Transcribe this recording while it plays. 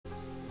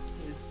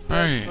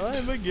Alright.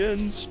 Time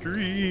again,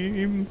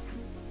 stream.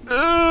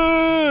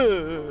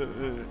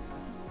 Alright,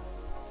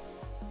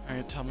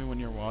 tell me when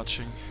you're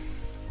watching.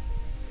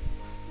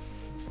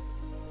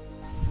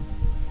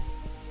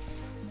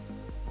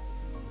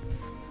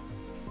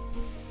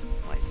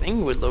 My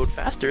thing would load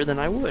faster than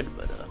I would,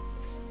 but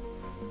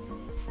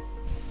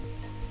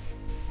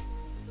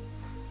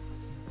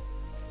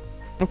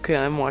okay,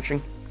 I'm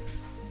watching.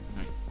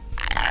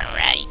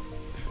 Alright.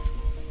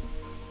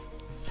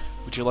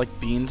 Would you like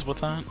beans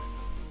with that?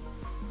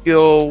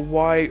 Yo,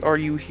 why are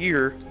you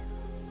here?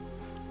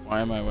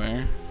 Why am I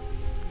where?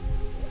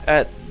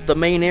 At the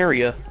main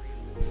area.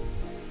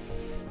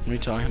 What are you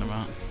talking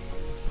about?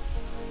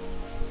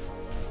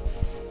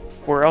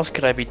 Where else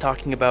could I be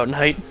talking about,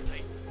 Knight?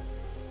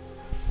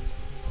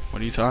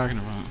 What are you talking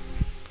about?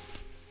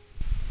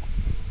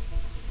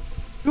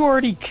 You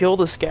already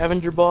killed a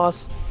scavenger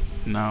boss?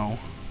 No.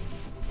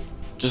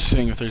 Just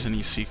seeing if there's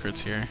any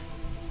secrets here.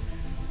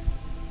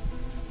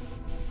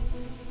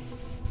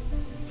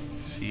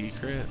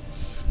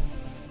 Secrets.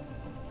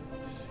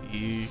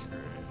 Secrets.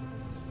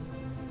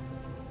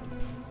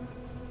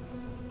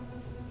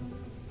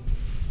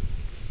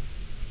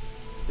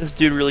 This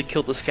dude really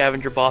killed the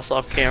scavenger boss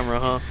off camera,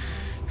 huh?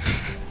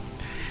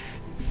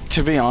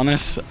 To be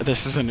honest,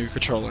 this is a new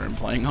controller I'm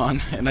playing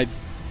on, and I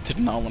did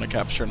not want to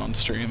capture it on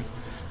stream.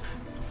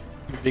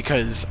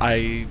 Because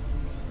I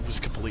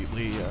was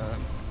completely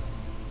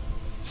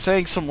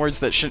saying some words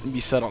that shouldn't be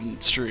said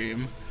on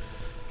stream.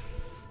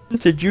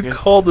 Did you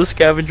call the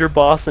scavenger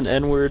boss an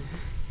N-word?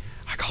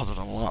 I called it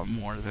a lot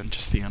more than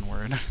just the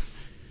N-word.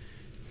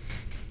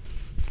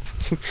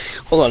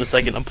 Hold on a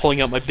second, I'm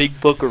pulling out my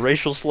big book of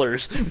racial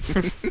slurs.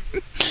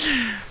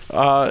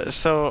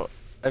 So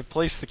I've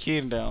placed the key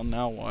down,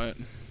 now what?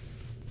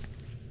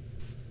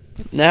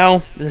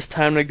 Now, it's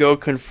time to go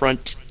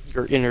confront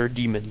your inner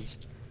demons.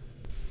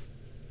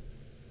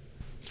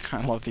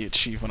 I love the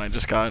achievement I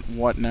just got.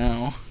 What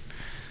now?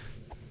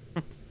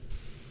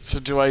 So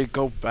do I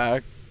go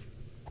back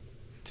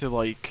to,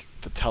 like,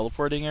 the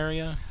teleporting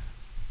area?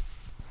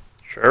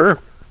 Sure.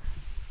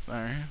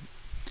 Alright.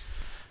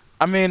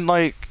 I mean,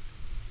 like,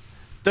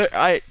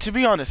 to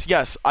be honest,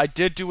 yes, I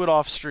did do it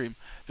off stream.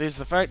 Because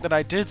the fact that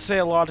I did say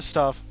a lot of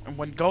stuff, and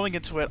when going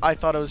into it, I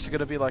thought it was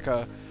gonna be like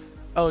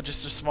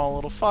just a small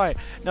little fight.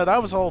 No,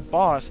 that was all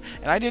boss,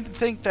 and I didn't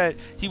think that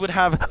he would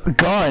have a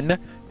gun,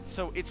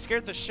 so it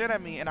scared the shit out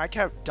of me, and I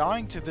kept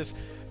dying to this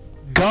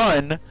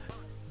gun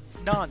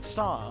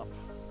non-stop.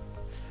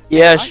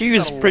 Yeah, she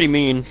was pretty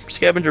mean.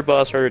 Scavenger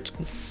boss hurts.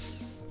 I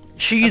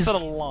She's, said a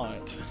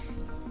lot.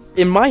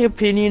 in my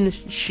opinion,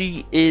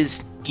 she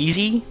is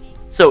easy.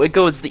 So it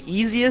goes the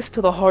easiest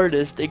to the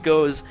hardest. It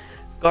goes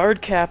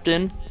guard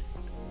captain,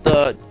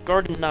 the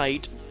garden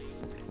knight,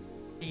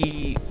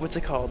 the what's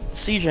it called?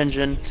 Siege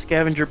engine,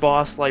 scavenger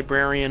boss,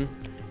 librarian,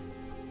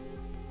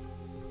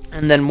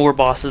 and then more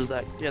bosses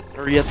that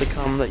are yet to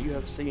come that you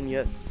haven't seen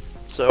yet.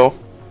 So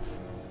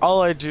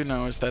All I do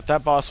know is that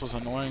that boss was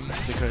annoying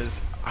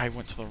because I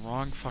went to the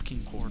wrong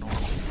fucking portal.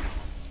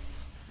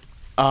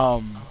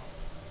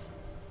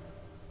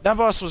 That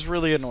boss was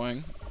really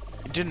annoying.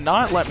 It did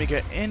not let me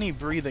get any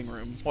breathing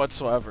room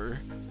whatsoever.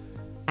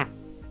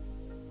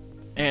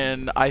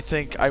 And I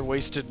think I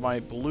wasted my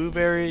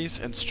blueberries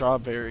and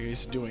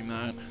strawberries doing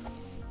that.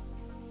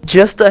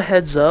 just a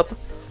heads up,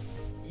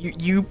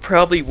 you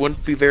probably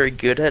wouldn't be very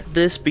good at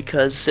this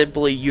because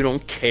simply you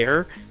don't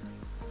care.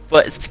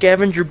 But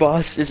scavenger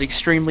boss is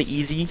extremely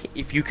easy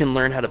if you can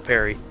learn how to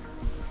parry.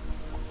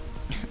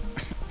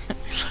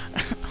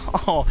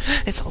 Oh,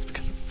 it's all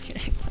because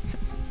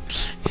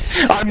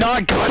I'm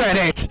not good at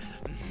it!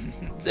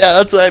 Yeah,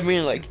 that's what I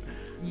mean, like,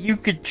 you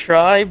could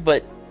try,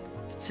 but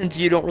since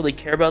you don't really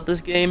care about this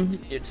game,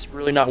 it's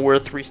really not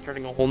worth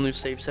restarting a whole new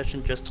save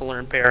session just to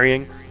learn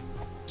parrying.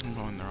 I'm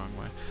going the wrong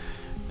way.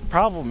 The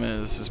problem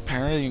is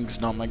parrying's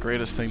not my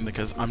greatest thing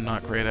because I'm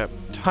not great at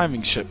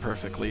timing shit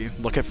perfectly.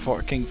 Look at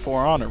fucking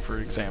For Honor, for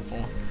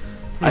example.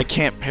 I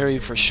can't parry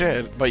for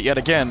shit, but yet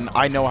again,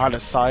 I know how to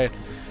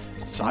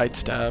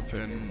sidestep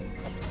and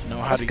know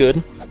how to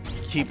good.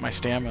 keep my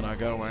stamina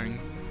going.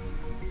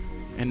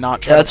 And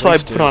not try Yeah, that's to why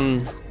waste it.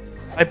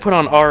 I put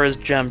on Aura's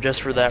gem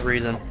just for that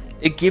reason.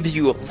 It gives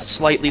you a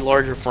slightly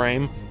larger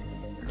frame,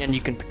 and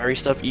you can parry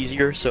stuff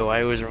easier, so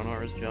I always run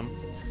Aura's gem.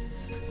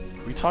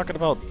 Are we talking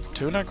about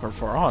Tunic or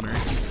For Honor?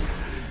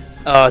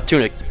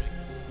 Tunic.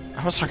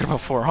 I was talking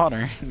about For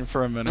Honor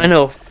for a minute. I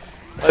know.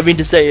 What I mean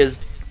to say is,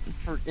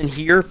 in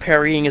here,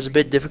 parrying is a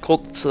bit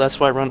difficult, so that's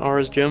why I run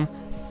Aura's gem.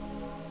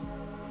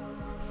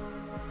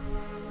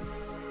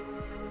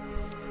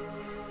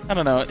 I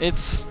don't know,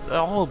 it's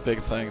a whole big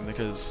thing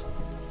because,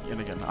 yet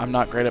again, I'm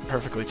not great at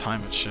perfectly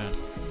timing shit.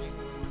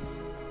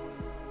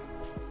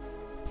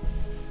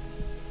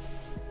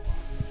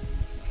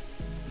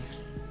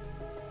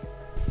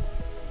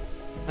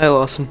 Hi,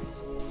 Lawson.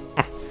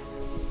 There's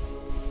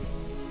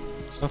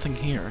nothing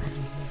here.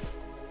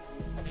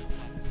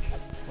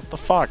 What the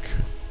fuck?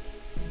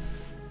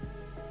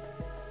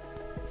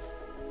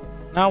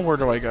 Now where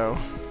do I go?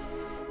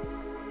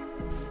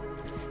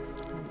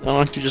 Why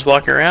don't you just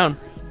walk around?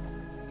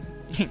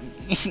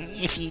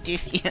 If you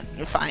just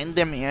find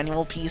the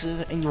manual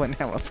pieces and you wouldn't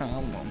have a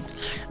problem.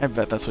 I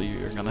bet that's what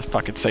you're gonna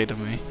fucking say to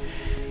me.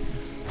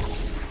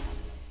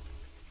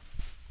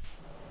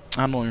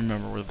 I don't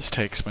remember where this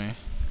takes me.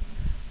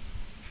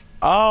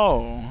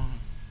 Oh.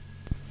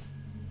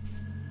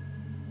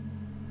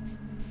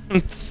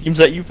 Seems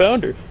that you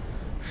found her.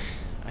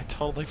 I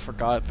totally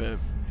forgot that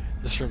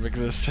this room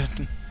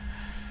existed.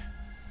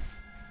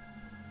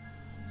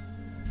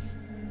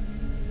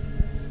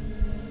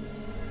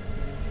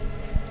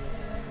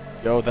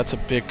 Yo, that's a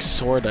big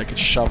sword I could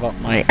shove up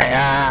my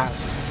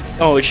ass.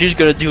 Oh, she's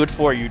gonna do it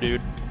for you,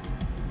 dude.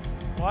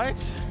 What?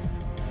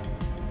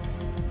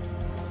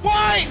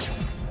 Why?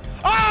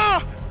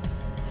 Ah!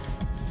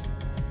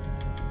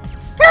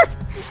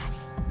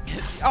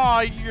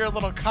 Oh, you're a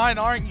little kind,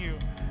 aren't you?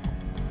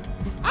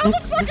 I'm a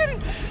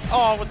fucking.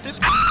 Oh, with this.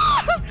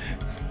 Ah!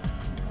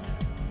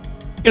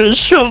 Gonna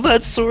shove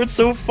that sword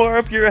so far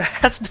up your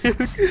ass,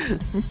 dude.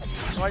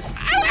 Like,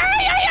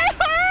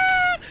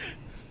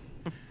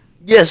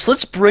 Yes,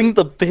 let's bring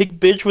the big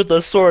bitch with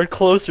the sword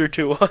closer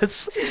to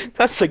us.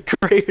 That's a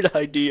great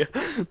idea.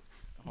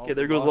 Okay,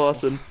 there goes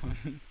Lawson.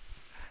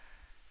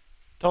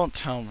 Don't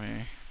tell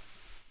me.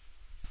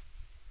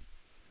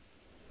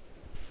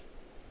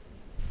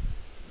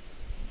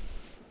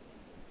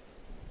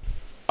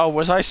 Oh,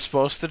 was I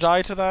supposed to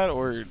die to that,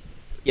 or?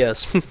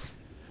 Yes.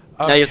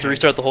 Now you have to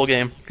restart the whole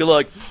game. Good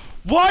luck.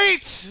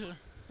 What?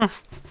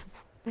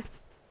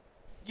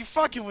 You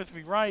fucking with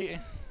me,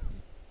 right?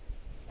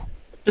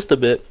 Just a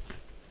bit.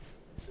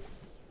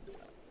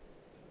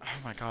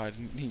 Oh my god,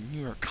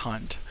 you're a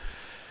cunt.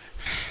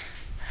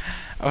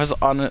 I was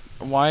on it.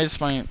 Why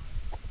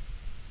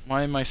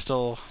am I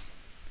still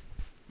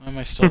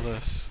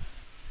this?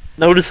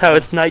 Notice how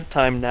it's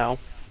nighttime now.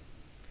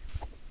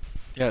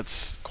 Yeah,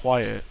 it's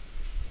quiet.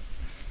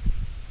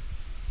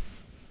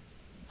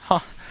 Huh.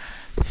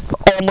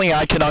 If only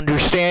I could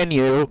understand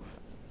you.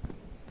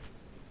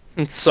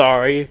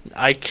 Sorry,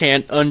 I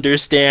can't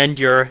understand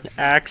your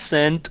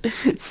accent.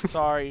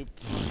 Sorry,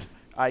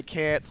 I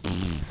can't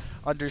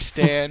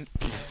understand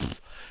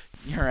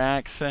your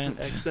accent.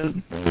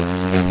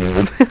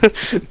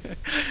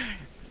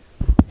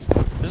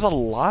 There's a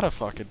lot of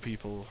fucking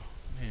people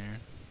here.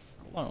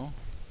 Hello.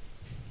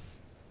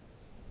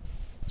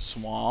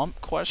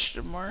 Swamp?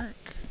 Question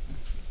mark.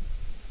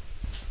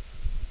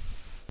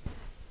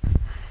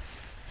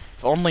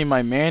 If only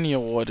my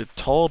manual would have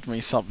told me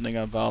something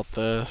about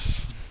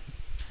this.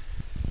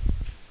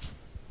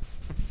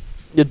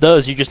 It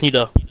does, you just need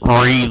to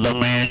Read the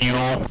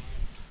manual.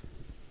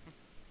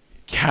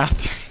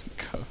 Catherine,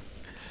 go.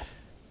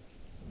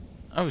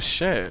 Oh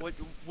shit.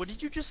 What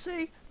did you just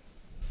say?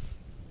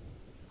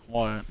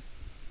 What?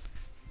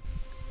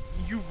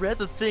 You read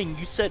the thing.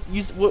 You said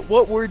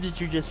what word did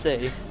you just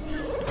say?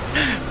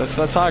 Let's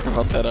not talk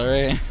about that,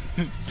 alright?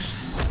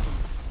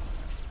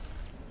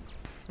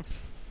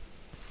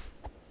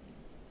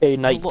 Hey,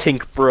 night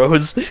tink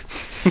bros.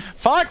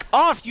 Fuck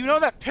off! You know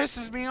that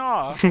pisses me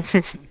off!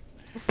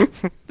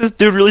 This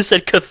dude really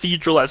said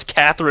cathedral as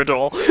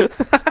cathedral.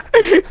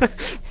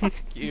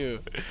 You.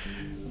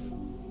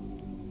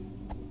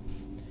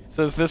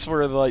 So is this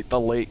where like the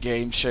late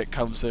game shit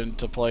comes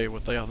into play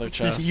with the other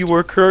chest? You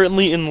are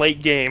currently in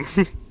late game.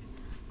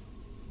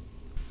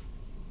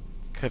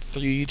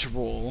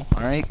 Cathedral.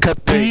 Alright.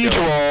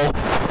 Cathedral.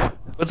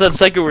 What's that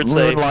second word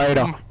say?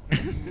 Moonlighter.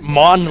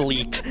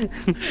 Monolith.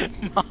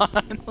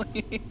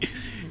 Monly.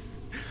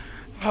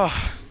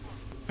 Oh,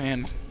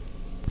 man.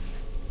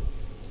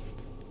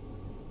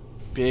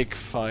 Big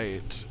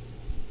fight.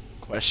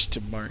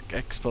 Question mark.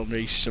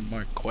 Exclamation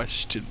mark.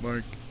 Question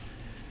mark.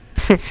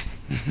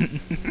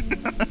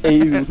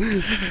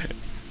 Ew.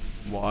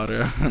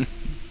 Water.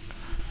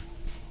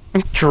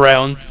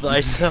 Drown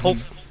thyself.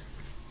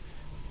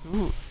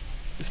 Ooh.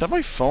 Is that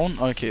my phone?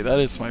 Okay, that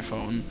is my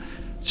phone.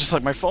 It's just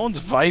like my phone's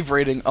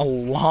vibrating a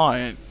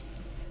lot.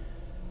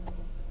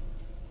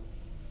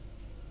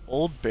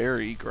 Old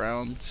Berry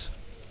Grounds.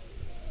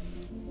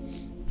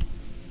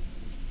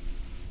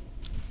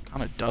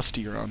 Kind of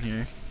dusty around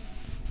here.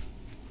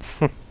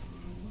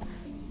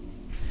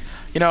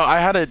 You know, I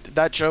had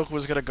that joke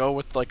was gonna go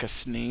with like a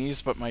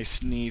sneeze, but my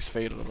sneeze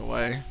faded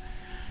away.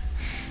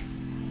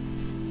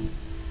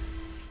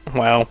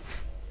 Wow.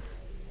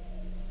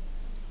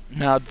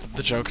 Now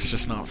the joke's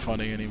just not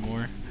funny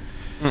anymore.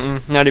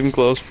 Not even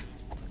close.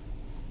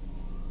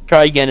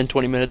 Try again in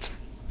 20 minutes.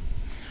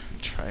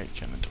 Try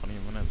again in 20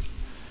 minutes.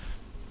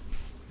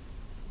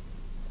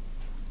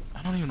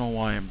 I don't even know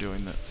why I'm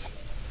doing this.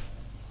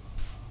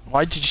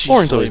 Why did she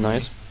Lauren's slay always me?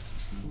 nice.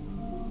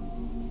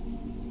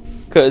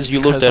 Because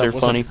you looked at her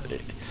funny.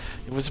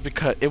 It was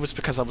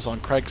because I was on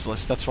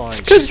Craigslist. That's why.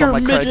 She 'Cause saw you're my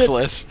a midget.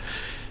 Craigslist.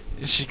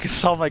 She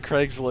saw my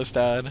Craigslist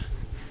ad.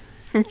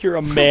 You're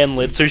a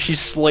manlet, so she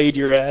slayed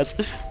your ass.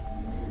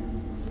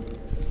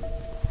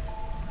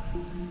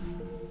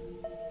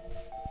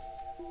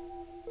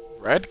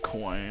 Red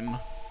coin.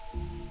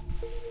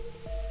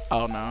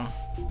 Oh no.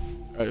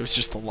 Oh, it was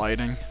just the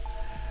lighting.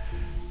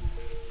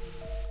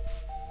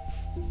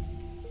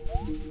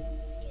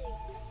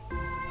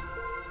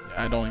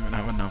 I don't even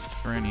have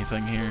enough for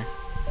anything here.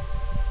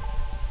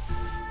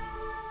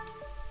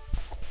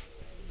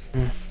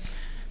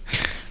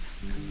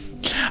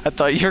 I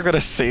thought you were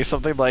gonna say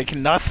something like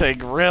nothing,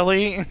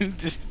 really? To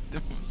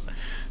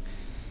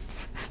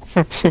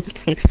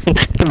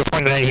the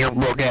point that I hear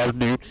broke ass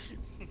dude.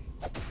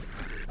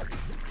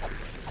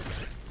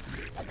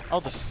 Oh,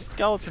 the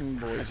skeleton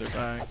boys are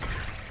back.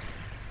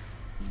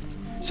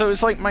 So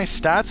is like my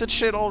stats and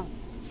shit all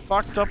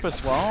fucked up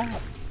as well?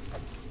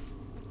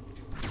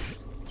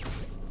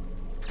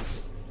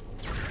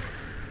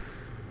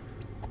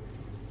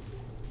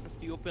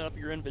 You open up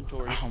your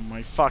inventory. Oh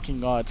my fucking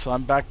god, so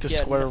I'm back to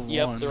square one.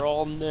 Yep, they're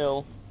all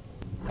nil.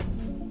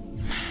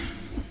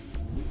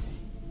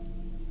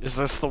 Is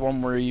this the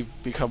one where you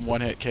become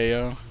one-hit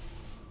KO?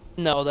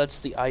 No, that's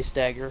the ice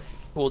dagger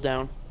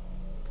cooldown.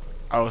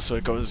 Oh, so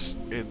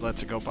it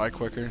lets it go by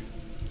quicker?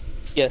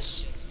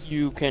 Yes,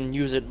 you can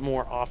use it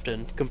more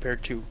often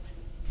compared to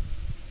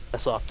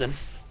less often.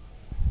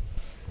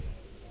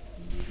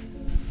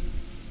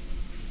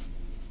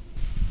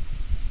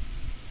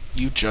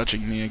 You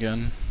judging me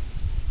again?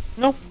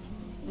 No,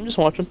 I'm just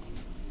watching.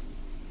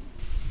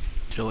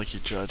 Feel like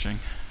you're judging.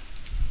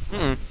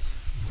 Mm-mm.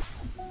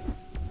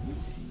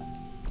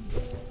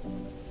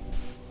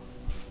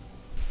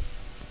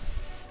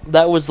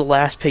 That was the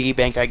last piggy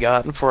bank I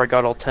got before I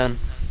got all 10.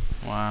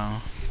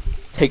 Wow.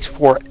 Takes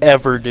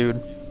forever, dude.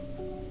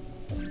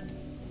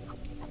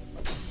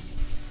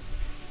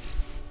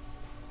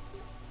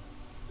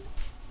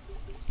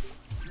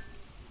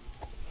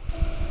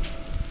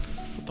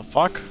 What the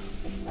fuck?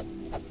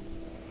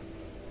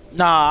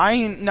 Nah, I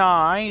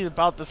ain't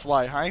about this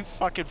life. I ain't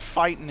fucking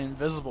fighting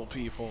invisible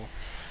people.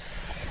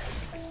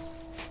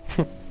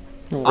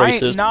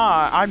 Racist.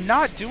 I'm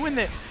not doing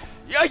it.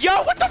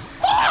 Yo, what the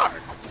fuck?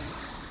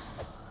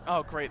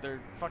 Oh, great,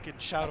 they're fucking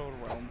Shadow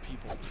Realm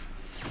people.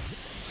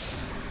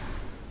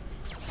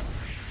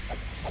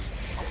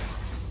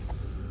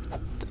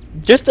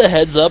 Just a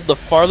heads up, the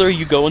farther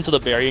you go into the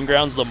burying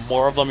grounds, the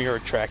more of them you're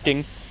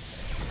attracting.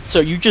 So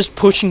you just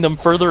pushing them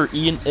further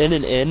in and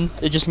in,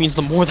 it just means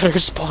the more that are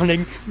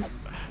spawning.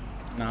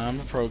 Nah, I'm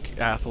a pro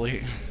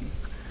athlete.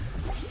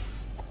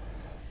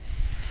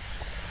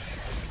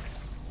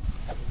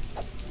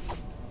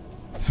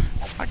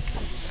 Fuck.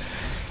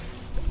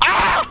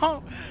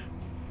 Ow!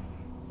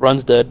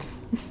 Run's dead.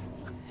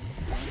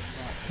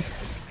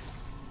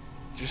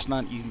 Just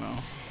not emo.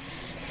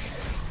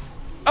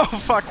 Oh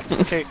fuck.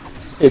 Okay.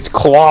 It's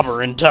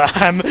clobbering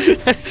time.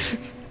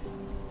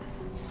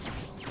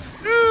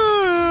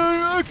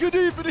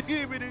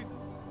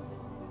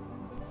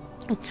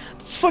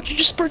 Fuck, you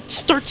just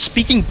start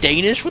speaking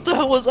Danish? What the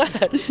hell was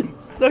that?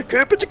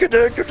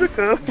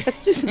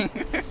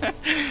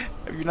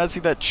 Have you not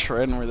seen that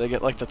trend where they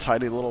get like the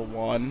tiny little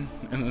one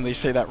and then they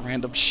say that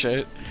random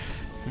shit?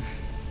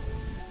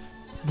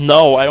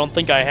 No, I don't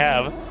think I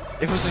have.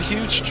 It was a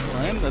huge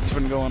trend that's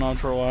been going on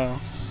for a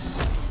while.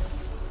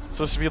 It's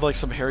supposed to be like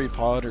some Harry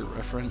Potter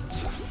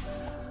reference.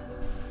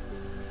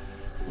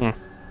 Hmm.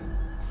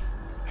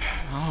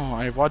 Oh,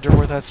 I wonder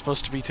where that's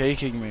supposed to be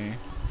taking me.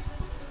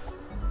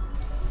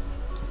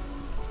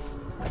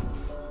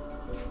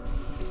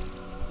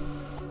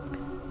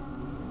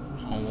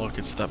 Oh look,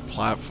 it's that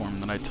platform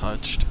that I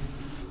touched.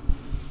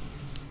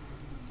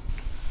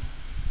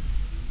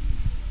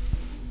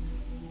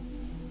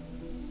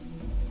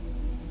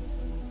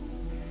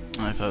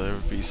 I thought there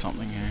would be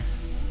something here.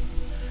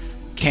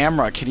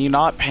 Camera, can you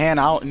not pan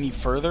out any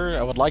further?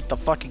 I would like to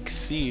fucking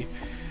see.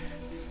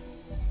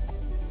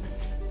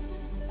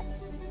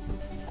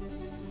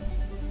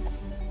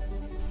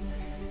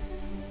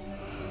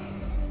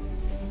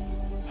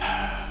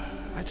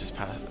 I just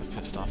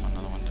pissed off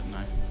another one, didn't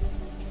I?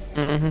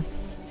 Mm-hmm.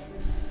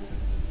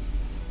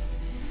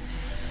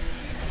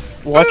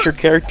 Watch your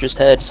character's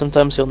head.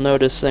 Sometimes he'll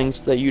notice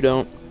things that you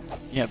don't.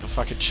 Yeah, the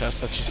fucking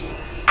chest, that's just...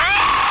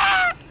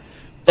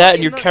 That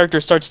and your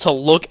character starts to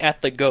look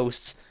at the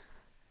ghosts.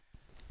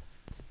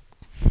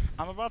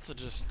 I'm about to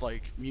just,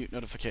 like, mute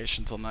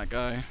notifications on that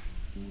guy.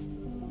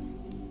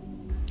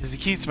 Because he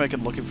keeps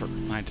looking for...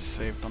 I just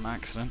saved on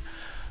accident.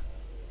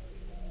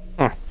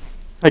 Huh.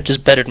 I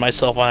just bettered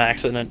myself on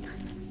accident.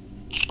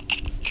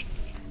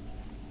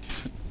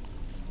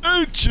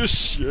 Oh, just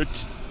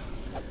shit.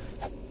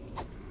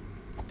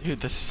 Dude,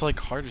 this is, like,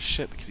 hard as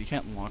shit because you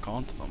can't lock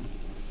onto them.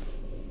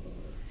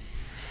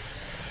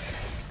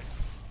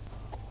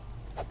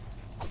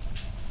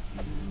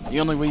 The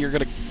only way you're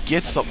gonna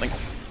get something...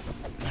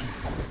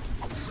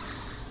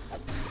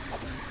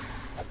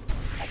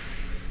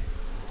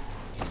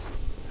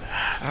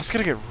 That's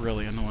gonna get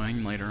really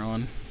annoying later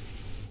on.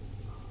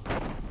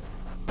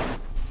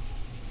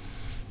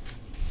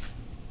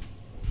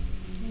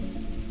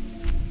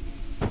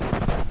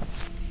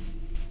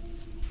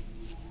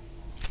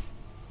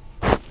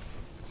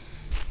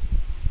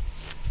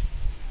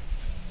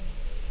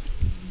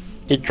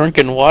 You're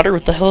drinking water?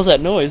 What the hell is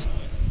that noise?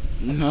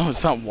 No,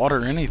 it's not water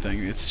or anything.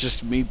 It's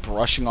just me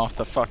brushing off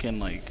the fucking,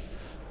 like...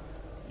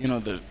 You know,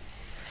 the... Like,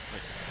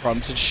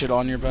 crumbs and shit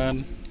on your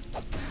bed.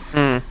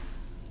 Hmm.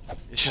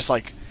 It's just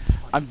like...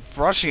 I'm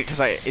brushing it because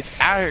it's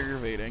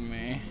aggravating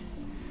me.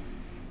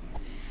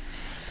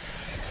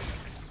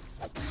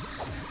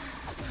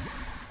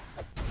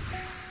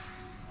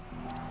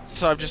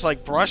 So I'm just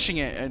like brushing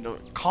it and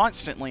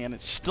constantly, and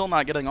it's still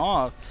not getting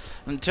off.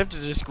 I'm tempted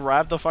to just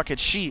grab the fucking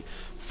sheet,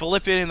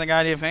 flip it in the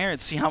goddamn hair,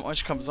 and see how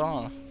much comes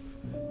off.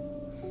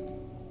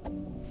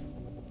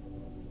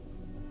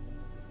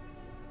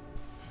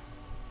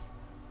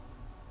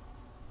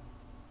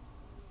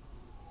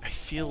 I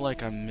feel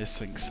like I'm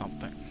missing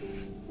something.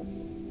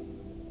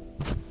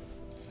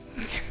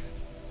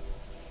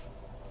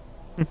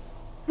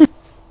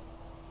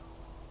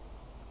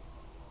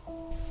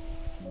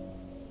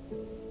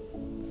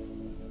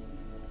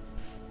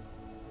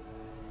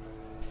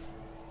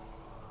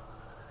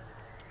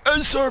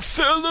 As our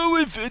fellow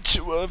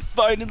adventurer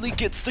finally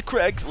gets the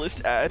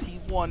Craigslist ad he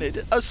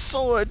wanted, a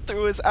sword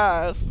through his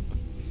ass.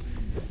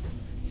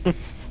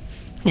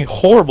 You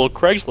horrible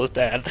Craigslist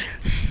ad.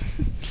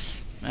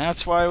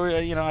 That's why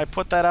I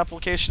put that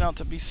application out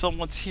to be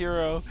someone's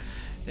hero,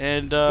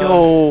 and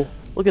Yo,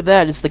 look at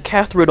that! It's the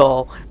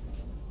Cathridol.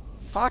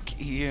 fuck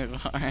you.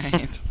 All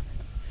right.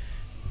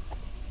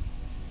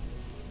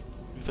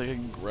 You think I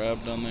can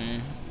grab down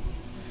there?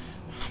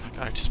 Oh my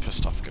god, I just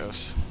pissed off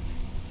Ghost.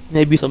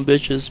 Maybe some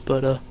bitches,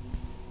 but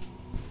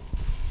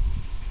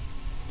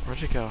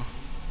Where'd it go?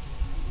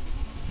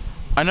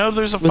 I know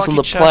there's a it was fucking on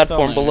the chest down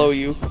platform there. below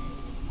you.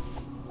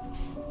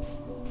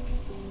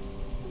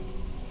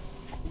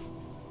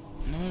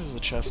 I know there's a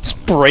chest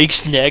down there.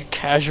 Breaks neck,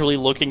 casually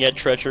looking at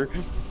Treacher.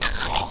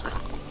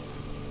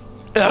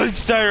 Oh,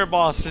 it's there,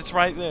 boss. It's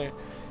right there.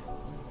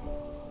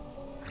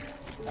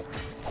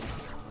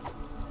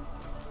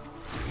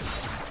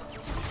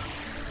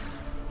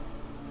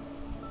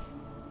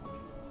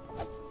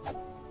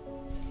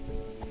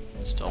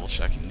 Just double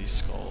checking these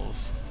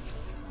skulls.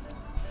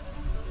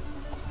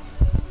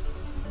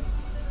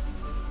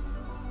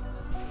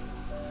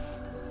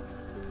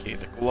 Okay,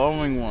 the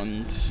glowing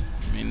ones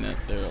mean that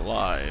they're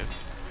alive.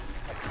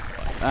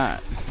 Like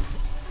that.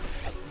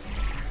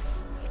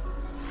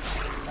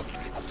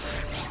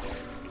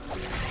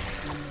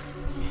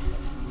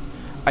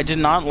 I did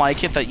not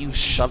like it that you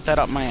shoved that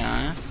up my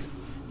ass.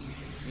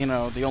 You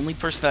know, the only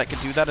person that could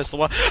do that is the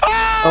one.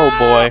 Ah! Oh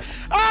boy,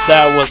 Ah!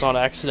 that was on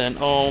accident.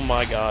 Oh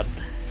my god.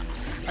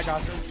 I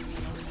got this.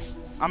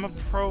 I'm a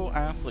pro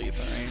athlete,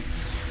 right?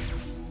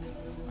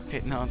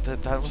 Okay, no,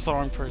 that was the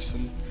wrong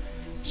person.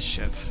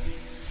 Shit.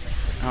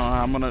 No,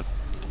 I'm gonna.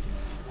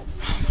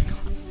 Oh my god.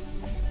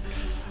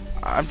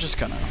 I'm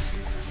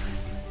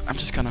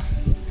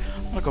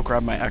gonna go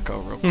grab my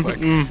echo real quick.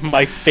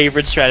 My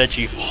favorite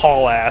strategy,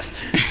 haul ass.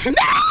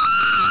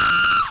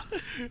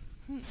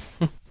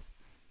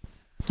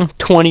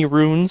 20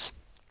 runes,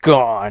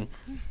 gone.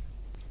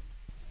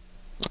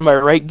 Am I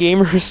right,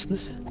 gamers?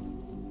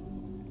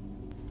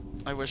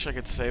 I wish I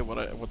could say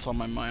what's on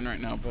my mind right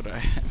now, but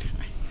I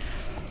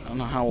don't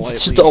know how lightly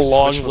It's just a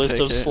long Twitch will list take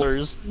of it.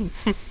 slurs.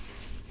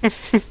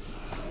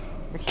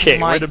 Okay,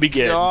 My where to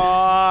begin?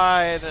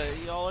 God,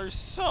 y'all are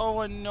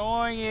so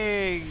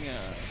annoying.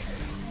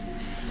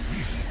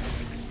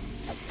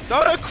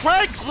 Go to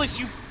Craigslist,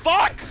 you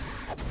fuck!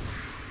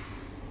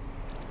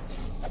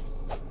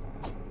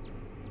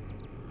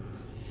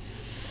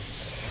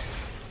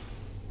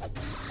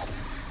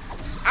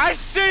 I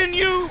send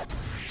you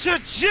to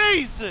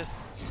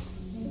Jesus!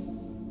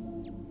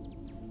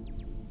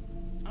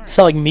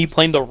 Sound like me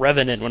playing the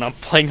Revenant when I'm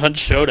playing Hunt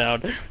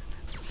Showdown.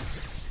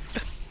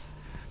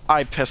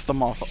 I pissed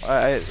them off.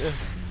 No,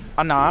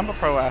 I'm a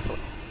pro athlete.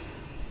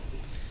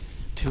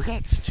 2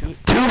 hits. Two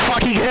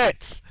fucking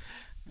hits!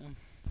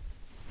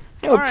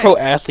 You know, a pro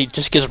athlete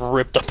just gets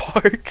ripped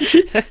apart.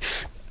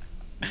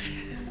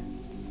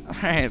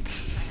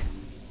 Alright.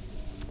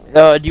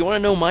 Do you want to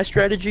know my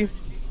strategy?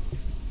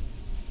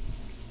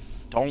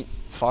 Don't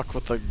fuck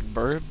with the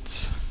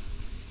birds.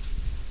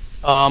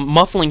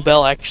 Muffling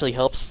Bell actually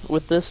helps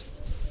with this.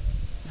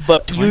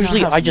 But Do I not usually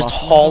have I just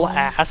Muffling haul Bell?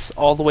 ass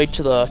all the way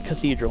to the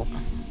cathedral.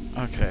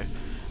 Okay.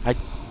 I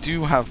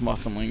do have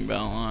Muffling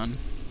Bell on.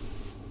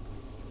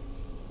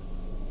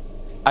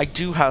 I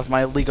do have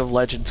my League of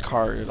Legends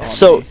card on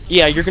So, me.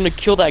 yeah, you're gonna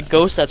kill that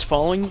ghost that's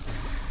following you.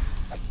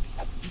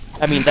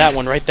 I mean, that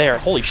one right there.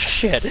 Holy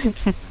shit. And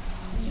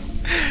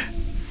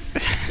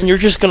you're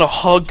just gonna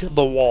hug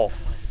the wall.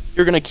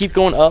 You're gonna keep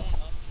going up.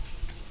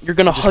 You're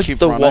gonna Just hug keep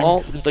the running?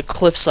 wall, the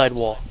cliffside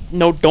wall.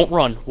 No, don't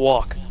run.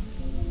 Walk.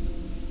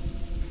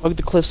 Hug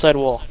the cliffside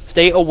wall.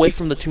 Stay away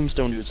from the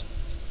tombstone dudes.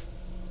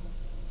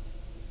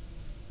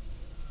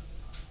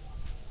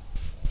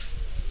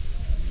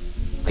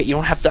 Okay, you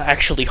don't have to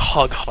actually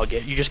hug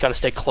it. You just gotta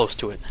stay close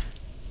to it.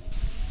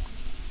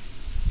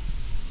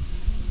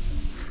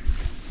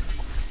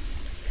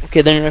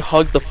 Okay, then you're gonna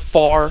hug the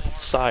far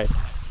side.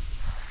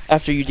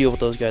 After you deal with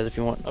those guys if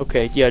you want.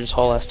 Okay, yeah, just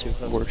haul ass too.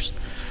 That works.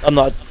 I'm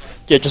not...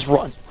 Yeah, just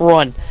run.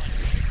 Run!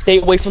 Stay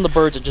away from the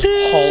birds and just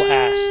haul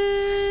ass.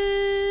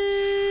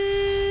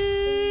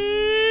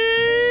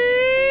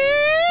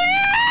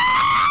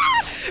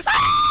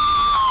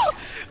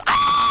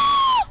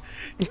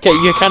 Okay,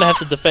 you kind of have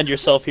to defend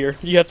yourself here.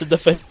 You have to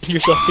defend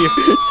yourself here.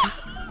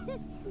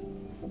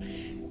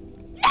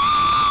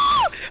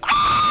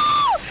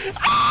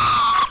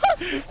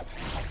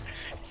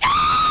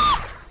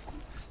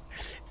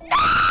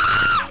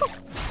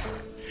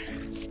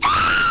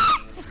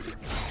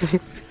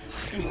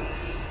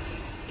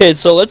 Okay,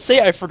 so let's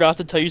say I forgot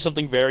to tell you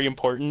something very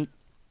important.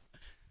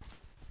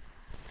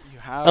 You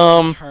have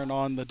to turn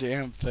on the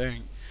damn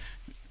thing.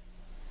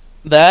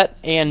 That,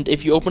 and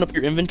if you open up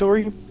your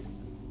inventory,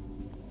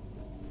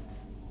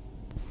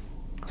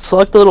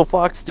 select the little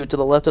fox dude to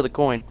the left of the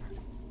coin.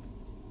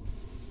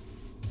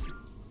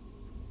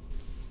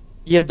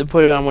 You have to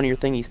put it on one of your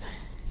thingies.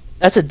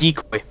 That's a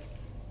decoy.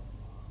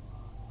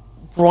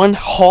 Run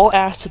haul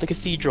ass to the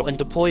cathedral and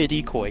deploy a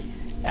decoy.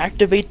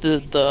 Activate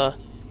the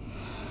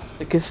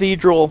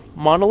cathedral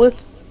monolith,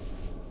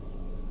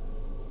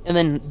 and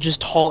then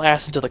just haul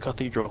ass into the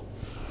cathedral.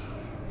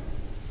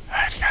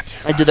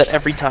 I did that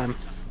every time.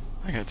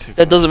 I got two.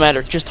 That doesn't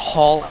matter. Just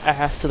haul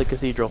ass to the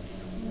cathedral.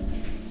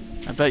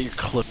 I bet you're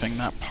clipping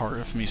that part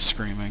of me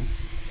screaming.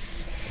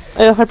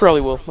 Yeah, I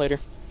probably will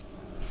later.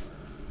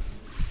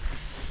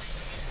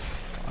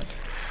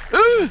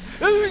 It's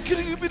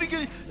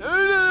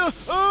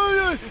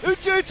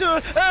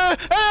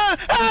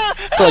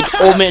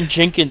like Old Man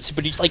Jenkins,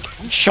 but he like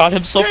shot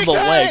himself in the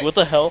leg. What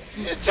the hell?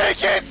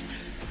 Take it!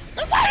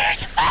 Why are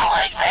you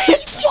following me?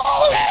 It's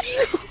following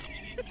you!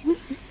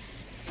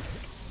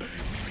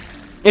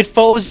 It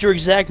follows your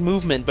exact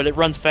movement, but it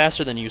runs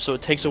faster than you, so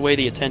it takes away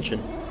the attention.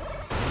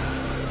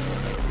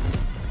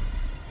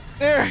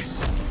 There!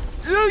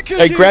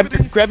 Hey,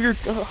 grab your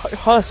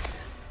husk.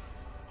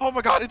 Oh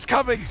my god, it's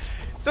coming!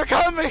 They're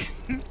coming!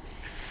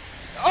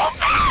 Oh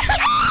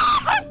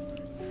my.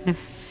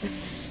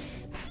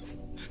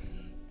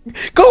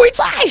 Go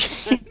inside!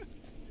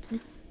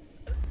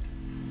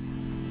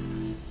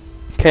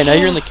 Okay, now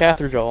you're in the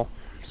cathedral,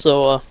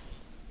 so,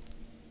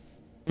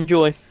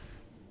 enjoy.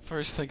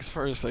 First things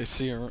first, I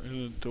see a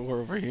door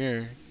over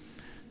here.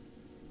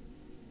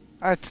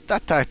 That's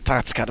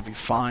gotta be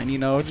fine, you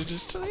know, to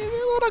just a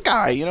little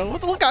guy, you know,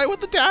 with the little guy with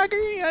the dagger,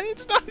 yeah,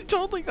 it's not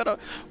totally gonna...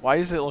 Why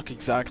does it look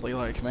exactly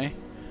like me?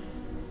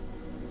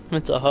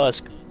 It's a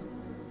husk.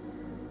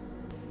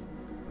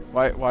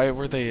 Why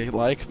were they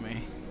like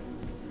me?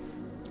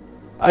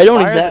 I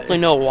don't exactly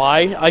know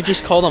why. I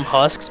just call them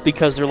husks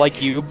because they're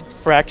like you,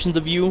 fractions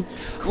of you,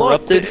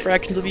 corrupted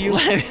fractions of you.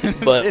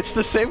 But it's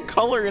the same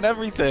color and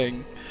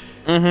everything.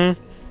 Mm-hmm.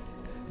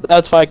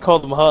 That's why I call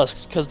them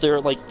husks, because they're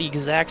like the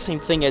exact same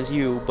thing as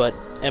you, but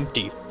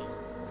empty.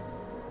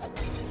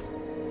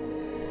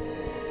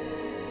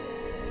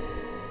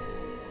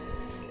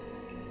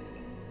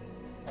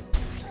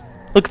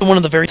 Look at the one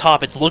at the very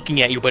top, it's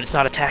looking at you, but it's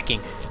not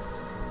attacking.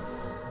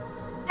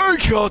 I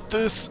got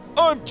this!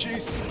 I'm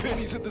JC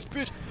Pennies in this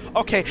bitch!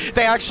 Okay,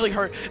 they actually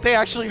hurt! They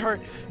actually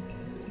hurt!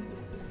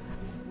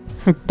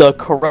 The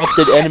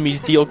corrupted enemies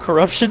deal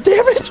corruption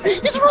damage!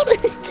 He's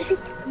running!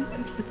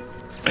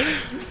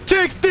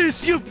 Take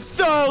this, you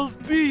foul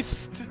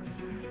beast!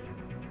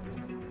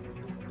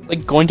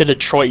 Like going to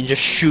Detroit and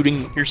just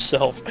shooting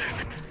yourself.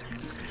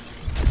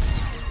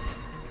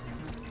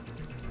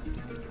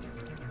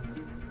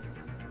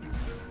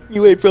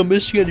 You ain't from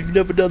Michigan if you've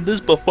never done this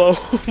before.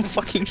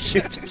 Fucking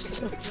shoots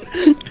yourself.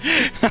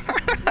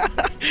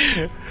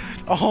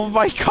 Oh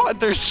my god,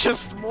 there's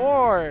just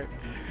more!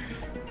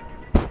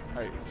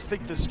 Alright, let's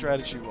think this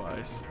strategy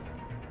wise.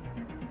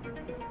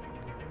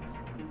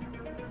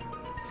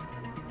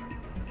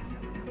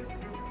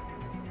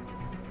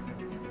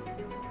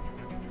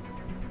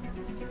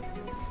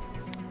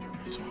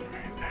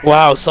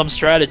 Wow, some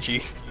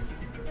strategy.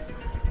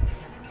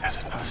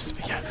 Doesn't notice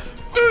me yet.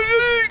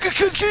 Alright,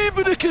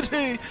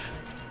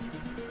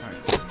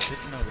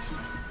 didn't notice me.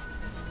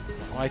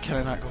 Why can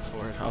I not go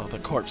forward? Oh, the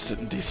corpse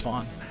didn't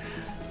despawn.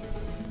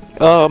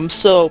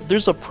 So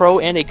there's a pro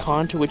and a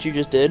con to what you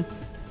just did.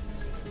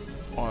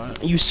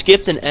 What? You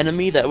skipped an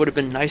enemy that would have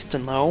been nice to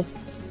know.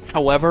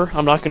 However,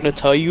 I'm not going to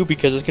tell you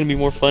because it's going to be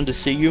more fun to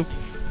see you.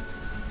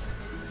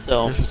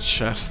 So. There's a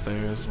chest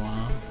there as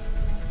well.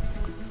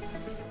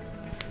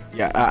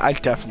 Yeah, I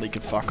definitely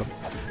could fuck him.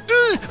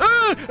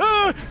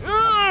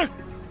 I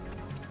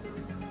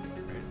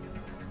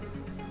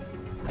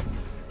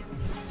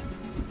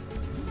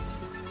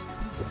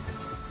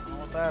don't know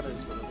what that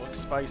is, but it looks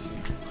spicy.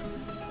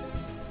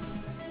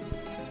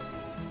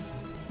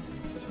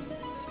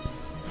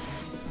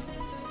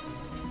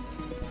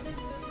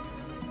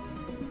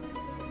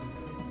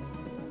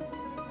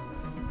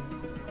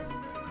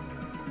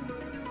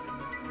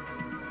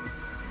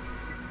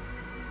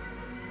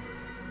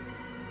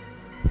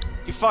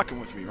 You fucking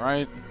with me,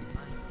 right?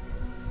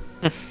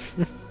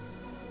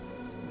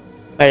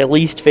 My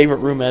least favorite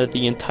room out of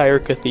the entire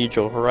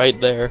cathedral, right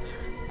there.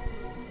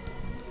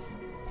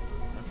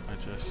 I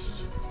just...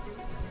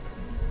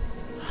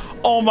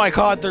 Oh my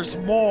god, there's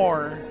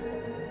more!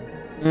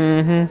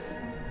 Mm-hmm.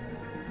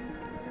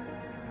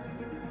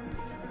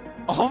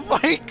 Oh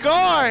my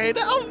god!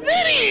 How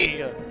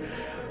many?!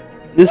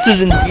 This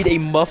is indeed a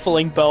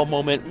muffling bell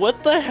moment.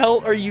 What the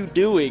hell are you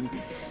doing?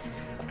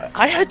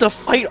 I had to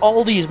fight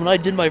all these when I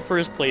did my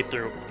first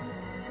playthrough.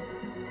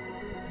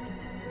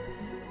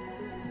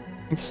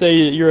 You say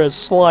you're as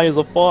sly as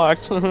a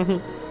fox. Get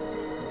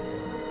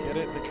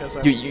it? Because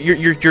I'm...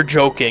 You're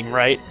joking,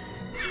 right?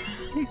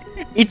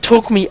 It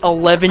took me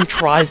 11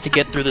 tries to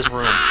get through this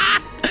room.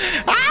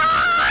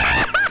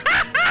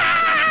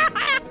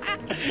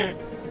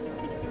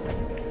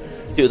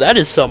 Dude, that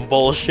is some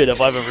bullshit if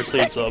I've ever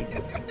seen some.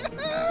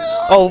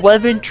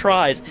 11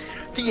 tries.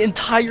 The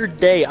entire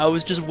day I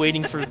was just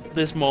waiting for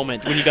this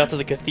moment when you got to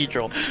the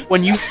cathedral.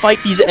 When you fight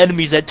these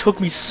enemies that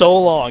took me so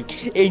long,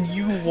 and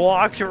you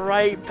walked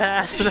right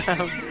past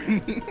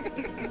them.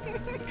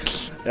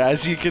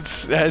 As you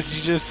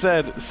just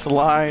said,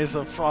 sly as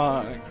a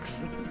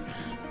fox.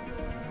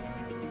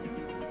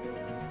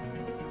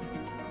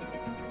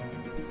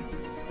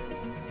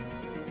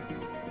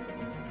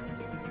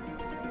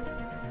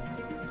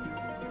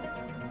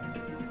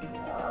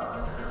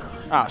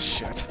 Ah,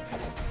 shit.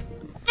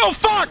 Oh,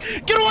 fuck!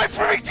 Get away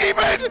from me,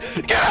 demon!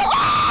 Get out!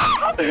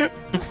 Ah!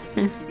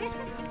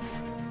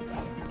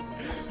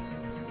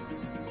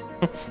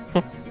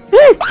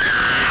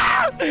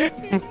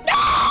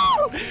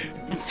 No!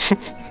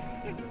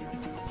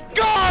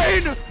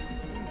 God!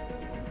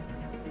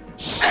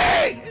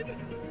 Shit!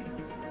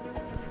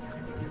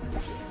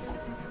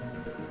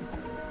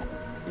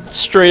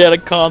 Straight out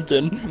of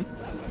Compton.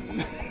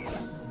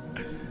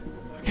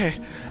 Okay,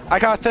 I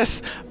got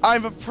this.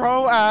 I'm a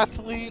pro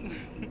athlete.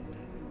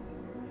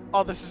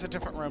 Oh, this is a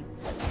different room.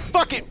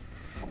 Fuck it!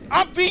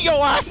 I'll beat your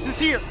asses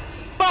here!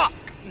 Fuck!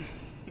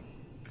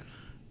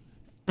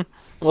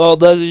 Well,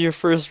 that is your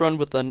first run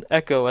with an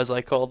echo, as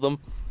I call them.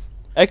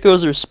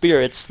 Echoes are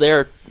spirits.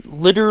 They're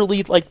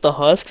literally like the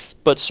husks,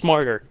 but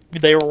smarter.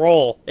 They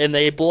roll, and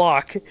they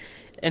block,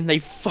 and they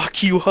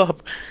fuck you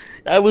up.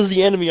 That was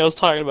the enemy I was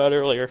talking about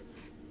earlier.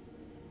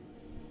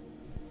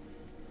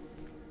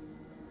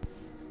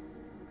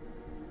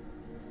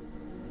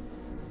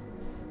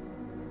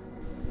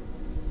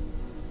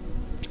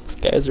 These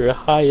guys are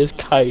high as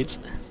kites.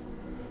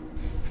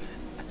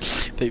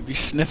 They be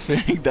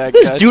sniffing that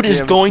This dude is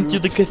goddamn going poop. through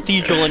the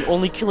cathedral and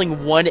only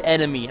killing one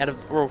enemy out of,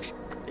 or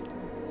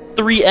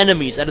 3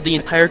 enemies out of the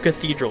entire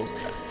cathedral.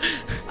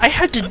 I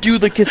had to do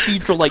the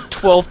cathedral like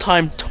 12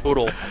 times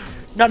total.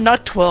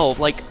 Not 12,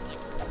 like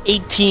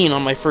 18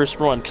 on my first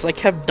run, because I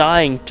kept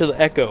dying to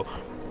the echo.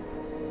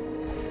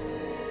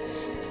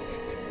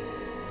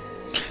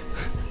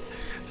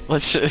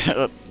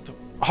 The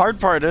hard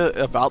part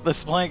about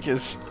this blank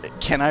is,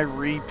 can I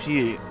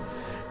repeat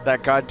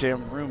that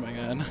goddamn room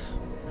again?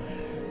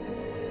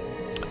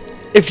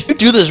 If you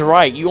do this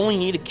right, you only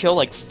need to kill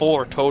like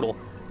 4 total.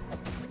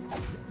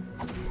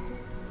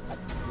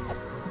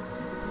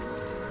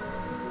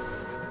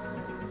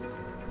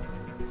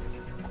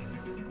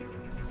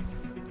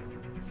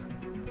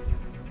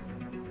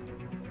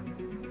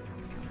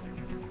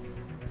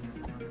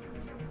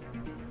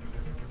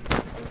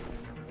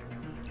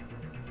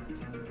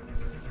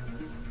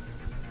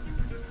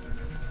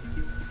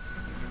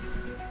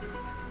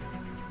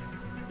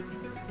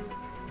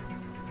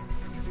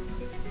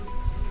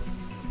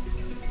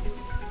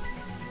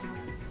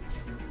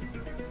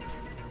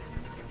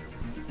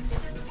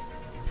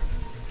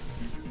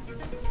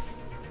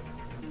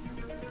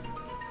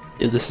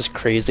 Dude, this is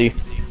crazy.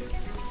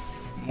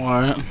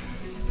 What?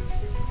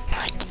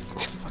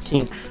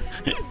 Fucking.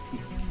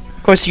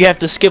 Of course, you have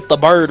to skip the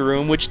bird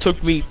room, which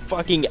took me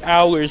fucking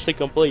hours to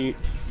complete.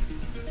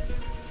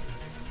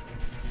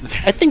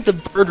 I think the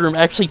bird room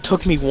actually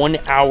took me 1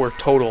 hour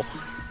total.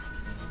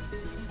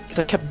 'Cause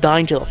I kept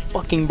dying to the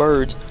fucking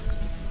birds.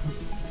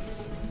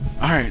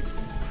 Alright.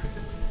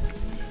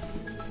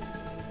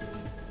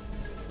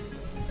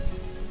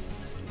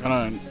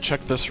 Gonna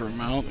check this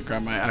room out,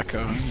 grab my echo,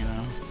 you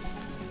know.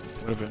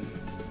 Would have been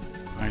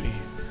mighty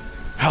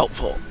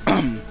helpful.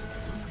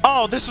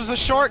 Oh, this was a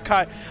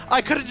shortcut!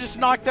 I could have just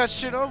knocked that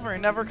shit over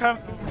and never come.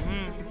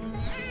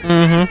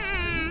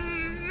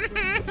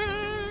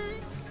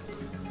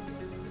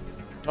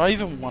 Do I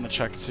even want to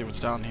check and see what's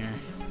down here?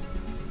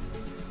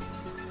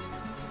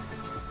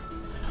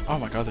 Oh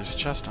my god, there's a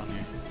chest down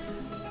here.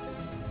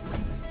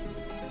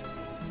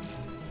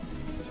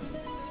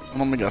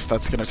 Let me guess,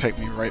 that's gonna take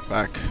me right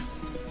back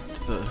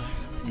to the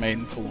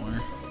main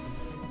floor.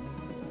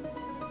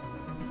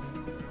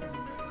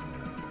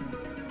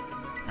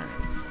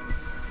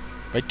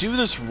 If I do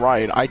this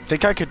right, I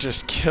think I could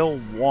just kill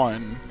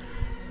one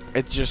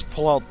and just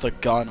pull out the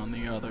gun on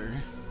the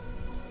other.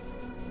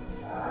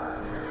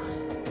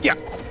 Yeah!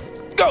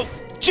 Go!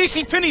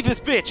 JC Penny this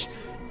bitch!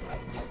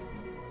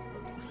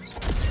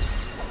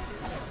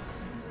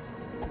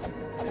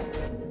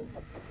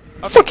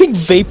 I fucking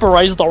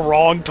vaporized the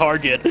wrong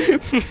target.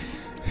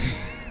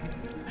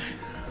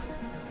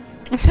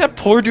 That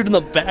poor dude in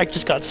the back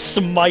just got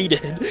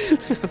smited.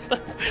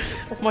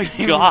 Oh my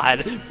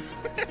god.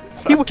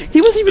 He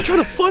wasn't even trying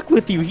to fuck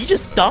with you, he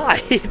just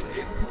died.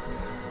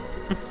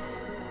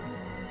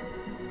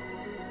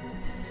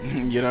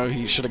 You know,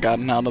 he should have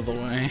gotten out of the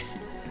way.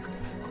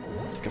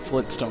 Like a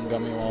Flintstone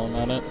gummy while I'm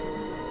at it.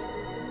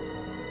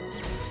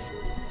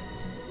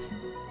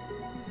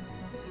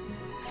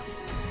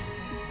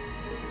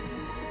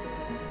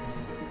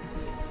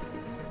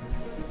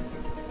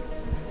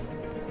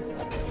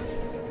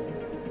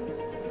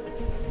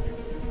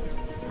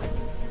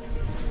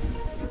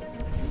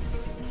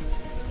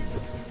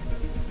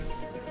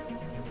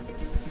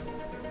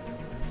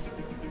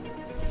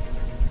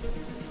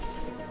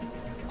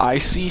 I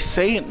see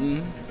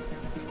Satan.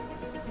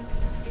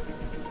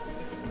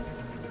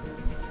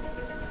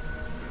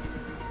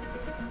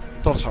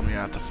 Don't tell me I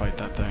have to fight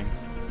that thing.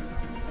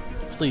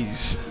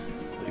 Please.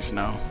 Please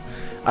no.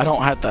 I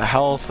don't have the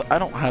health. I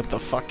don't have the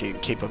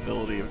fucking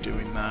capability of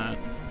doing that.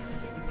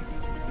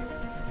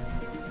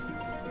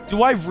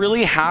 Do I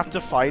really have to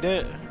fight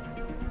it?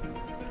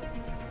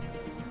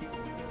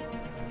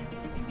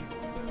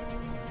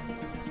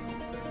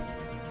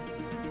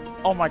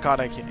 Oh my god,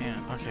 I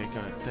can't. Okay,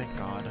 good. Thank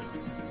god.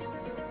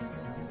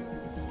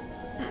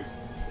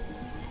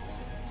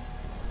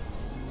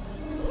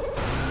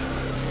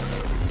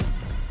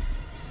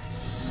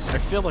 I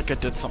feel like I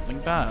did something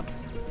bad.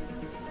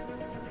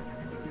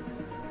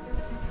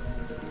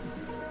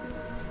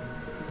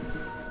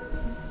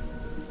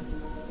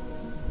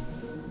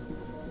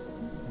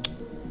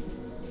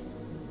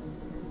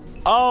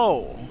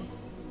 Oh!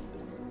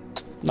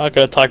 Not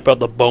gonna talk about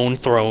the bone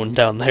throne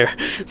down there.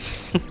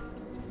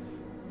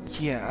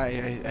 Yeah,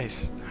 I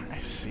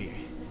see.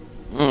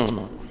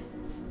 No,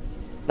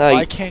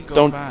 I can't go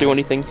don't back. do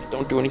anything.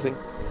 Don't do anything.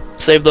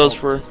 Save those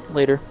for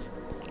later.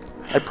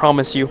 I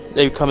promise you,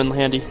 they come in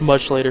handy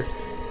much later.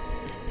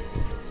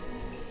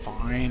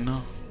 Fine.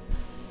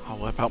 I'll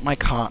whip out my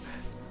con.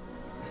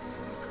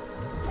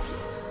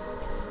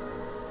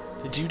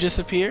 Did you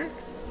disappear?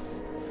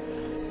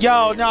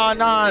 Yo,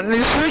 nah.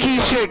 This freaky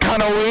shit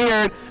kinda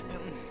weird.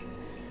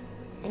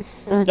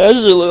 I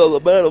just look on the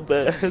battle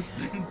pass.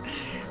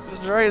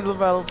 It's right in the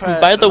battle pass.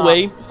 By the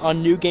way,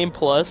 on New Game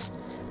Plus,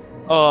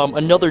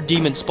 another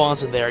demon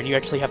spawns in there, and you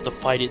actually have to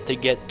fight it to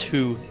get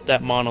to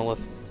that monolith.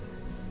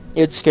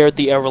 It scared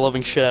the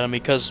ever-loving shit out of me,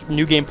 because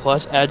New Game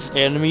Plus adds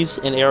enemies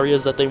in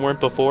areas that they weren't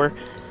before,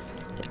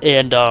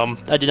 and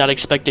I did not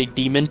expect a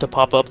demon to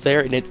pop up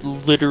there, and it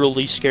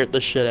literally scared the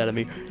shit out of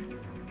me.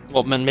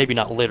 Well, man, maybe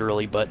not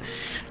literally, but,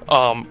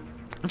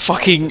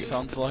 fucking...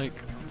 Sounds like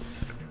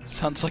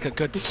a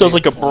good Sounds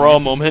like a point. bra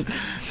moment.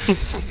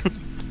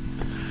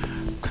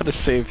 I'm gonna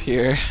save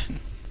here.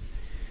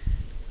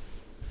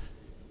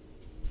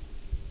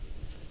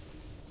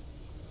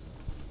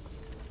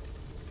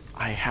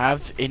 I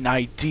have an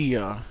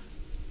idea.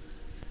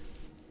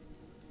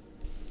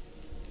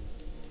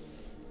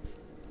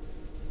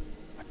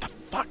 What the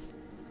fuck?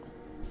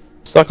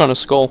 Stuck on a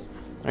skull.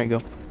 There you go.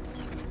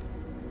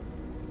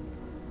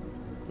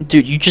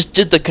 Dude, you just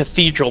did the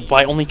cathedral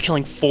by only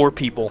killing 4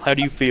 people. How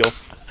do you feel?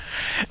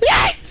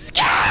 Let's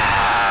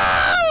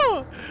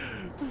go!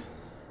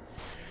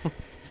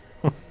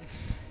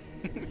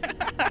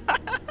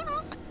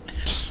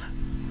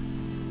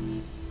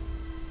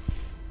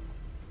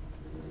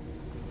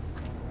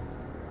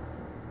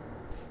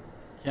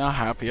 You know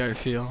how happy I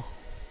feel.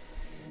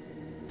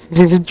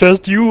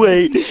 Just you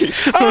wait.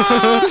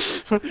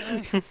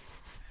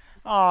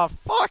 Aw,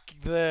 fuck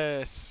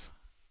this.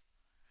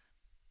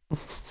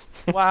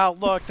 Wow,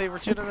 look, they were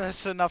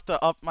generous enough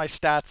to up my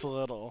stats a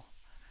little.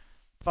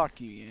 Fuck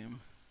you,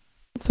 game.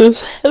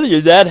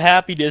 That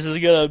happiness is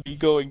gonna be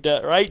going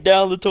down, right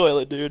down the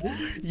toilet, dude.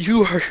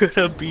 You are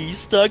gonna be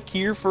stuck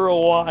here for a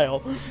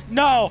while.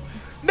 No!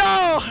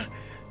 No!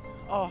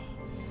 Oh.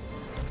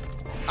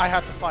 I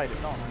have to fight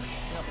it, don't I?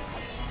 Yep.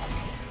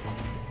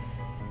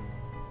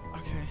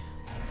 Okay.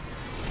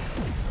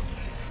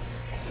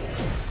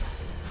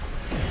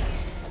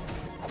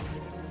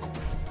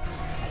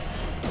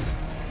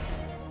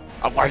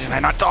 Oh, why did I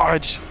not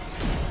dodge?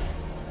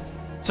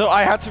 So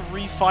I had to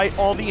refight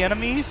all the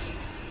enemies?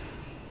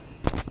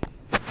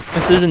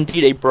 This is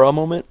indeed a bra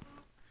moment.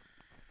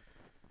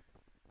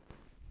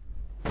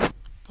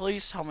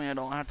 Please tell me I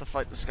don't have to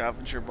fight the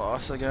scavenger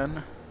boss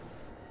again.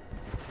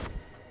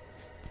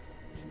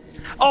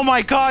 Oh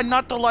my god,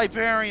 not the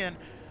librarian!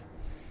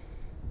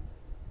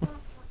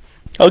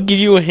 I'll give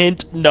you a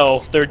hint.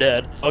 No, they're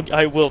dead.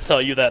 I will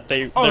tell you that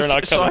they're not coming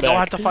back. So I don't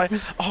have to fight.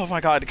 Oh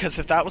my god, because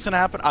if that was gonna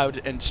happen, I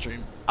would end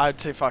stream. I would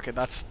say fuck it.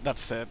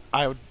 That's it.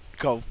 I would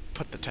go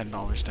put the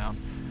 $10 down.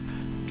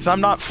 Because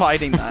I'm not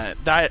fighting that.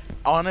 That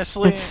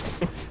honestly,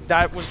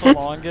 that was the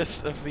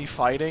longest of me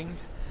fighting,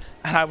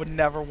 and I would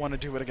never want to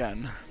do it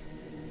again.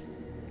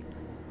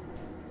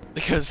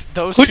 Because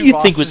those Who two do you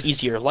bosses, think was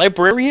easier,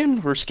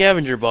 librarian or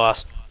scavenger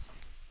boss?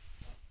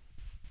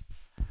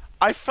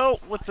 I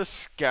felt with the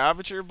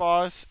scavenger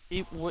boss,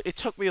 it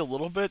took me a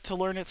little bit to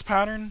learn its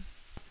pattern,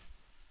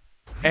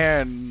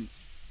 and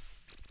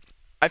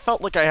I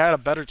felt like I had a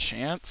better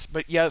chance.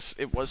 But yes,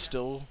 it was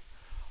still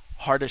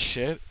hard as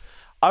shit.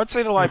 I would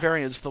say the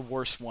librarian's the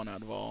worst one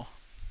out of all.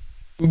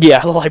 Yeah,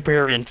 the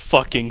librarian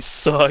fucking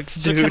sucks,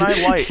 So dude. can I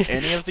light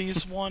any of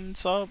these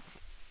ones up?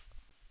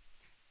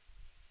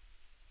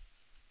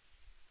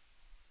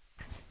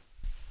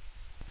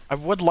 I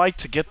would like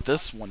to get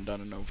this one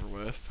done and over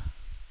with.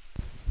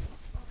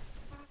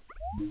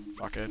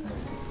 Fuck it.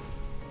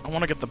 I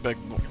want to get the big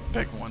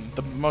one,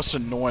 the most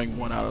annoying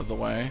one out of the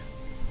way.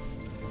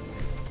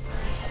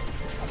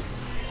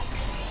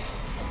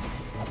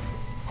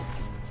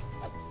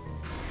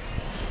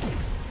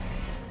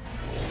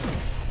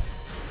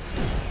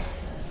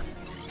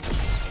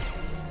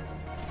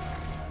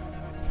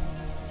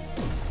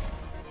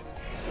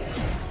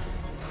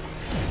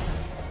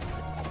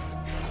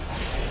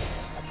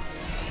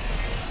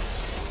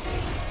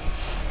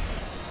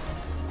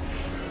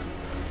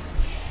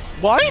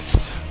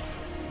 What?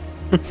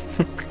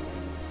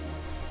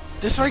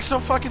 This makes no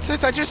fucking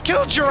sense. I just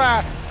killed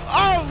Giraffe.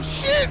 Oh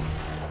shit!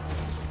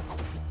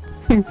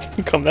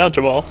 Calm down,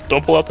 Jamal.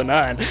 Don't pull out the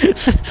 9. He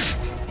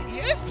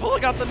is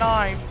pulling out the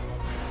 9.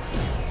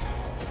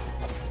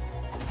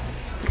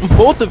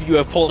 Both of you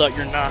have pulled out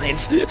your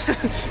 9s.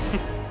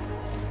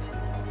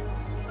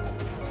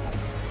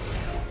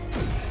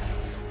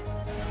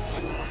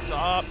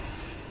 Stop.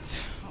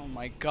 Oh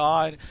my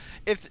god.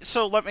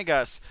 So let me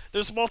guess.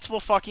 There's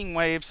multiple fucking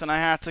waves and I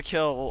had to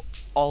kill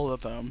all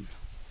of them.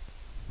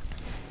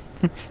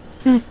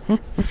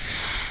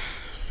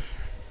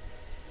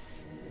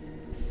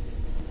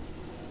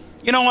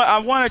 You know what?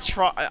 I'm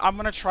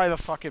gonna try the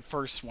fucking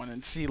first one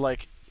and see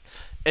like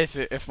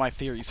if my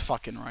theory's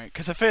fucking right.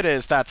 Cause if it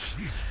is, that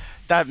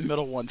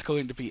middle one's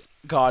going to be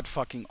god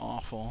fucking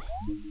awful.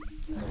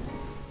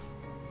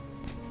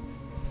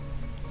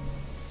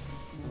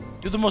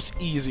 Do the most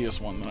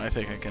easiest one that I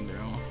think I can do.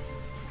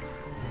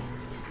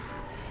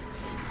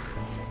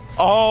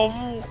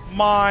 Oh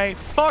my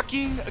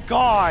fucking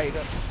god!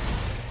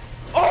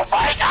 Oh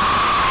my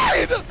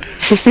god! What the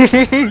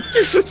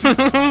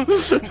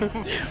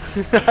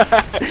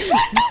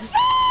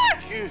fuck?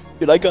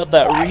 Dude, I got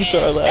that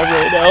retard lab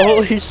right now.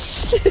 Holy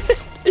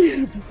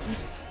shit!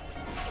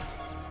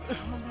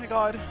 Oh my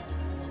god!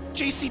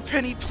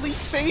 JCPenney, please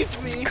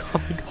save me!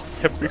 Coming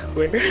off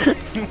everywhere.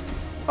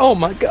 Oh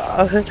my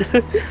god!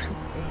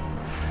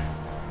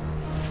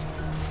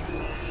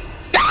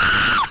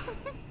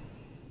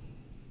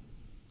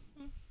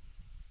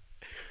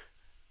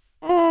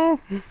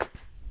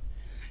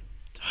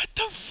 What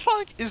the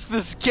fuck is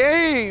this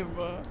game?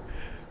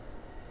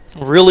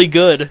 Really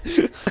good.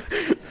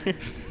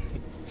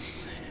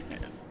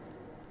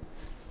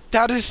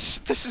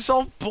 This is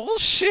all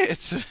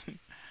bullshit.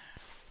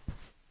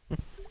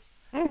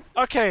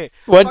 Okay.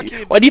 Why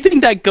fucking... do you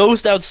think that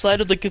ghost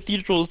outside of the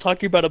cathedral is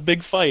talking about a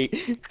big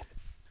fight?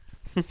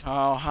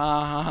 Oh,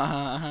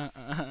 ha.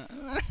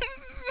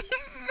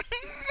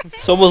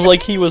 It's almost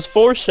like he was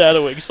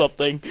foreshadowing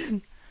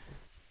something.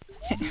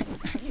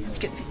 Let's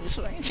get to this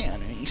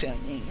foreshadowing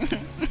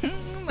something.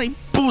 My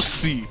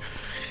pussy.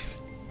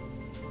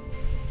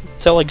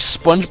 Sound like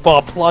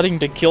SpongeBob plotting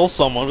to kill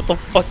someone. What the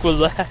fuck was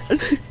that?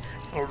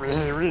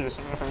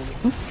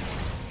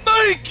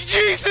 Like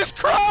Jesus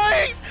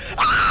Christ!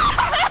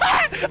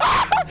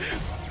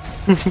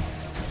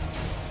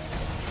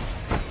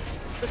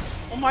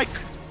 Oh my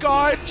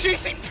god,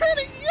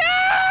 JCPenney,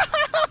 yeah!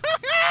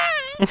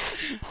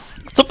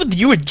 What's up with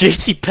you and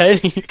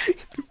JCPenney?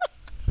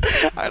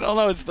 I don't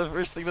know, it's the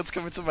first thing that's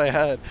coming to my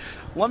head.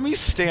 Let me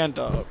stand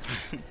up.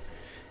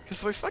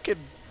 Because my fucking...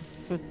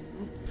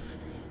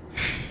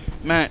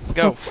 Matt,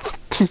 go.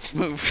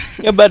 Move.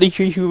 I'm about to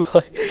hear you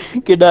like,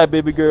 good night,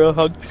 baby girl.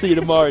 I'll see you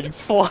tomorrow. And you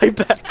fly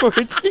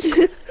backwards.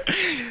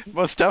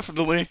 Most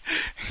definitely.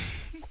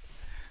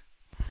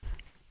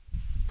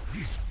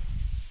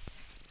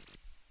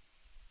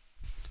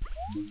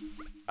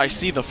 I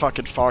see the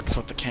fucking fox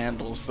with the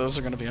candles. Those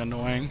are going to be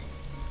annoying.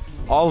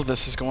 All of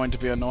this is going to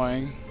be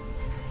annoying.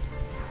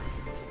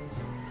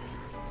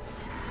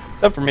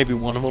 Except for maybe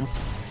one of them.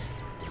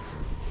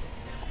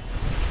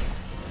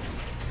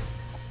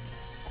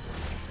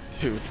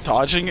 Dude,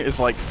 dodging is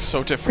like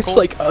so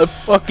difficult. It's like a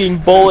fucking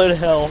bullet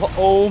hell.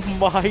 Oh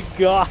my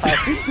god.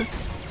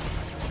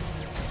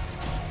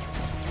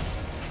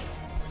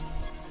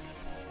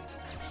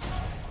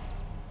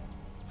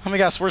 Let me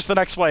guess, where's the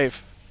next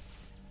wave?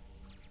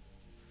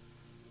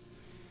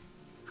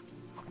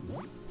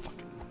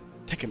 Fucking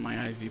taking my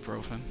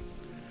ibuprofen.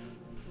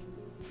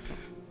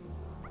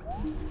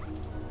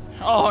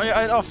 Oh,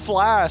 a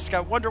flask. I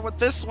wonder what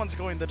this one's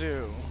going to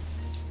do.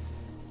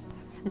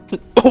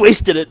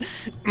 Wasted it.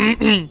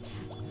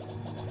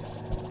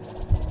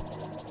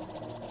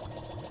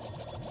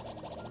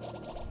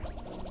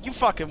 You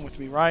fucking with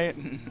me, right?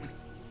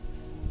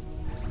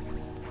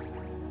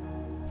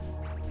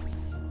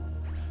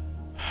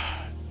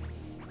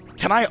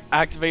 Can I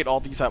activate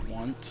all these at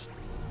once?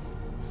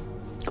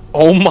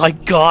 Oh my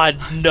god,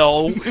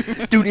 no.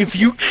 Dude, if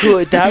you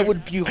could, that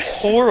would be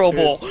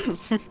horrible.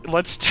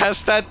 Let's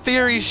test that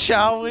theory,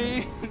 shall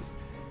we?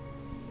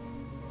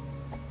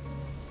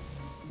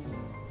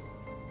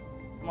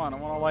 Come on, I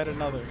want to light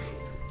another.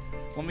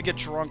 Let me get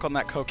drunk on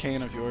that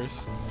cocaine of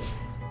yours.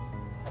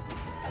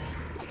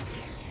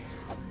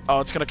 Oh,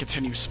 it's gonna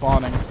continue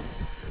spawning.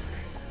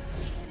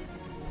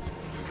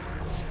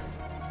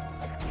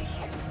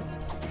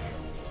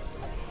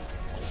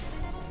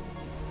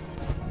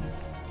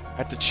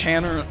 At the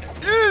channel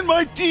in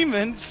my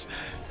demons.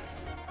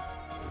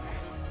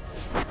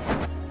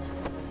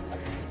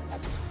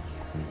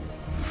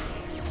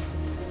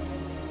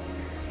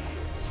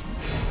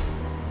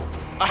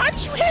 How'd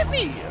you hit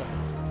me?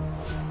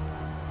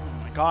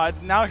 Oh my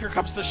god, now here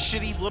comes the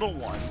shitty little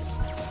ones.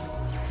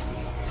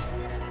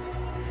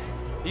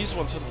 These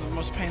ones are the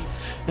most pain.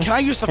 Can I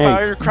use the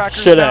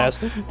firecrackers shit now? ass.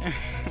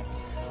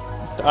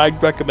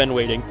 I'd recommend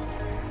waiting.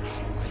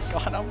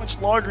 God, how much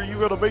longer are you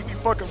gonna make me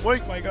fucking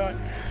wait, my god?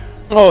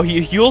 Oh,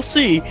 you'll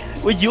see.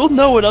 Well, you'll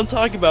know what I'm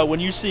talking about when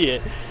you see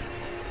it.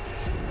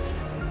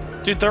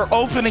 Dude, their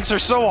openings are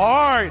so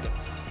hard!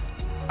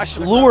 I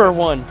should Lure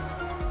one.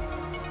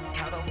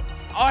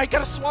 Oh, I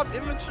gotta swap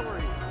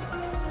inventory!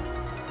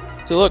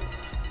 So look,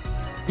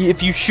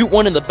 if you shoot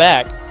one in the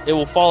back, it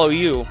will follow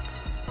you.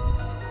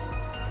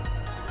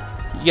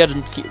 You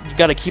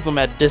gotta keep them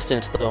at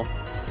distance though.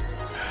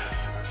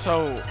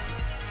 So...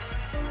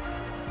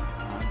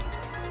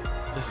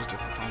 This is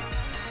difficult.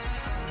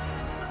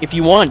 If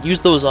you want, use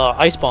those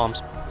ice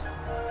bombs.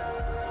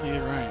 Yeah,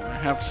 you're right. I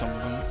have some of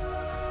them.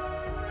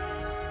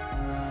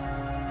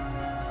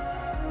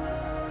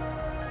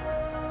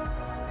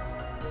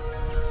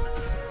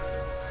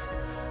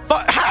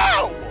 But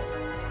how?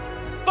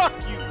 Fuck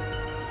you!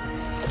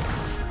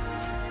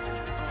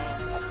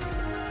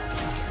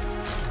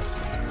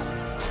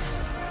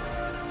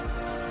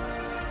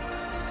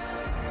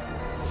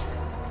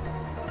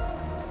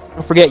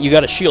 Don't forget, you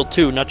got a shield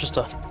too, not just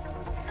a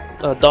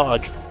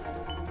dodge.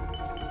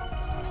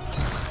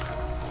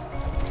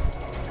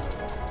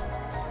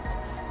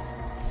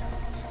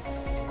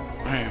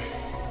 Alright.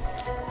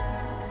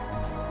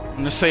 I'm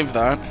gonna save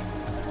that.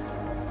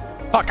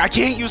 Fuck, I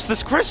can't use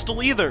this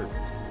crystal either!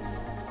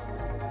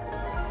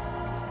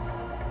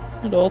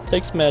 It all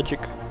takes magic.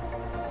 Fuck,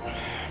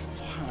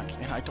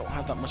 and I don't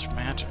have that much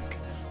magic.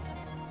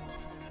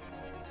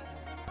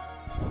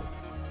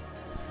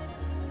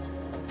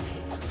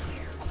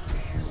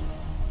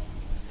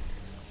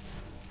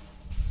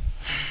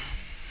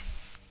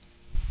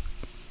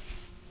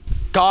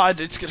 God,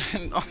 it's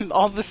gonna...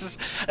 all this is...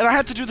 And I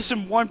had to do this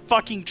in one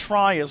fucking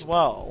try as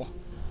well.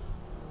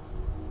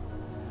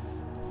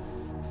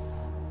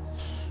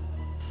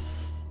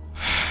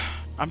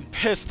 I'm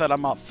pissed that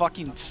I'm a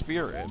fucking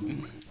spirit.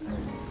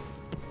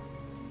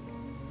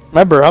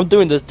 Remember, I'm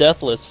doing this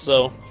deathless,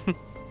 so...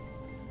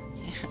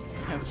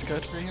 That's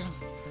good for you.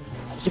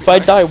 If I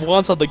die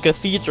once on the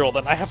cathedral,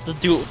 then I have to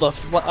do it with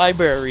the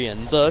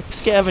librarian, the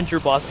scavenger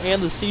boss,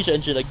 and the siege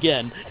engine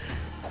again.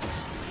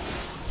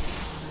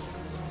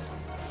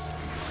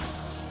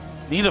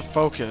 Need to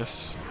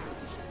focus.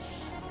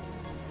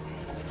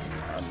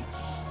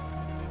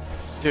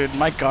 Dude,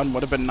 my gun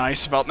would have been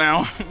nice about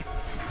now.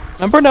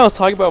 Remember when I was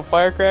talking about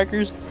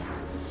firecrackers?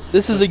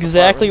 This is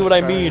exactly what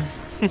I mean.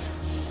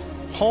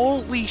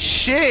 Holy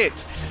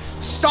shit!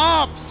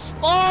 Stop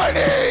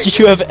spawning!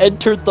 You have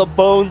entered the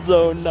bone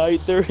zone,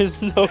 Knight. There is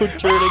no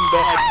turning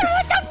back.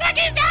 What the fuck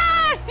is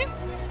that?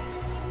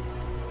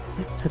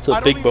 It's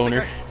a big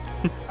boner.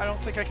 I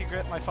don't think I could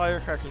get my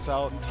firecrackers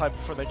out in time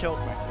before they killed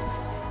me.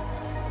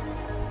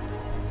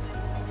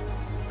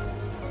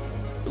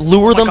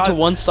 Lure them God. to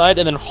one side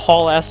and then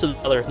haul ass to the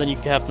other, then you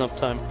can have enough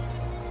time.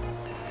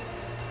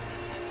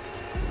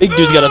 Big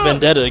dude's got a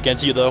vendetta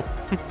against you, though.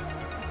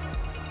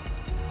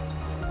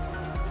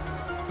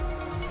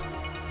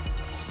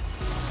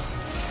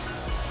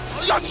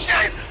 Oh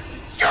shit!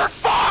 You're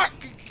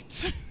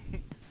fucked!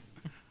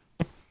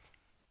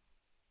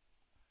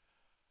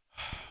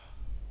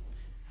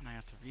 And I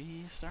have to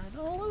restart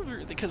all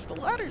over because the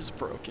ladder's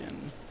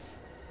broken.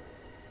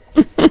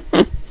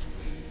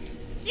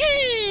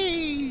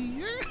 Yay!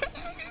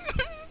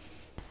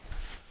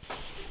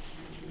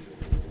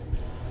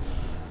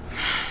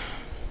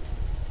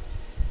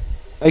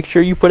 Make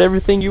sure you put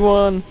everything you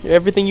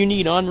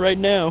need on right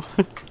now.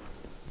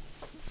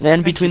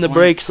 And between the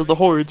breaks of the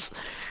hordes.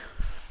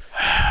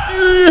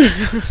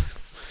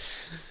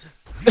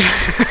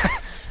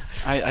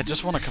 I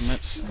just want to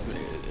commit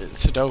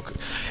Sudoku.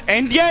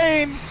 End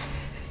game!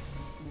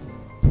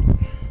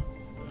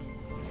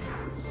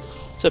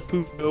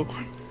 Seppuku.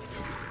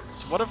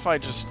 So what if I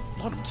just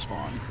let him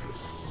spawn?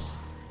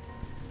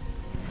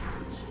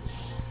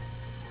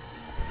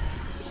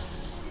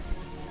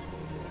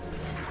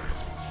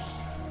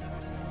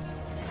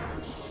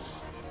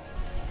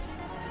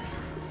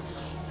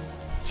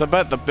 So I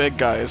bet the big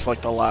guy is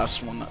like the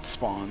last one that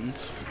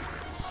spawns.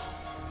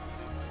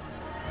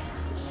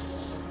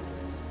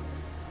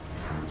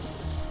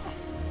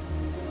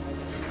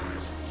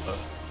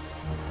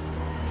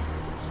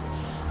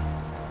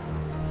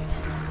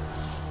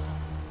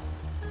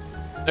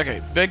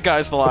 Okay, big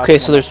guy's the last one. Okay,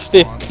 so there's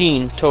that spawns.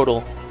 15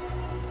 total.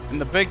 And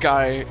the big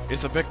guy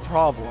is a big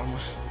problem.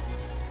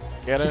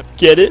 Get it?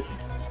 Get it?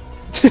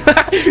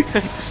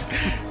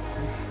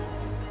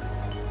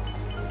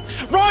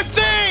 Wrong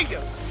thing!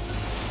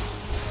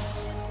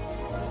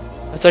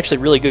 That's actually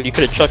really good. You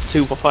could have chucked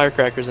 2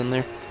 firecrackers in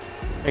there.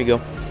 There you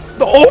go.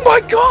 Oh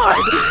my god!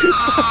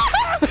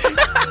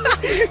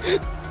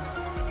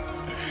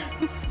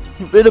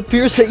 It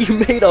appears that you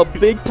made a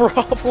big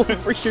problem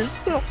for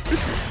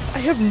yourself. I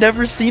have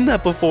never seen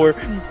that before.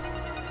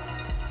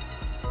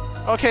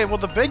 Okay, well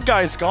the big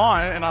guy's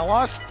gone, and I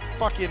lost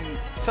fucking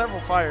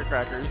several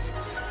firecrackers.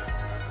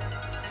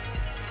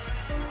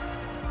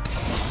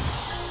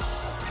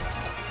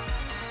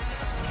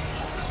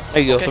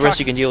 There you go. Okay, The rest fuck.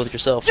 you can deal with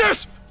yourself.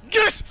 Yes!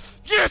 Yes!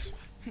 Yes!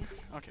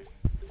 Okay.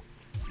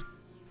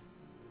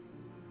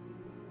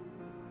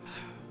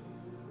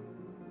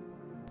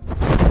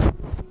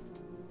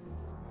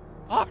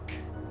 Fuck.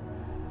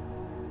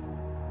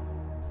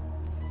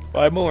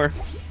 5 more.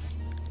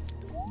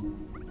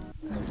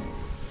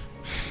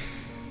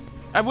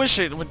 I wish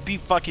it would be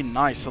fucking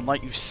nice and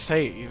let you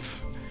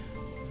save.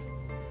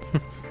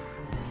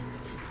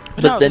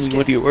 But no, then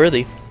would you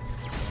worthy?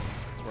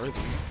 Worthy? What are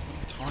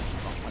you talking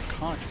about? My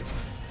conscience.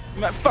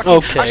 Man, fuck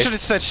Okay. I should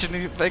have said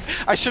anything.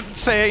 I shouldn't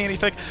say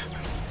anything.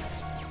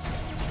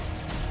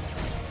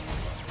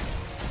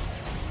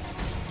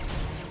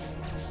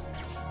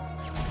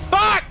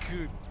 Fuck!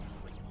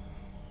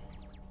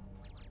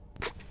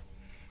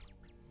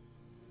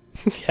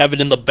 Have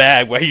it in the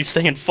bag. Why are you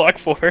saying fuck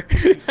for?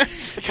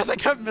 Because I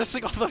kept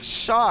missing all those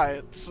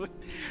shots.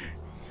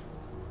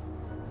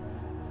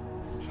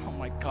 Oh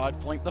my god,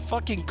 Blink. The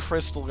fucking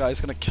crystal guy's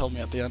gonna kill me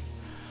at the end.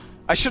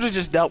 I should have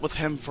just dealt with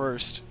him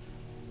first.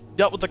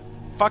 Dealt with the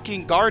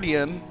fucking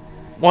guardian.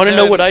 Want to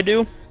know what I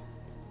do?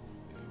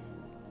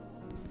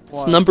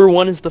 What? Number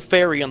 1 is the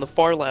fairy on the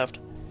far left.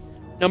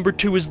 Number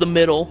 2 is the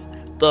middle,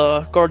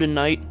 the garden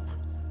knight.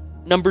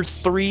 Number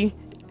 3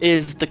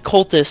 is the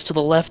cultist to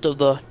the left of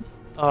the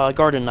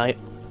garden knight.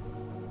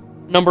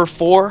 Number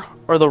 4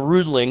 are the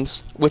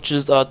rudlings, which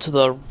is to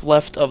the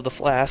left of the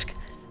flask.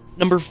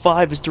 Number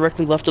 5 is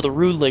directly left of the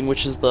rudling,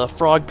 which is the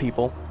frog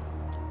people.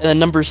 And then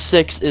number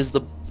 6 is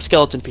the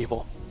skeleton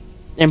people.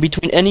 And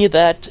between any of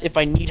that, if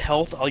I need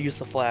health, I'll use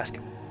the flask.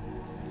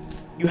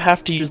 You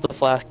have to use the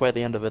flask by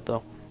the end of it,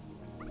 though.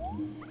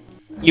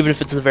 Even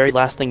if it's the very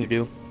last thing you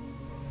do.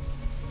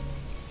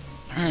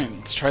 Alright,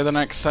 let's try the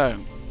next set.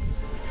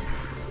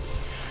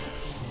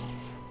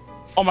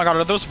 Oh my god,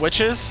 are those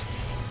witches?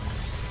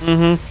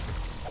 Mm-hmm.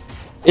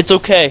 It's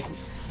okay.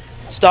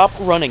 Stop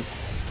running.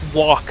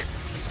 Walk.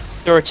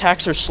 Their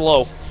attacks are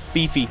slow.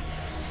 Beefy.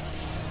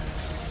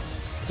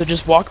 So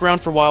just walk around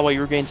for a while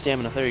you regain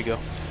stamina. There you go.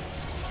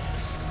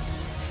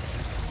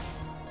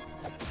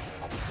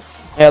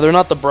 Yeah, they're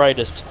not the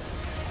brightest.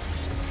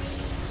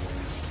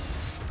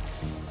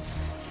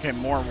 Okay,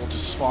 more will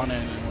just spawn in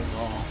and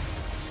overall.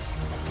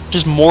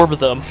 Just morb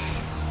them.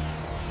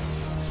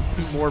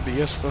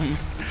 Morbius them.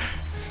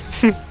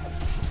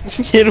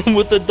 Hit him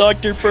with the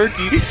Dr.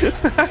 Perky.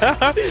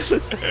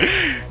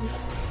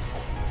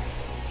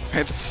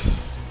 Hey, this...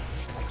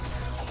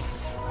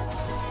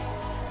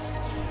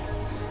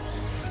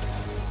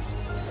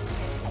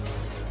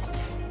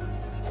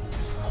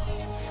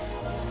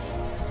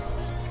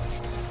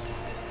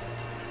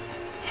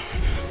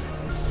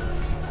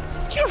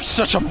 You're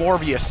such a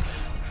Morbius!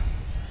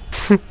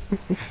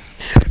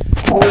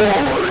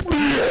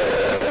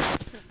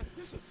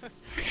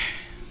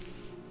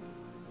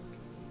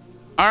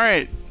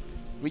 Alright,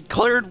 we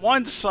cleared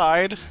one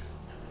side.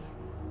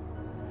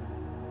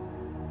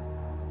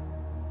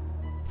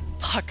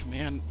 Fuck,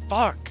 man.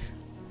 Fuck.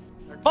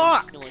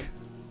 Fuck!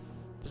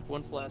 Just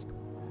one flask.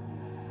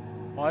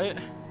 What?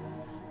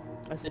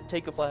 I said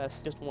take a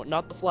flask. Just one.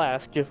 Not the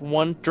flask. Just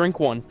one. Drink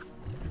one.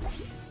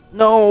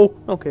 No!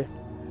 Okay.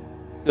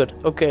 Good.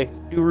 Okay.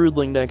 Do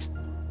Rudling next.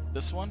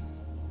 This one?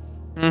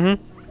 Mm-hmm.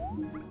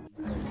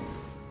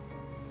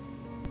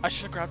 I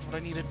should have grabbed what I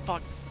needed.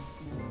 Fuck.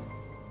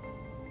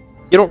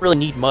 You don't really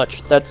need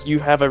much. That's you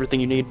have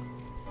everything you need.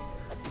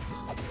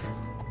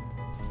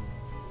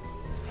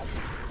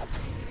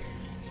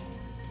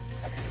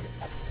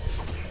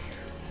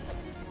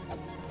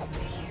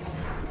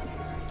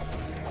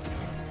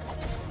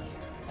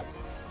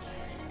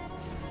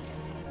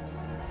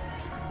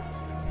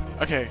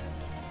 Okay.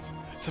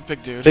 It's a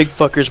big dude. Big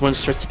fuckers when it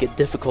starts to get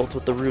difficult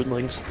with the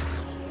Rudlings.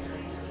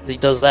 He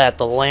does that,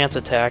 the lance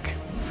attack.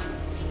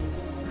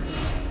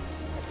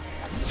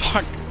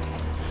 Fuck.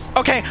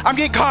 Okay, I'm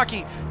getting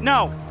cocky.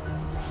 No.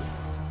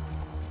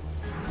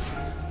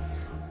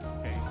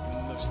 Okay,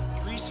 and there's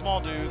 3 small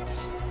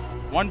dudes,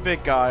 1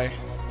 big guy.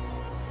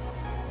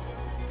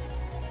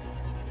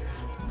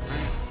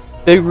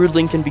 Big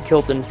Rudling can be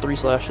killed in 3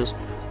 slashes.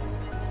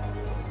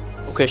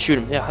 Okay, shoot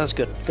him. Yeah, that's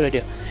good. Good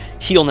idea.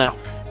 Heal now.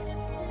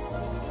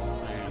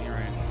 Alright, you're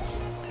right.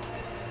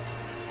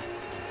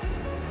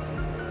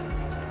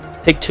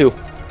 Take 2.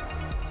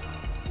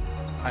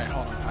 Alright,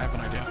 hold on. I have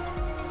an idea.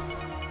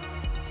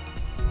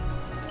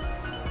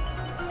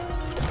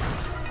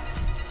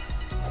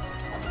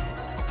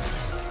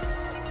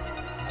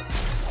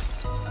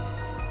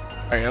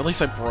 Alright, at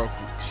least I broke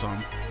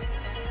some.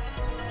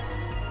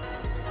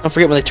 Don't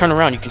forget when they turn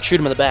around, you can shoot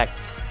them in the back.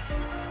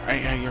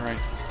 Alright, yeah, you're right.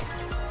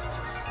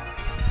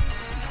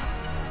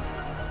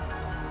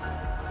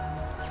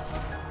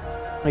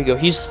 There you go.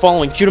 He's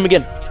following. Shoot him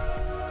again.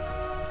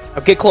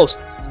 Now get close.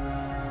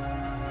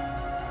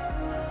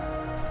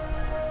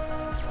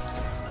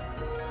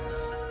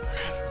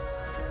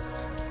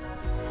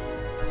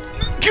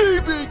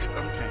 Gaming!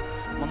 Okay,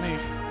 let me...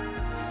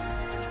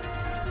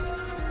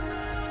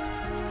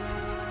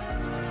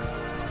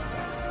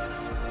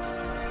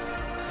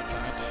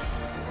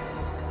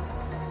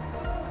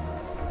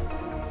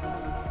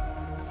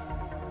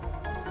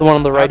 The one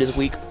on the right is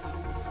weak.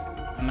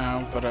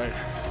 No, but I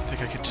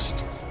think I could just...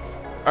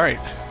 Alright.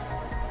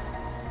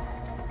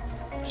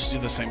 Just do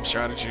the same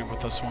strategy with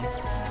this one.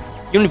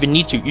 You don't even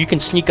need to. You can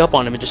sneak up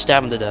on him and just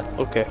stab him to death.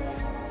 Okay.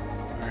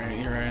 Alright,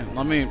 you're right.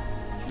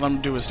 Let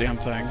him do his damn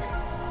thing.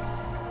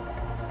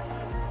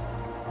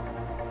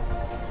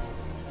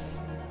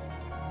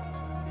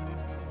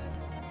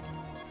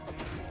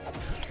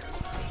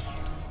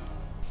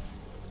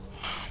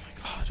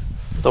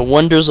 The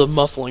wonders of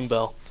muffling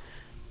bell.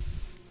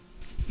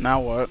 Now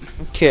what?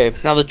 Okay,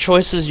 now the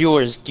choice is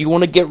yours. Do you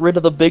want to get rid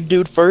of the big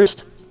dude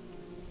first?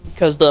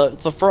 Because the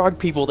frog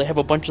people, they have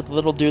a bunch of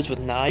little dudes with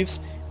knives,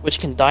 which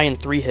can die in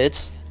 3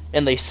 hits,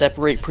 and they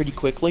separate pretty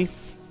quickly.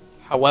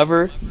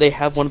 However, they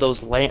have one of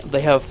those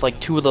they have like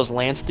 2 of those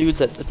lance dudes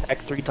that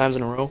attack 3 times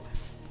in a row.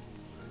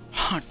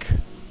 Fuck.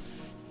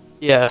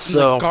 Yeah, And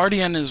so the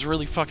Guardian is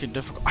really fucking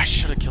difficult. I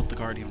should have killed the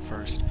Guardian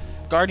first.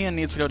 Guardian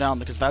needs to go down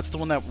because that's the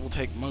one that will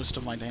take most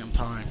of my damn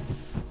time.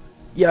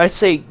 yeah, I'd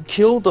say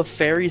kill the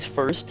fairies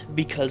first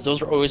because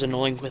those are always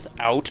annoying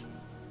without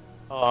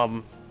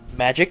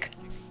magic.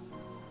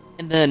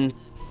 And then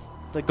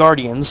the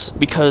Guardians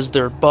because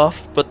they're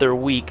buff but they're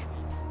weak.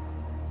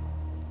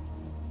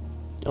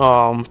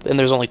 And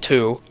there's only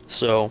 2,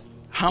 so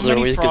How those are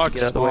many always good to frogs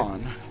get out of the way.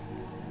 spawn?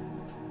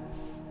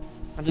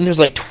 I think there's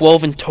like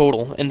 12 in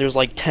total, and there's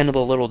like 10 of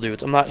the little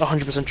dudes. I'm not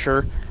 100%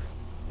 sure.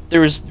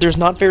 There's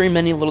not very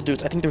many little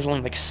dudes. I think there's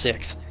only like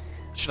 6.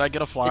 Should I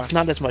get a flask? It's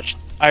not as much.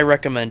 I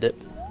recommend it.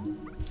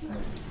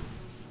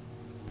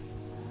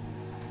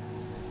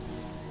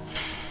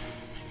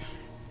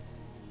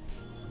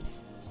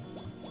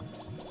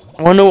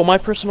 Want to know what my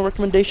personal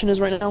recommendation is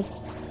right now?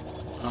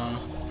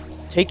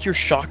 Take your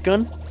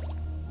shotgun,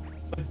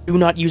 but do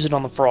not use it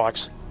on the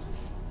frogs.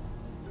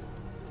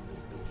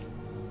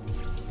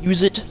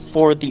 Use it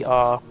for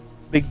the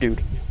big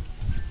dude.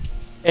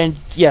 And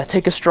yeah,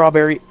 take a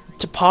strawberry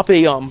to pop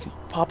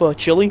a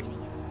chili,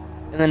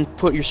 and then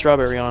put your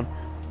strawberry on.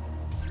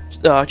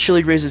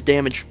 Chili raises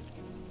damage.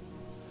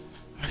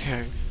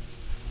 Okay.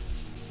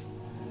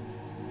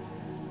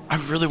 I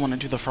really want to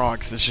do the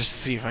frogs. Let's just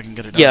see if I can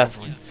get it done. Yeah.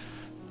 Over with.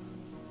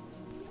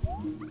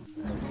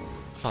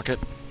 Fuck it.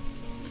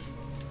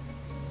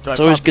 Do I It's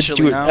always pop good the to chili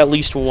do it now? at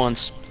least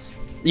once.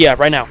 Yeah,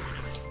 right now.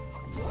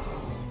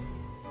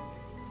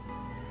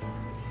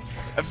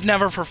 I've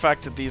never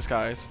perfected these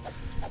guys,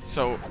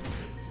 so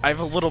I have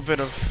a little bit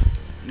of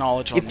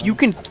knowledge on If them. you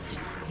can,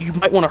 you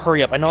might want to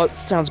hurry up. I know it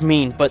sounds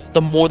mean, but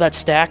the more that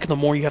stack, the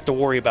more you have to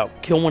worry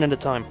about. Kill one at a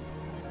time.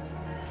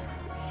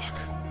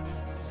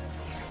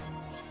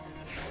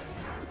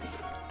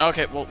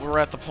 Okay, well, we're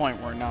at the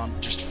point where now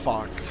I'm just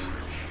fucked.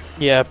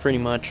 Yeah, pretty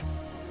much.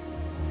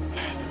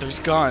 There's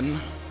gun.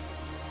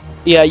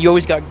 Yeah, you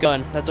always got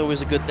gun. That's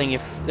always a good thing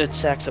if it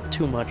stacks up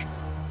too much.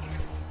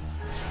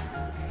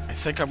 I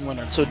think I'm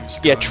gonna So use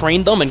yeah, gun.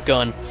 train them and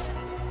gun.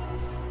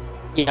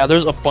 Yeah,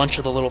 there's a bunch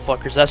of the little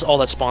fuckers. That's all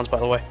that spawns, by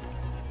the way.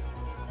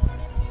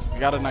 So we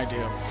got an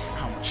idea of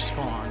how much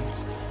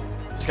spawns.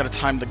 Just gotta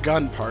time the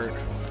gun part.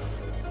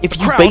 If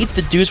you crowd. bait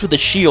the dudes with the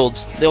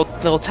shields,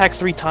 they'll attack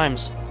 3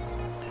 times.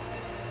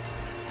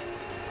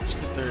 Just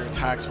that their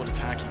attacks would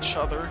attack each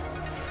other.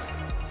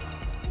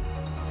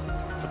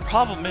 The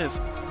problem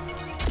is,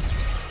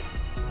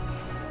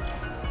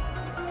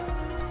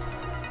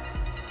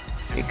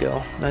 There you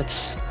go.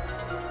 That's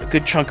a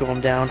good chunk of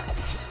them down.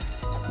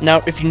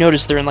 Now, if you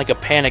notice, they're in like a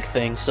panic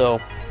thing, so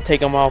take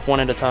them off one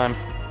at a time.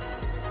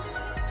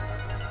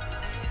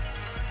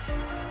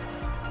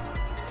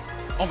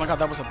 oh my god,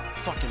 that was a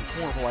fucking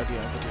horrible idea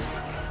to do.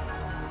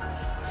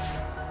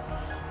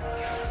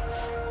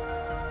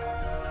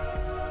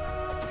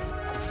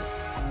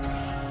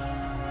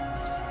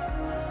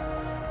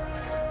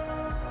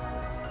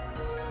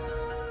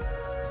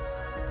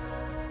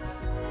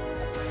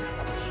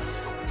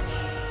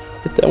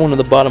 Hit that one at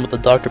the bottom with the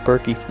Dr.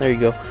 Perky. There you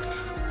go.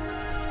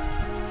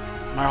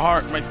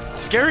 My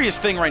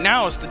scariest thing right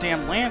now is the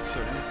damn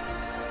Lancer.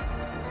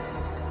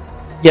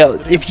 Yeah,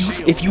 Look at if his you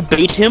shield. if you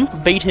bait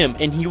him,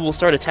 and he will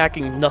start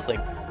attacking nothing.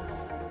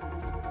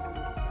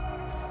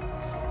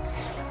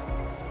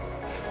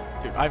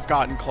 Dude, I've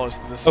gotten close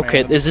to this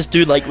Okay, man. is this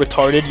dude like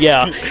retarded?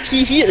 Yeah,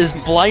 he is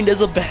blind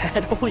as a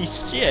bat. Holy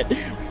shit!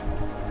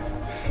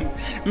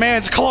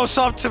 Man's close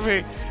up to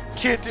me.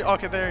 Can't do.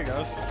 Okay, there he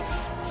goes.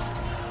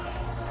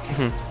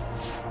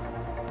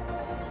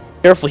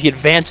 Careful, he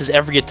advances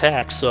every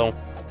attack, so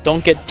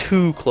don't get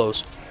too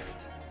close.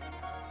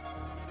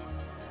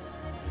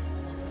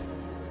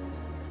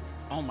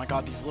 Oh my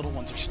god, these little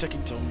ones are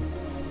sticking to him.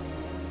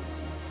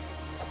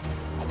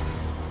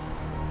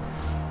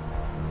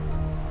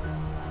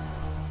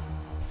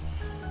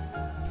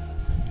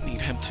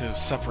 Need him to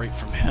separate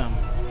from him.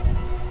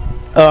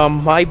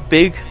 My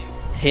big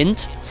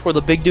hint for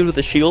the big dude with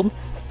the shield: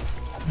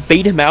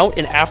 bait him out,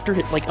 and after,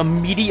 like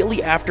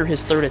immediately after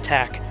his 3rd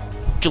attack,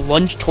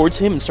 lunge towards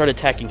him and start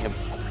attacking him.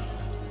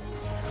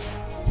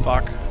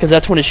 Fuck. Because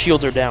that's when his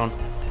shields are down.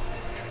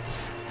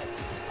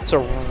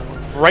 So,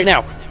 right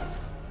now.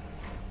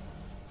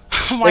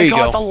 Oh my There you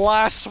god, go. the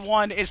last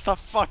one is the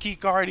fucking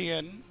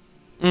Guardian.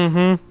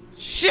 Mm-hmm.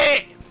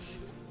 Shit!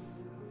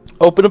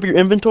 Open up your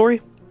inventory.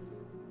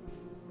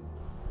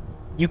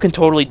 You can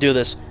totally do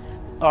this.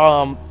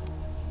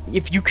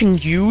 If you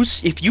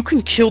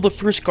can kill the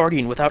first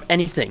Guardian without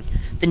anything,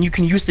 then you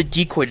can use the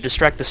decoy to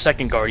distract the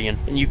second Guardian,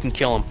 and you can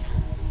kill him.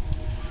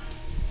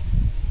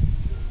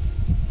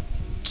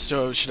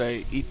 So should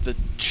I eat the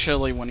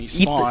chili when he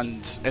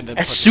spawns and then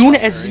As put the soon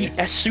as strawberry?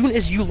 as soon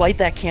as you light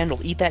that candle,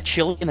 eat that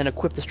chili, and then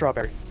equip the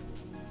strawberry.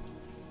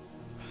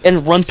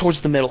 and run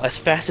towards the middle as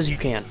fast as you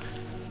can.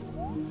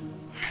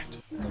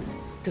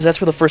 Because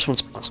that's where the first one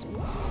spawns.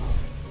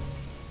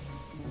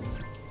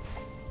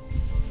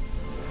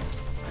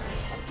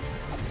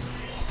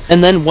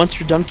 And then once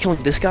you're done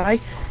killing this guy,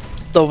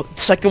 the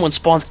second one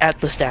spawns at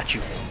the statue.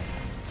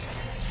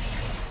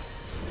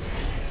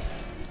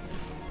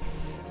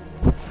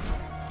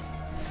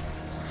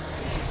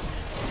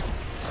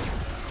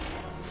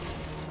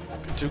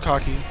 Too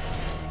cocky.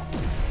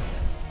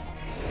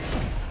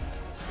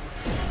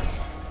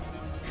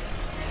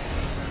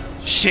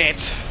 Shit!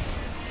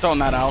 Throwing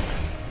that out.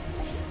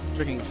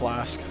 Drinking a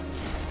flask.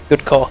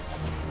 Good call.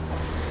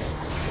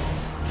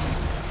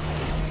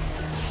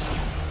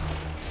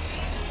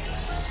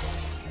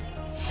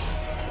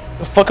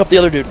 Go fuck up the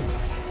other dude.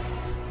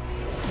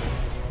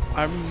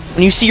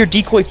 When you see your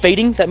decoy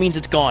fading, that means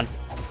it's gone.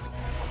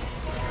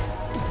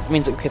 That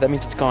means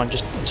it's gone.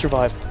 Just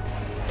survive.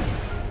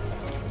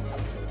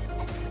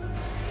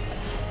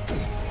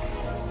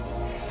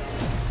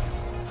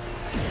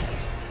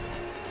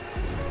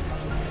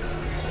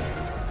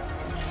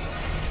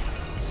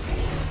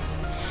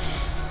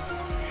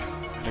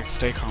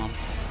 Stay calm.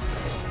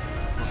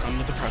 Work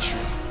under the pressure.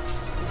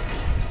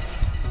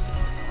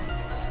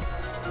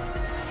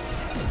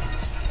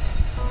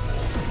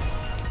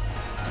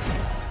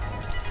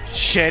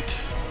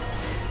 Shit!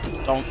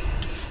 Don't.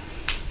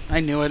 I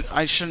knew it.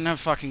 I shouldn't have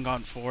fucking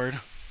gone forward.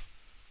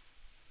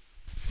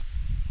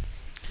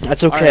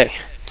 That's okay. Right.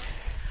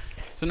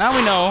 So now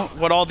we know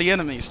what all the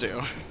enemies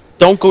do.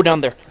 Don't go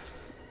down there.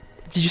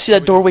 Did you see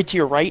that doorway to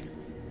your right?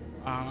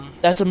 Uh-huh.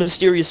 That's a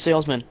mysterious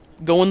salesman.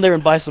 Go in there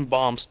and buy some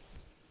bombs.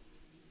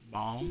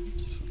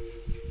 Bombs?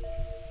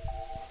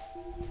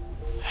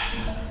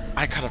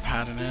 I could have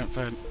had in it,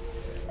 but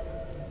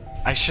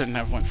I shouldn't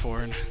have went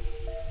forward.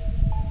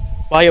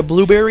 Buy a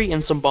blueberry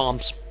and some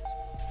bombs.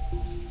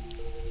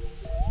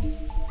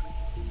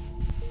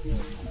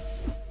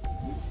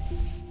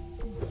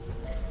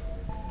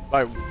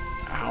 By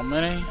how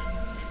many?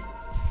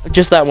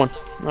 Just that one.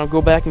 I'll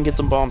go back and get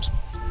some bombs.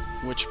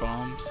 Which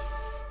bombs?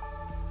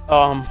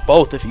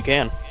 Both if you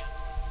can.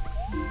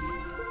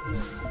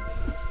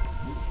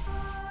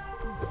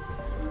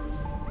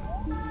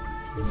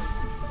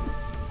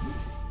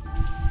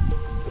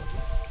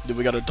 Do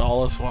we got a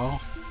doll as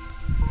well?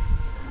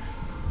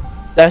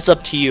 That's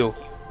up to you.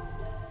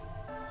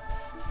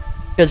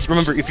 Because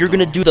remember, if you're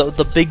gonna do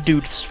the big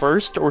dudes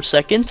first or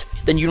second,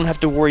 then you don't have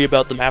to worry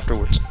about them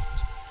afterwards.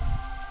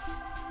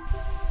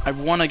 I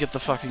want to get the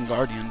fucking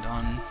Guardian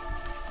done.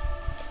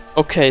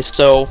 Okay,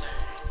 so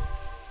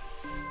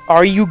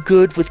are you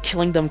good with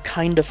killing them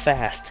kinda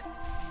fast?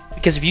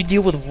 Because if you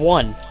deal with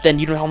one, then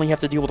you don't only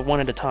have to deal with one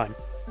at a time.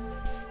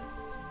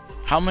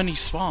 How many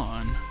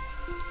spawn?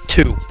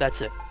 2, that's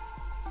it.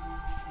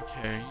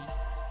 Okay.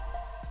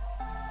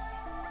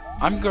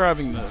 I'm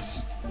grabbing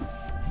this.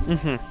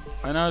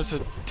 I know it's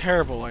a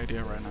terrible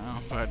idea right now,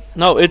 but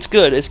No, it's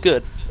good, it's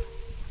good.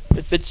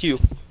 It fits you.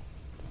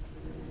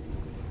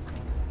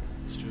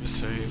 let's do a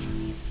save.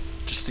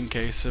 Just in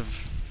case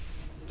if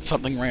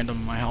something random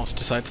in my house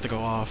decides to go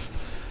off.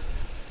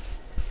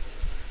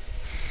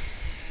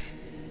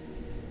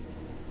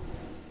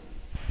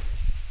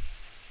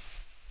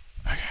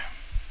 Okay.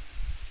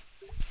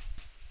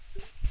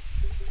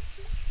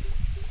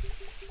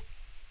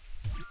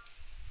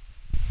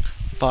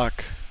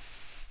 Fuck.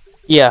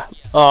 Yeah,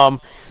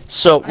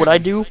 so what I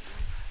do,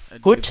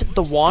 put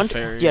the wand,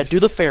 fairies. yeah, do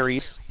the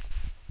fairies,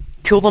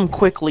 kill them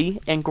quickly,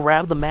 and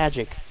grab the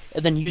magic,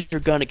 and then use your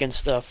gun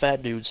against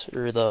fat dudes,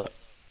 or the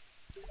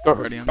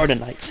Guardians. Garden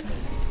Knights.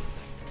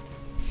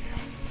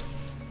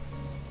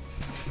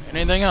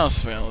 Anything else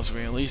fails,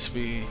 we at least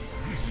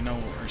know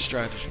our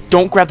strategy.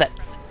 Don't grab that.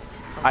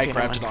 I Okay,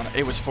 grabbed it never on it.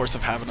 It was force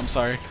of habit, I'm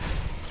sorry.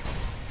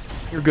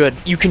 You're good.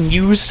 You can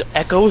use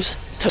echoes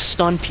to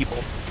stun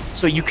people,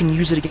 so you can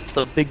use it against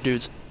the big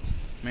dudes.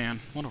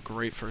 Man, what a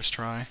great first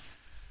try.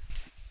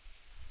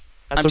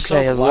 That's I'm so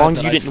okay, as glad long as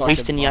that you I didn't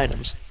waste fucking any bothered.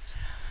 items.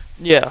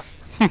 Yeah.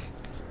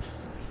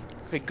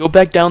 Okay, go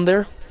back down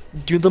there,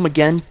 do them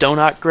again, do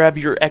not grab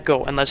your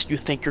echo unless you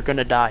think you're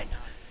gonna die.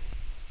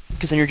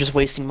 Because then you're just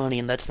wasting money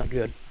and that's not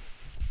good.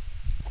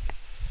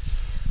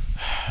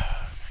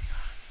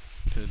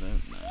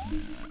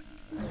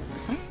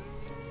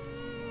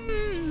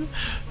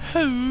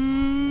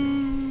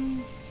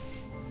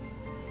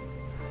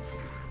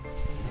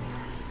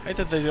 I hate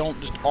that they don't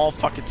just all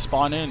fucking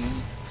spawn in.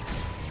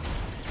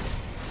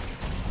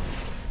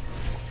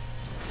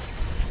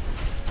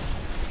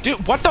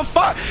 Dude, what the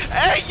fuck?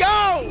 Hey,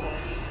 yo!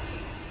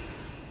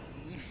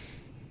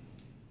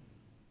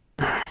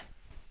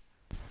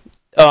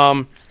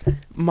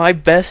 My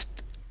best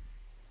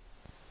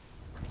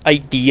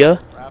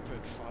idea,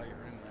 Rapid fire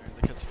in there,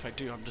 because if I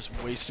do, I'm just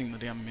wasting the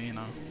damn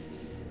mana.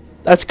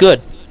 that's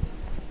good.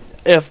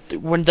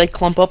 When they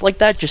clump up like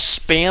that, just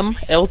spam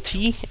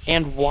LT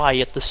and Y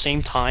at the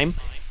same time,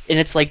 and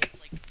it's like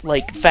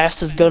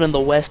fastest gun in the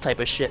West type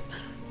of shit.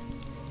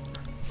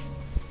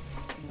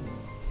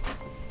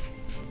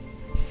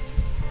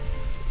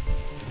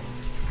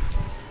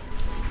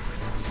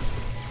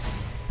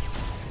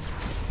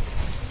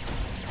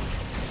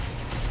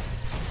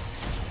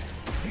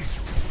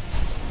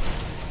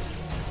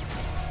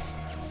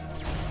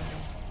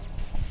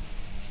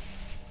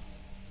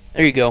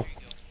 There you go.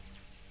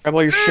 Grab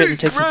all your shit and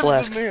take some Grab the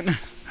flasks. man.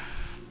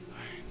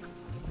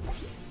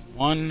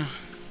 1,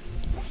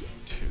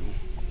 2.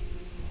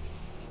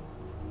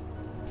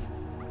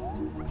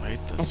 Wait,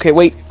 this. Okay,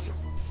 wait.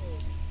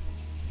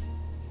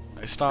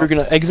 I stopped. You're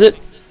gonna exit.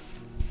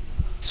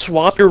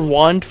 Swap your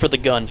wand for the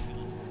gun. Oh,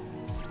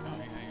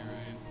 yeah, you're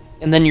right.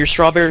 And then your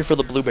strawberry for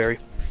the blueberry.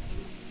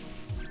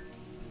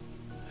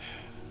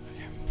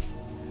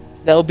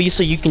 That'll be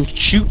so you can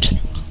shoot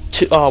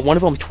to one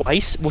of them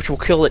twice, which will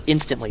kill it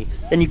instantly.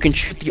 Then you can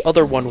shoot the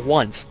other one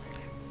once,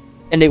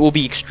 and it will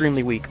be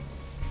extremely weak.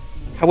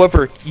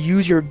 However,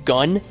 use your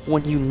gun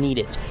when you need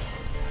it.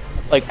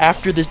 Like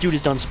after this dude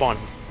is done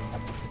spawning.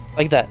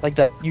 Like that, like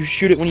that. You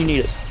shoot it when you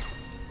need it.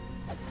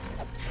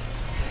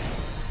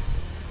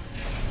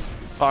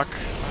 Fuck.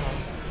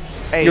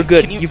 Hey, You're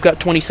good. can You've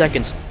got 20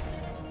 seconds.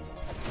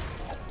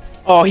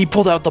 Oh, he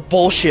pulled out the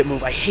bullshit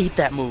move. I hate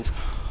that move.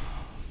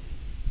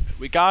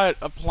 We got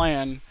a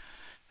plan.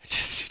 I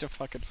just need to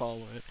fucking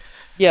follow it.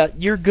 Yeah,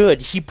 you're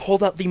good. He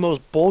pulled out the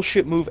most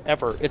bullshit move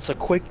ever. It's a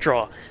quick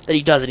draw that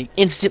he does, and he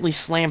instantly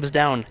slams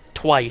down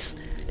twice.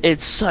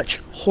 It's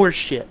such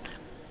horseshit.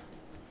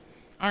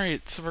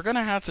 Alright, so we're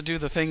gonna have to do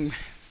the thing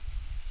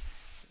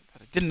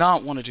that I did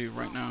not want to do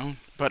right now,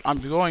 but I'm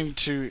going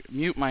to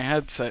mute my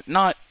headset.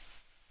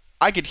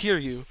 I could hear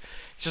you,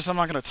 it's just I'm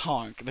not gonna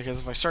talk, because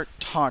if I start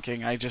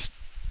talking, I know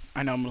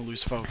I'm gonna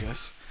lose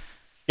focus.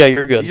 Yeah,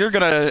 you're good. You're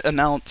gonna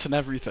announce and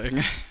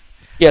everything.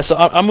 Yeah, so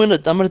I'm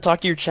gonna talk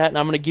to your chat, and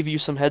I'm gonna give you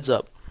some heads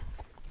up.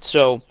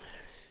 So,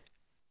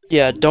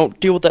 yeah, don't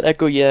deal with that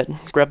echo yet.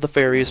 Grab the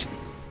fairies.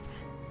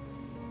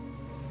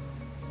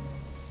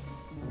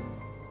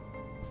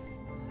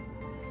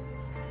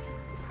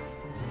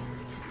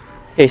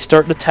 Okay,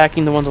 start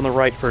attacking the ones on the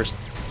right first.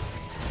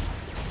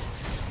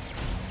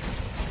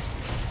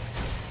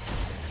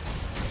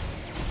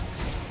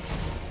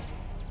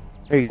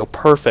 There you go,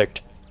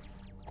 perfect.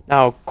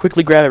 Now,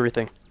 quickly grab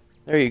everything.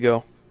 There you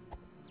go.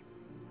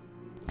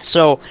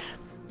 So,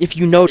 if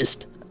you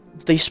noticed,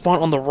 they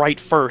spawn on the right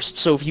first,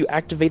 so if you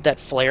activate that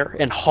flare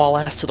and haul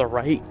ass to the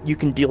right, you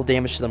can deal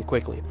damage to them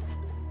quickly.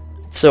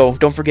 So,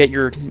 don't forget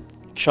your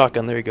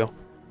shotgun, there you go.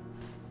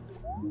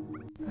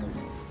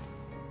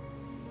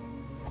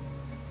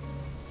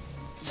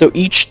 So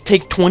each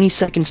take 20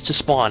 seconds to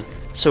spawn.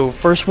 So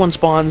first one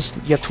spawns,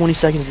 you have 20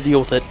 seconds to deal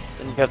with it,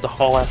 then you have to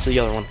haul ass to the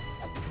other one.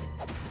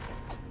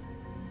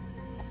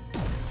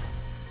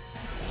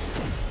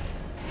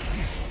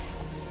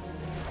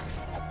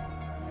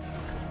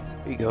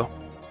 There you go.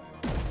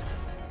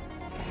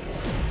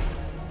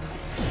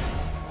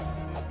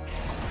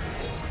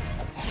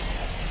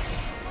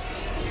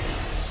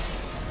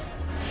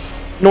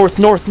 North,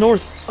 north,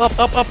 north! Up,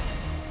 up, up!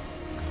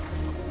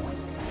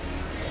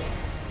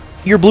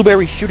 Your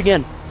blueberry, shoot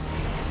again!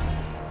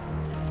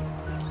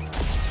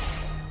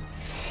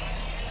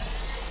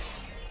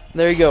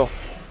 There you go.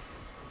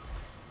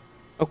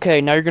 Okay,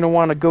 now you're gonna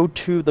want to go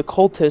to the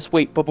cultist.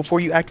 Wait, but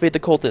before you activate the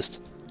cultist,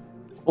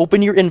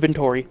 open your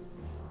inventory,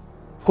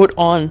 put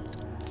on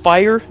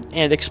fire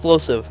and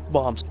explosive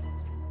bombs.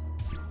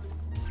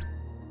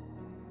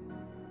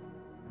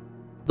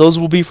 Those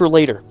will be for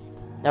later.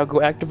 Now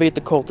go activate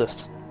the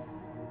cultists.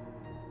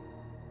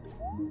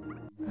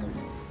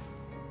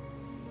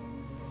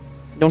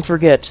 Don't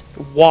forget,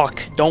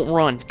 walk, don't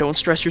run, don't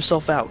stress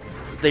yourself out.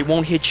 They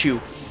won't hit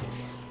you.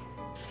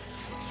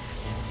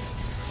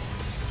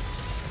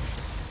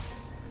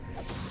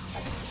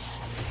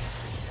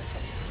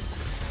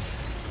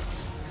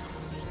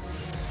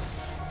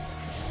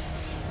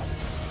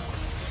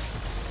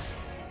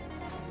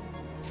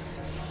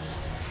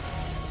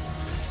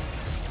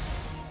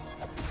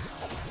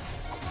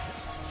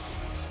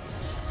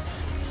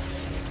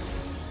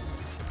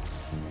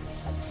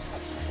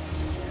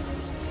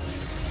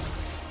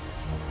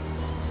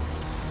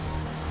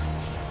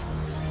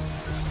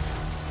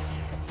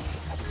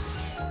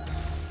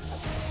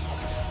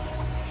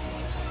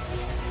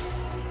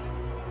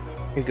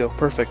 Here you go,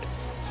 perfect.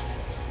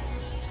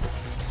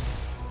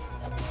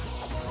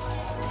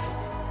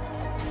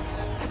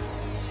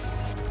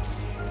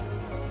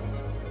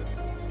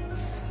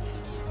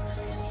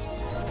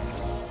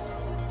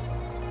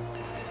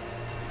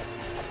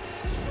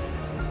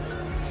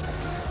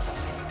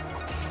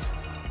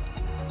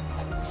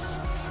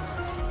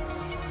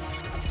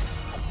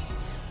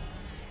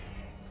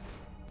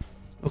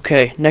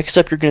 Okay, next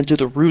up you're gonna do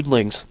the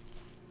Rudlings.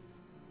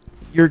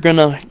 You're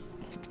gonna,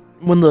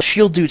 when the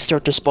shield dudes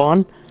start to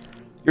spawn,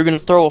 you're gonna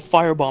throw a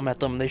firebomb at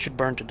them and they should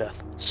burn to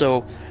death.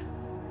 So,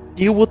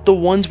 deal with the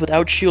ones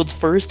without shields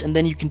first, and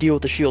then you can deal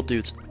with the shield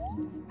dudes.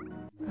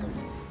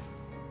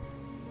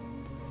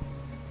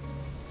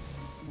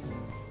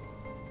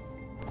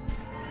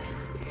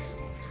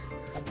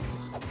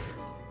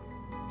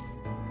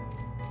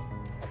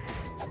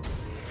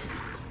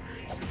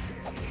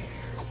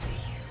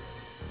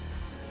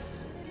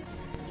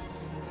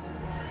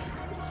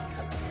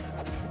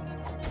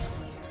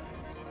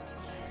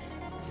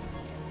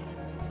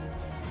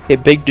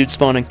 Okay, big dude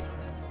spawning.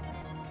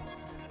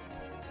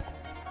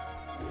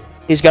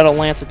 He's got a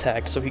lance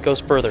attack, so he goes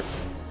further.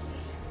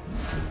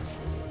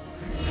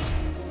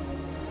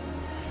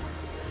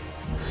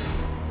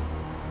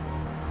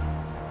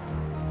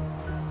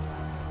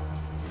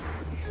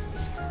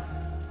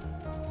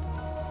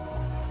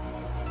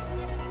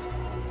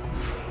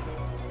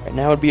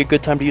 Alright, now would be a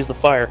good time to use the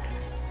fire.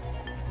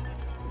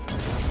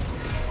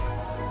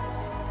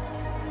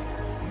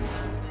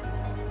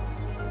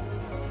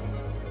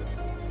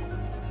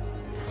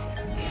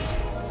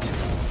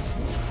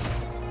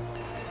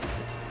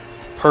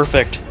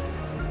 Perfect.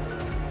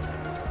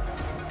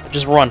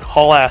 Just run,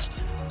 haul ass.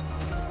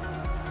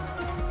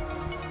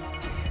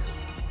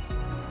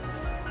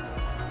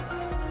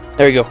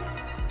 There you go.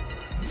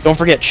 Don't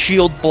forget,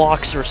 shield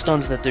blocks or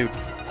stuns that dude.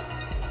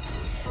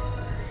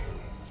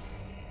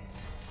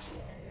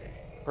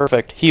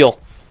 Perfect. Heal.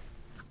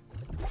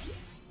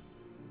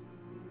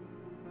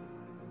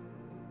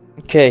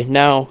 Okay,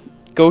 now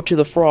go to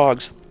the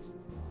frogs.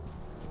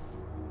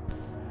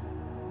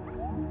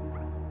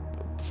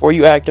 Before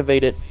you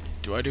activate it.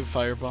 Do I do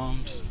fire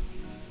bombs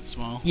as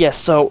well? Yes,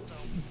 so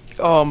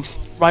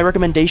my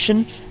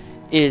recommendation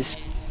is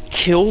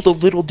kill the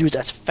little dudes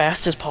as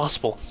fast as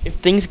possible. If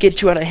things get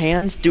too out of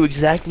hand, do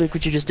exactly like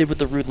what you just did with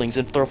the rootlings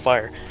and throw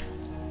fire.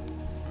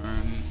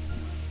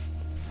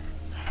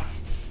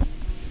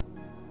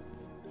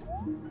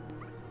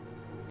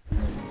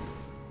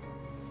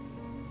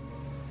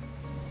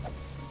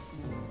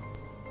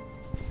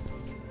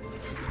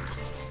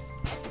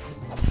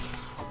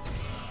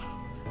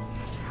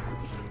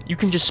 You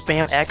can just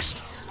spam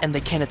X and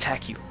they can't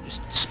attack you.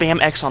 Just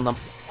spam X on them.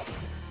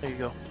 There you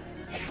go.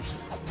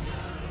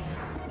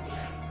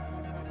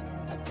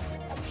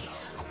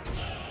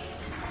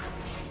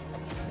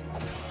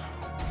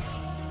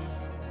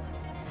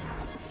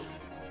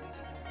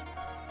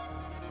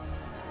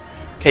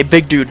 Okay,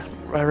 big dude.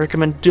 I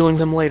recommend dealing with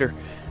them later.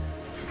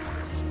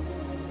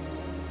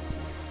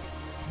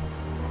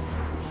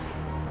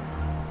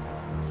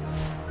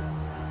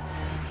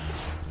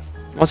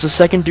 Once the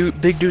second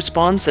big dude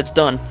spawns, that's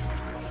done.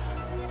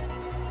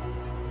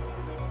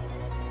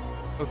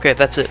 Okay,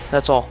 that's it.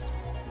 That's all.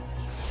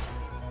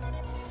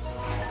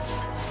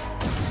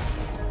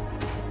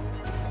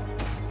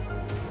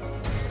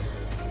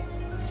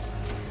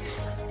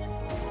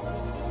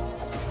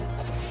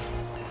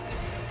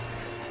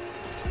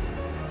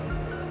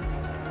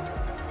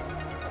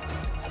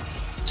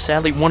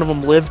 Sadly, one of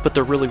them lived, but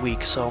they're really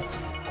weak, so...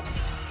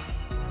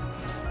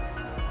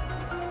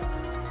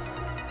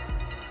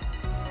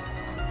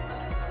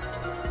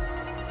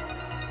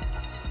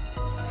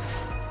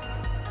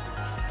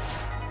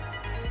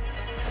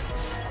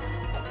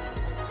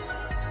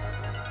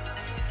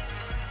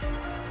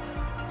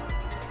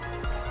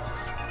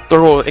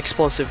 Throw an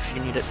explosive if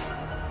you need it.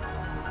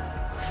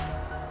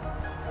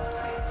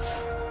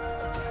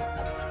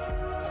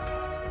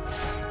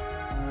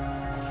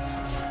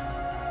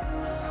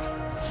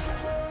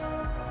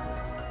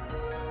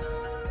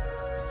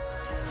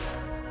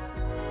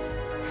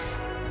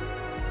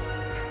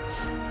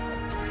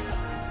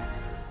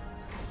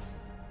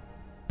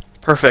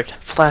 Perfect.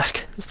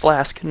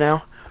 Flask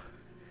now.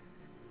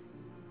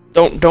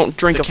 Don't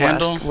drink The a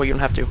candle? flask. Well, you don't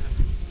have to.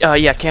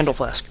 Yeah, candle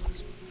flask.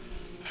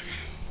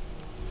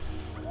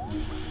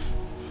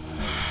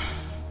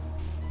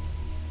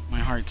 My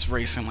heart's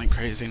racing like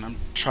crazy and I'm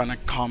trying to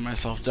calm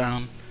myself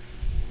down.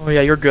 Oh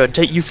yeah, you're good.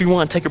 If you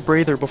want, take a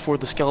breather before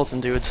the skeleton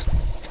dudes.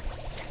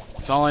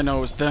 Cause all I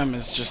know is them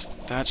is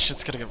just that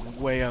shit's gonna get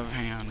way out of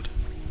hand.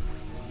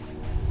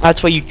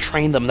 That's why you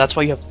train them. That's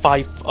why you have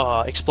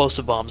 5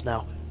 explosive bombs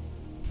now.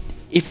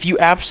 If you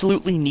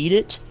absolutely need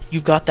it,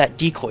 you've got that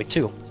decoy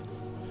too.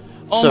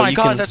 Oh So my you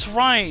god, can- that's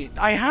right!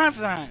 I have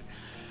that!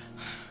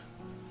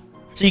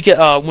 So you get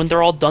when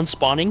they're all done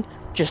spawning,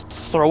 just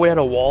throw it at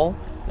a wall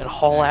and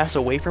haul ass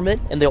away from it,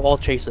 and they'll all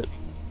chase it.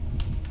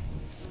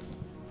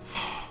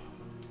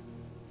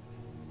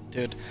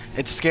 Dude,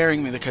 it's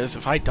scaring me because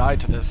if I die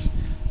to this,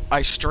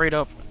 I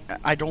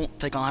don't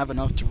think I'll have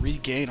enough to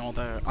regain all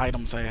the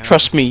items I have.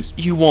 Trust me,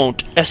 you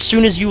won't. As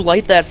soon as you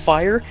light that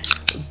fire,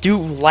 do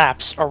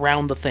laps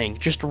around the thing.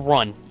 Just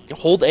run.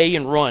 Hold A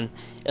and run.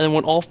 And then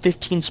when all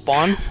 15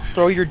 spawn,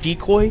 throw your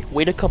decoy,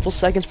 wait a couple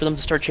seconds for them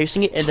to start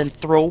chasing it, and then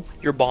throw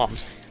your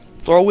bombs.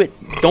 Throw it,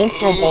 don't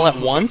throw them all at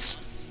once.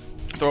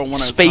 Throw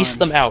one at a Space time.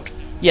 them out.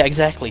 Yeah,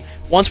 exactly.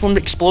 Once one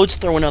explodes,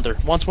 throw another.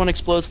 Once one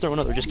explodes, throw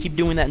another. Just keep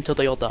doing that until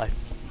they all die.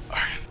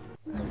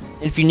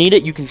 And if you need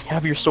it, you can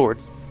have your sword.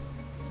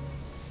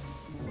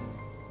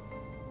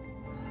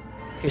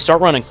 Okay,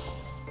 start running.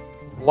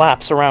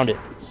 Laps around it.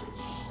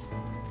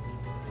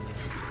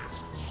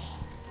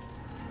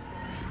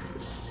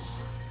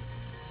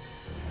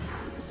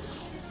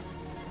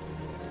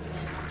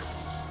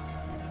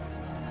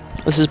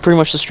 This is pretty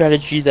much the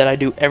strategy that I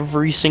do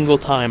every single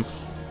time.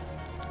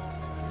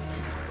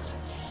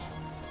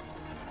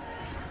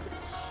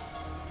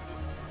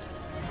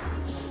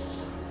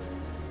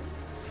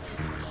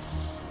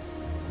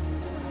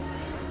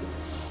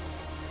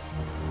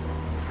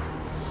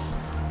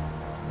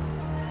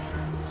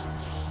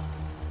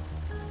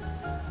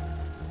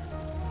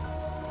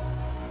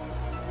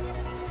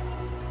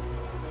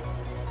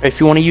 If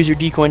you want to use your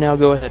decoy now,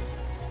 go ahead.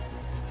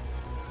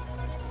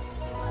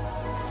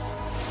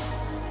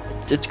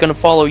 It's gonna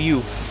follow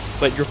you,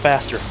 but you're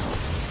faster.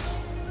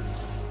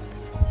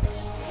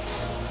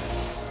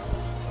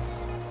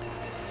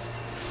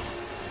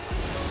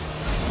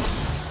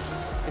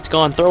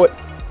 gone. Throw it.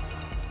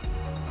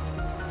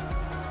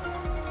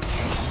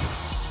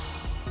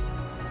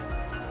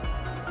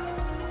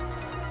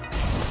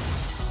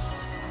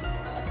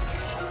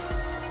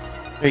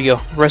 There you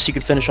go. The rest you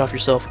can finish off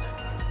yourself.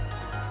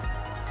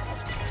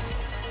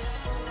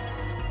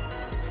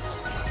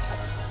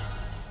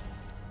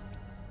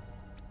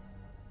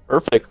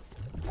 Perfect.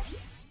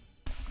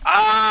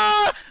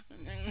 Ah!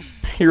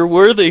 You're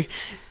worthy.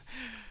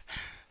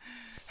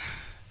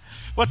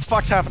 What the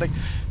fuck's happening?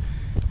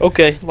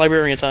 Okay,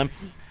 librarian time.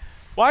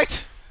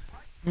 What?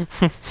 What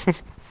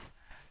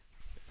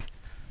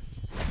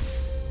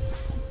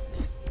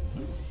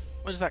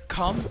is that?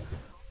 Cum?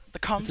 The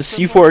cum It's a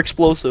symbol? C4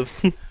 explosive.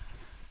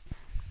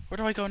 Where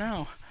do I go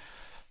now?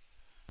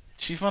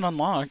 Achievement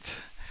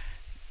unlocked.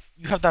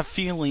 You have that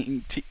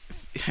feeling.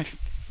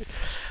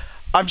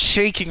 I'm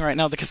shaking right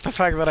now because of the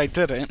fact that I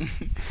didn't.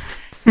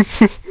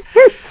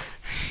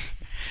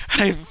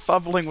 I'm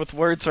fumbling with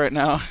words right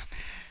now.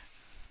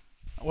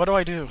 What do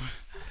I do?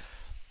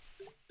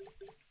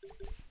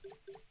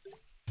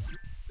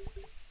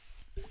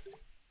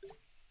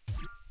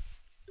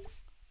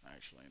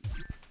 Actually,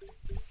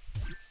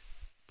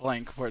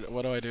 blank.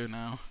 What do I do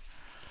now?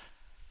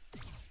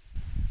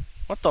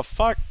 What the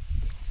fuck?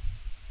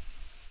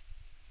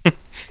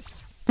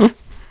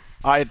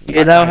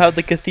 You now have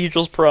the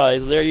cathedral's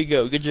prize. There you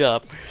go. Good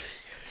job.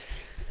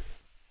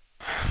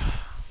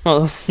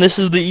 Well, this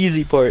is the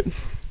easy part.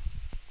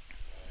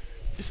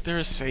 Is there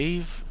a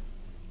save?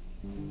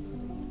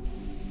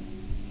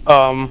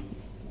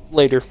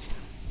 Later.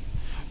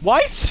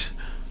 What?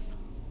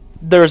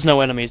 There's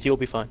no enemies. You'll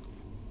be fine.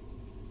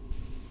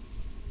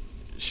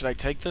 Should I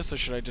take this or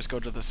should I just go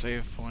to the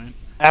save point?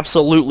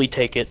 Absolutely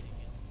take it.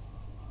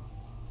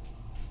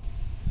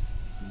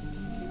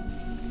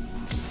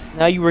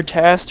 Now you were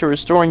tasked to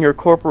restoring your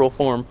corporal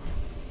form.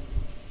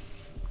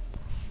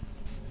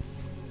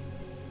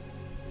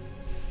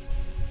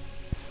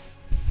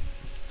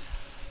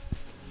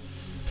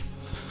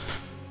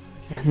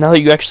 Now that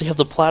you actually have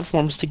the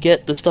platforms to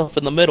get the stuff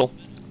in the middle.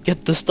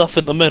 Get the stuff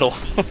in the middle.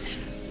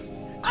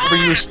 Remember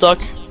you were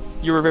stuck?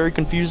 You were very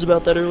confused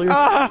about that earlier?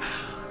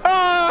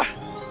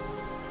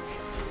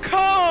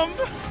 Come!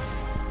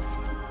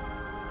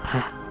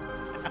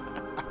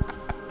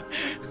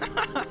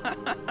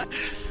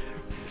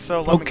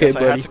 So let me guess,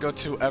 buddy. I had to go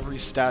to every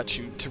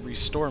statue to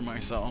restore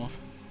myself.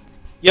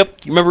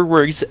 Yep, you remember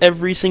where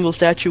every single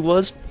statue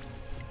was?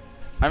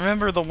 I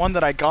remember the one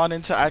that I got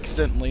into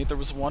accidentally. There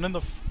was one in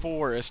the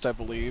forest, I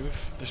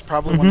believe. There's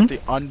probably one at the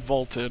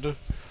unvaulted.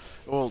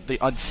 Well, the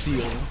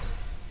unseal.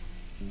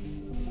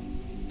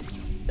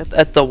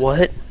 At the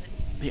what?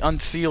 The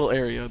unseal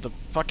area. The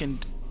fucking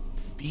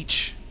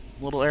beach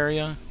little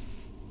area.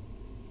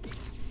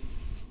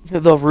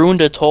 The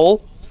ruined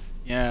atoll?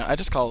 Yeah, I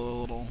just call it a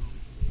little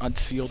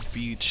unsealed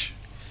beach.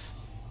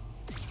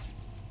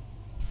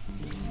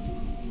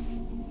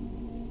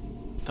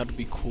 That'd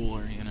be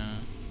cooler, you know.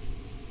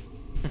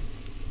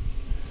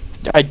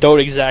 I don't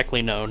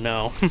exactly know,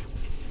 no.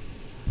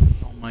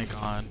 Oh my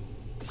god.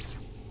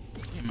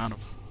 The amount of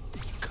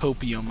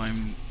copium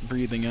I'm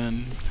breathing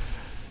in.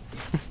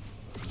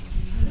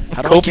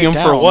 How do I Copium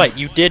get for down? what?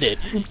 You did it.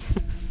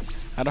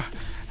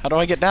 How do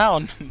I get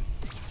down?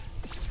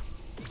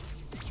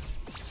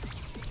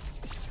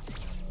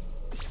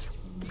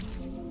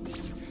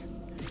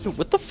 Dude,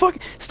 what the fuck?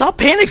 Stop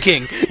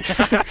panicking!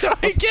 How do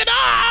I get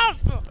up?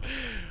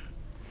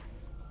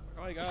 Where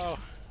do I go?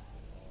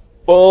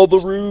 Follow the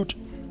route.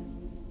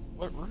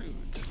 What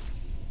route?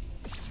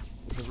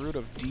 The route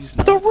of D's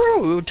nuts. The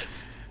route!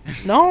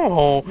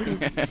 No!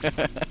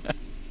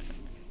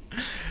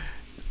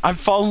 I'm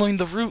following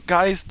the route,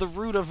 guys. The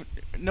route of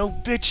no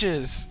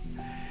bitches.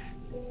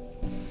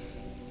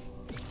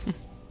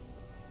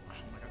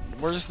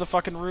 Where does the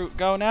fucking route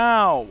go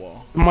now?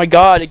 Oh my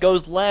god, it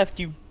goes left,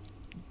 you...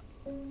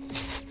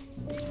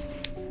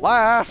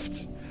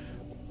 Left.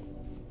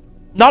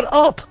 Not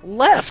up!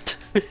 Left!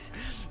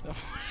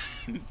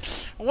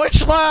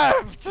 Which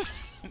left?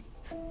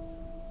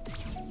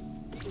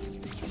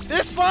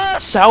 This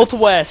left.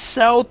 Southwest!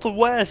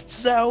 Southwest!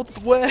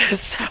 Southwest!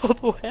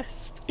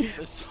 Southwest!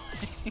 This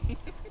way.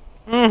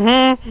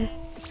 Mm-hmm.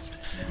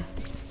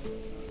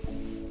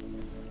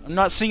 I'm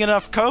not seeing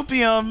enough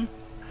copium.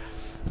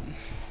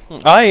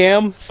 I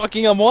am.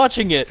 Fucking I'm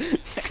watching it.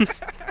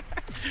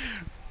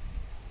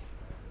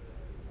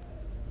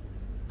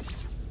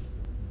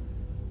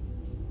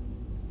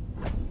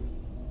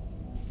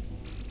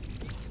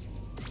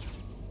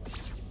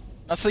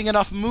 Not seeing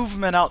enough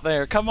movement out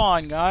there. Come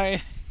on,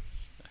 guy.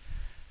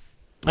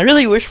 I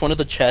really wish one of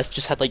the chests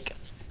just had like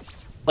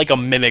a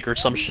mimic or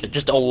some shit,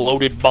 just a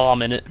loaded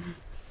bomb in it.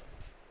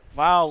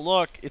 Wow,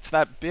 look, it's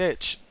that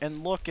bitch.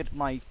 And look at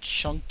my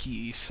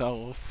chunky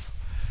self.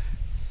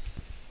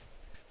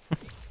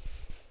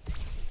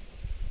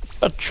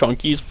 That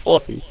chunky's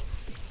fluffy.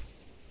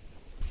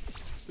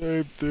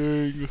 Same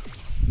thing.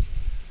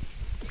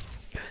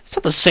 It's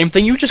not the same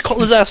thing, you just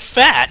called his ass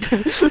fat!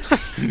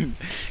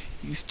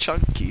 He's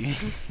chunky.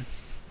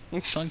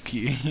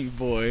 Chunky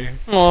boy.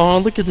 Aw,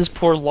 look at this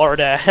poor lard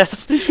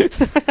ass.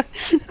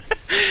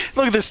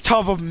 Look at this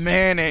tub of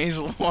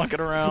mayonnaise walking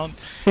around.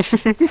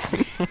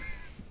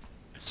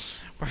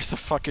 Where's the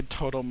fucking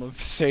totem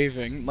of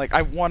saving? Like,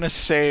 I want to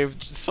save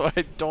just so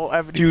I don't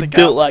have anything You built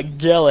happen. like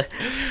jelly.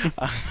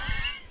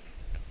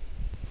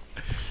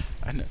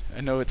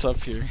 I know it's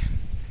up here.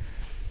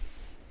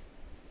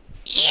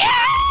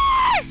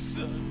 Yes!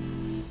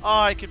 Oh,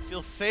 I can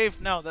feel safe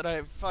now that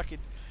I've fucking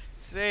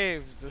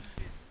saved.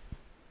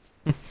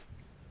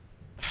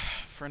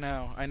 For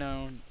now, I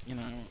know, you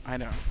know, I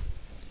know.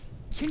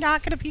 You're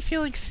not gonna be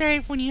feeling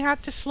safe when you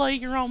have to slay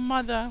your own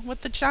mother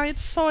with the giant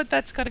sword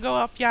that's gonna go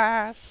up your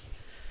ass.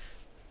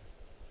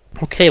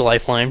 Okay,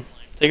 Lifeline.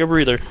 Take a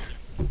breather.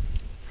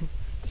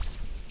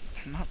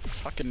 I'm not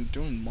fucking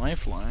doing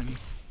Lifeline.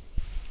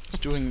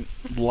 Just doing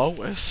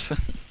Lois.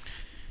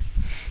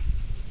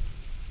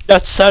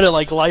 That sounded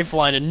like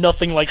Lifeline and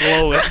nothing like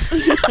Lois.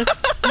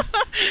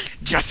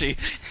 Jesse!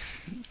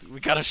 We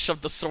gotta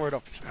shove the sword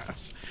up his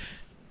ass.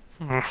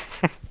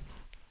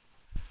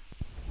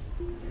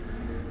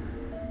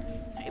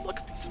 Hey, look,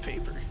 a piece of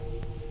paper.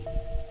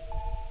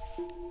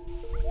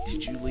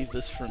 Did you leave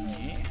this for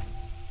me?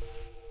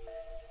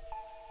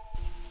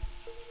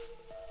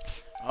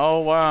 Oh,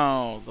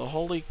 wow. The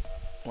holy...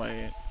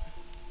 Wait.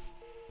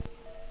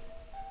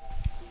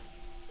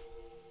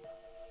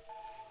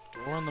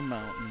 Door in the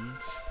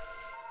mountains.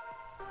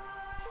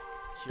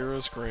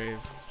 Hero's grave.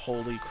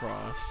 Holy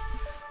cross.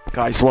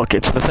 Guys, look,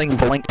 it's the thing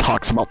Blink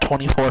talks about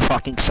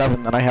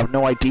 24/7 that I have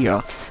no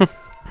idea.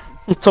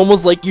 It's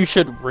almost like you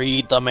should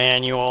read the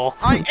manual.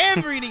 I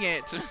am reading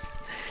it!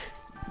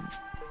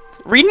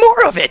 Read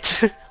more of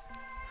it!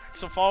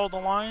 So follow the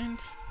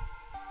lines.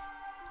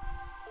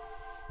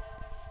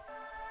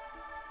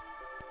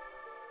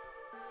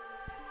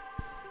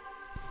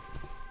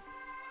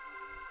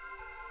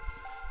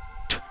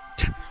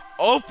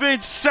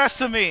 Open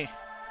sesame!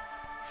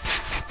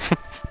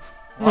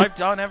 Well, I've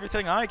done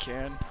everything I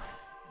can.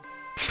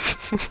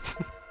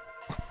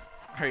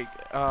 Alright,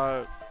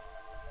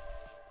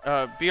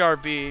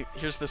 BRB,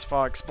 here's this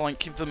fox. Blank,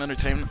 keep them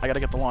entertained. I gotta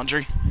get the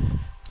laundry.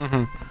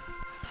 Mm-hmm.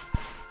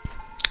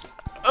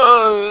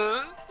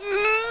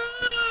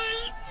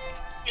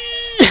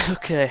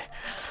 Okay,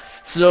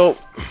 so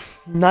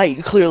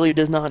Knight clearly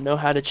does not know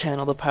how to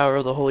channel the power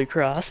of the Holy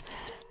Cross,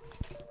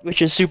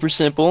 which is super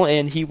simple,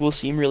 and he will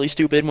seem really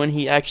stupid when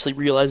he actually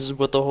realizes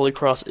what the Holy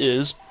Cross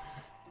is.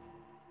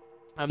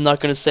 I'm not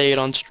gonna say it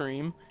on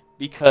stream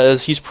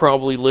because he's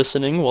probably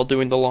listening while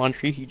doing the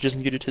laundry. He just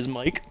muted his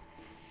mic.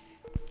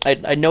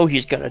 I know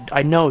he's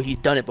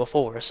done it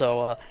before,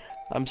 so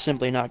I'm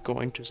simply not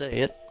going to say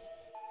it.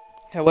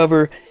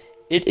 However,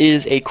 it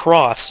is a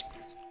cross.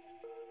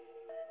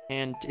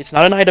 And it's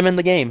not an item in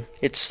the game.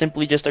 It's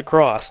simply just a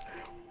cross.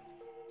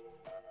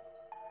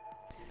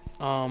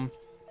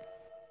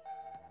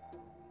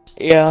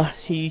 Yeah,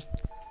 he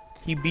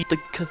beat the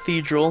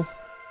cathedral,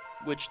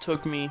 which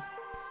took me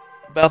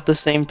about the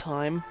same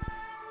time.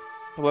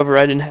 However,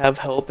 I didn't have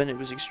help, and it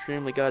was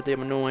extremely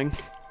goddamn annoying.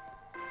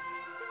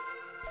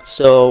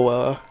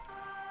 So,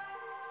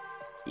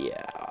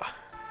 yeah,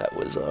 that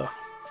was,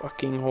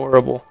 fucking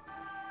horrible.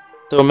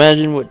 So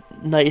imagine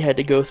what Knight had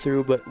to go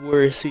through, but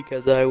worse,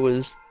 because I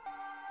was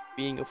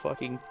being a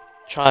fucking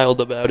child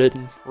about it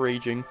and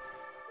raging.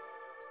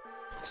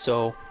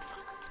 So,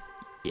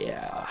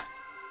 yeah.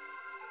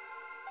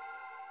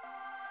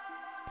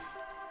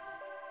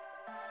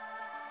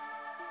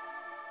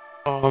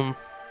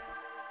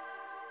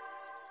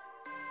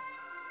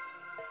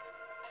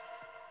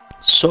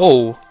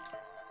 So,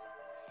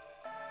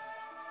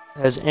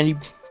 has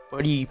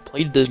anybody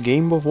played this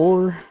game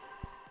before?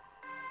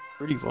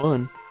 Pretty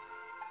fun.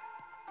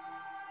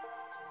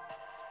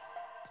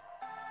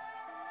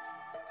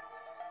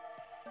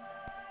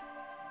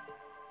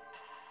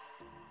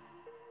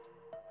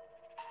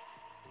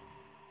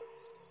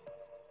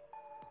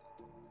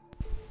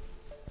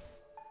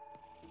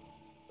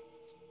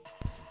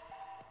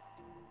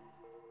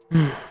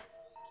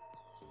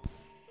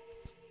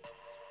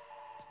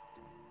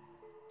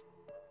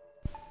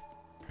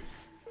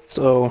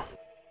 So,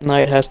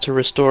 Knight has to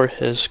restore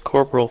his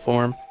corporal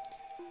form,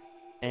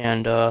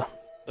 and the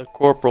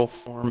corporal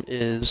form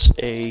is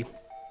a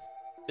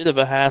bit of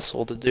a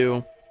hassle to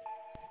do,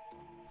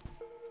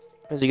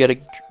 because you gotta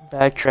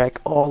backtrack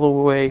all the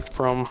way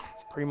from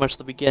pretty much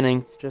the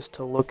beginning just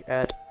to look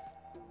at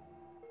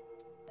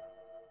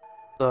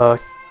the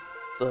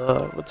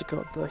what's it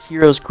called, the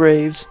heroes'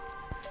 graves.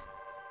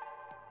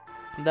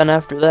 And then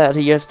after that,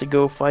 he has to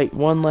go fight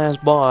one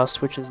last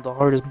boss, which is the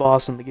hardest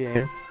boss in the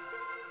game.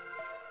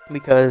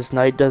 Because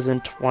Knight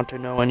doesn't want to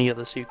know any of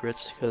the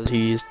secrets, because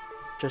he's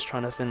just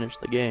trying to finish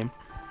the game.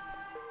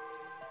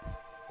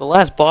 The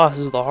last boss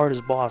is the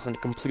hardest boss and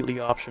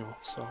completely optional,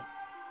 so...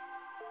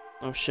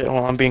 Oh shit, hold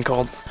on, I'm being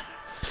called.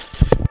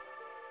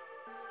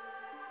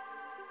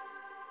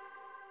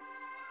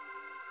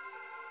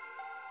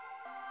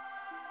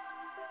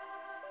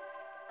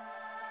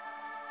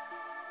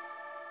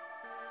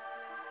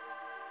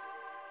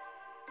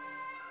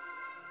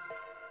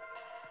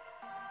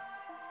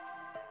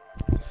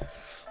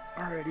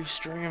 Alrighty,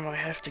 stream, I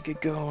have to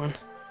get going.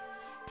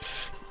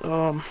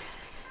 I'm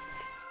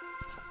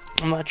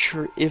not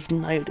sure if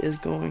Knight is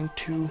going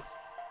to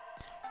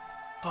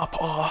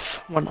pop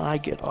off when I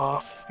get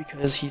off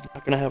because he's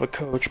not gonna have a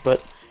coach,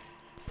 but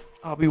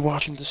I'll be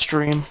watching the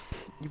stream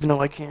even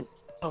though I can't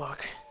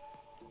talk.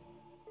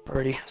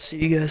 Alrighty, see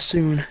you guys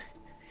soon.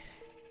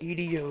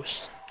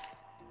 Adios.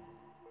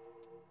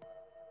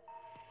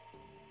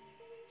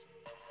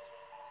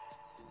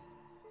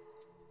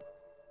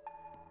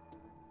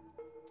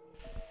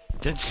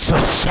 It's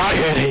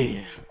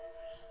society.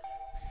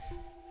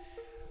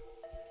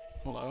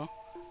 Hello?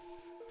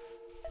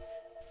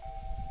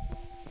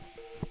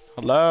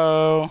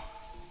 Hello?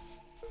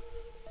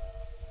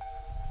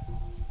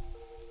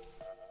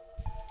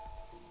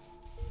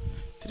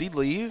 Did he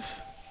leave?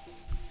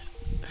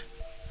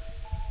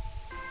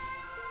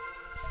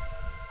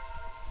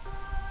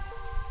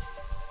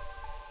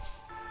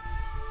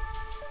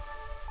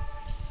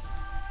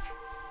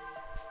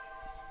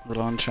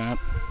 We're on chat.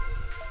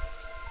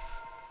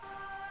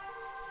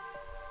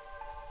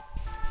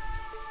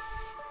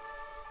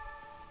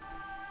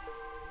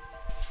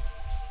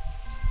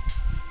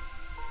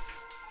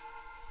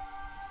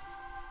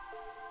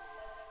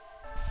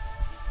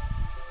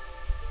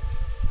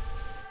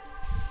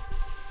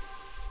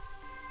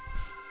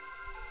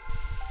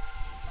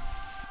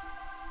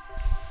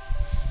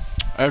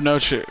 I have no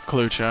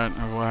clue, chat,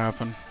 of what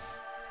happened.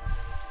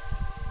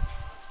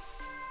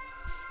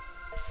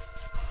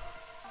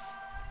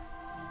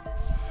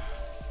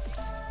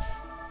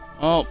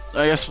 Well,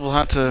 I guess we'll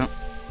have to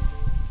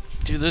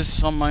do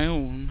this on my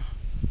own.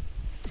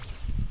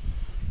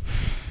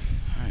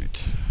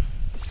 Right.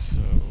 So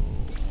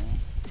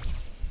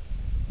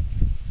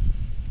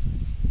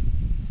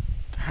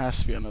there has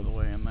to be another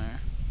way in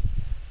there.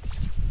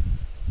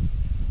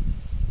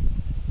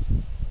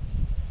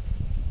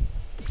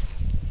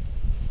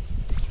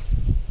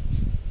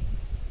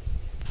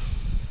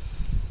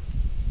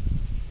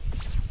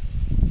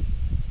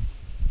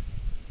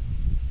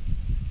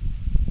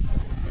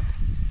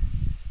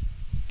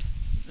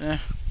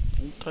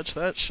 Don't touch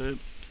that shit.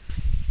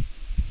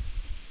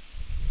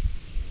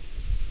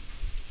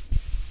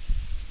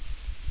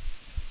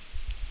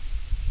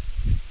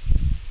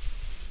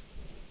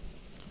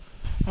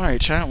 Alright,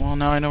 chat. Well,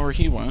 now I know where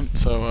he went,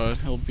 so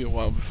it'll be a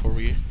while before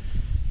we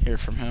hear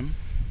from him.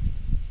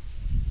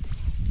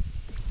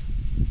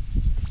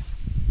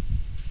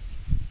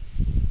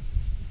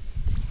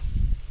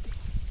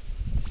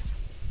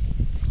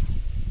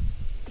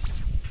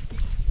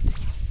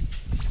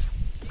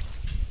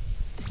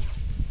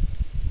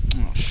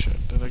 Oh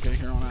shit, did I get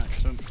here on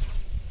accident?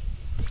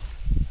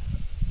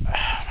 Oh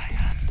my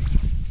god.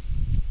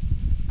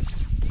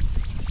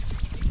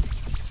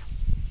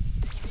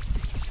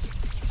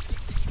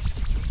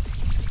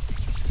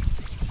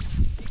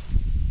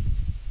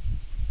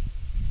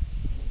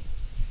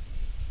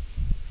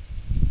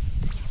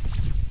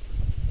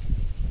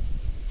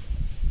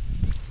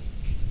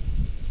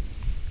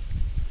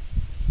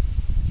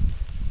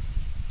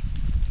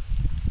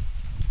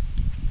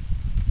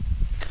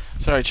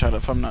 Sorry, chat,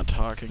 if I'm not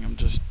talking, I'm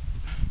just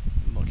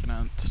looking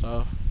at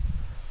stuff.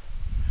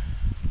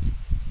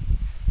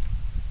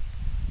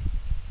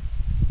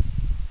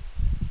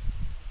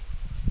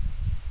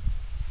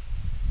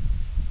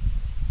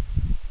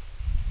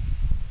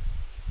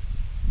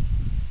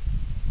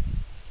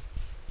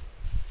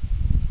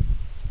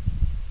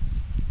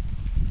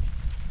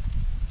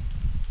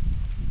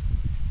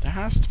 There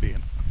has to be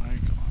an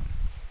icon.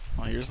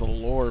 Oh, here's the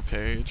lore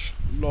page.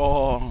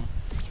 Lore.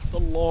 The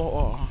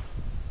lore.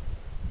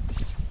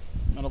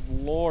 Amount of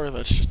lore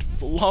that's just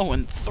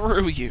flowing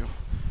through you.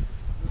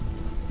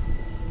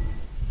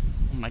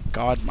 Oh my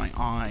god, my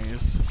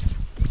eyes.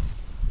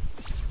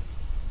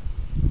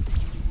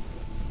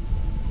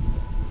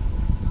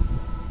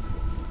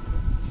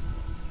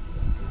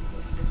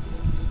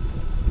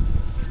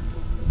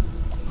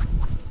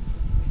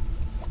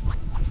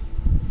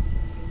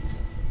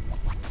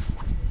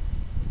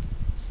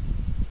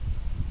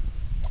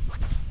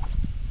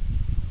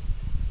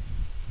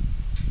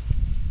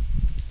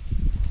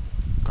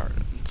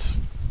 Gardens.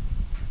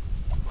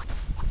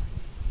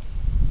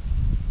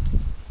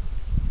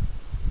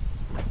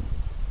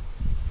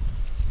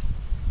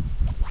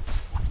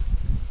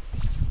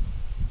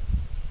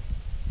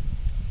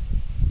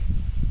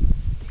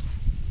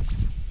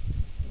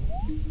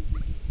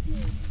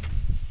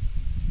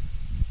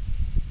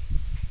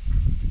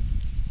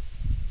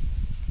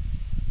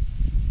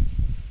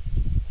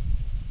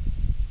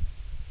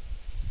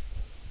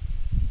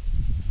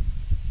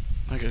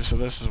 Okay, so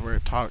this is where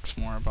it talks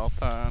more about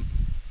that.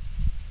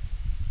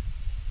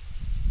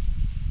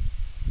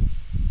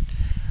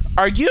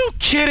 Are you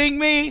kidding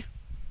me?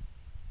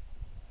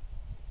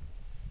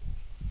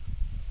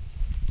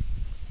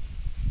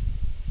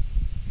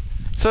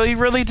 So he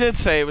really did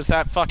say it was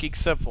that fucking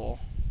simple.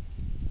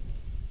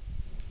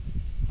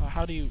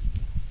 How do you...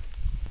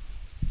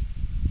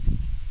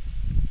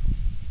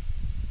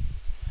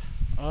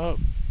 Oh.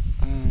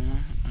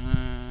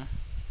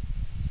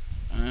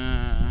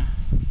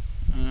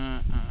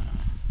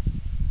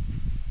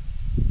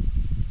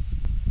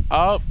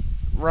 Oh.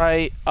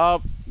 right,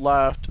 up,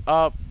 left,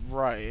 up,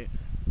 right.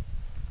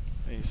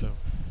 Okay, so.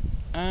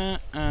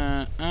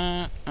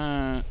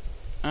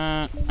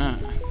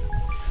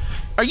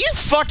 Are you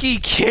fucking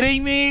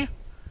kidding me?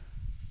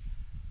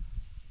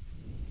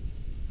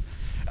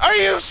 Are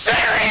you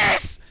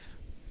serious?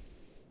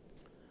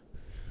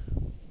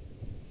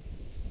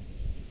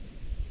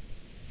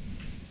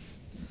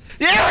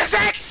 It was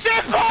that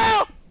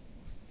simple!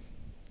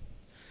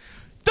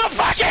 The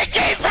fucking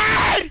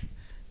keypad!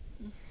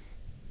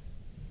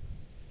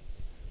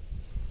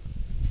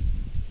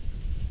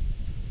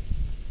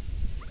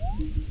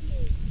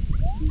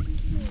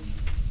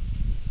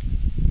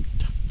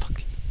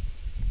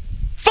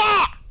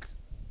 Fuck!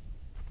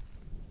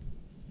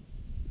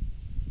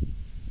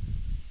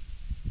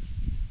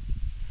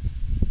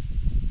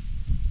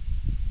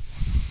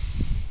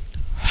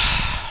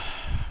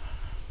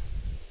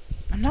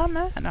 I'm not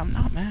mad. I'm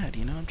not mad,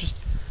 you know? I'm just...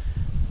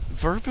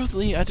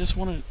 Verbally, I just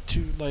wanted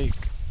to, like...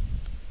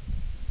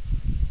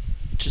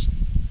 Just...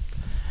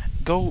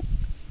 Go...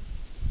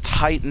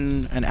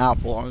 Tighten an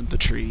apple on the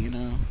tree, you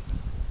know?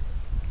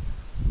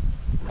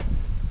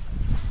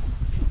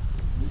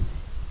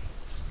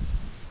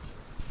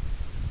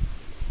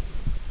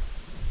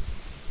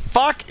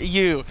 Fuck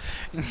you!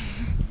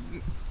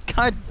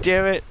 God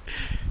damn it.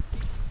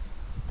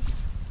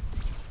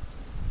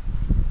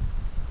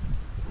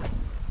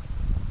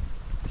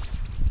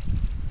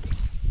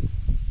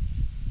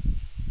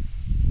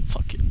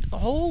 Fucking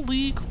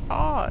holy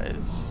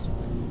cross.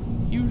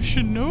 You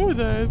should know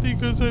that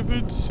because I've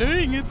been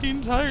saying it the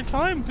entire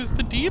time because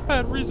the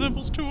D-pad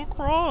resembles to a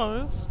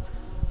cross.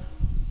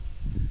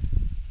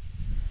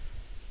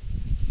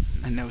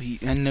 I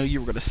know you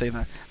were gonna say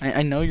that.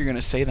 I know you're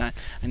gonna say that.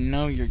 I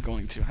know you're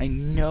going to. I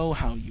know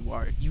how you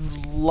are. You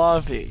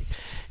love it.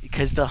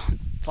 Because the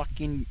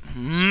fucking...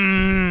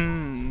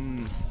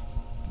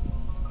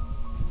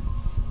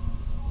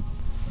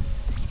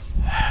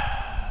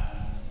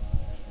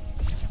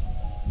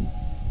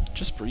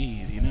 Just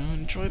breathe, you know?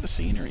 Enjoy the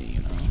scenery,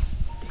 you know?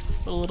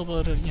 Put a little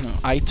bit of, you know,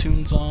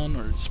 iTunes on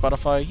or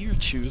Spotify, you're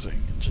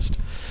choosing. And just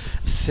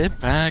sit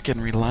back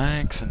and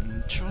relax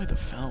and enjoy the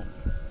film.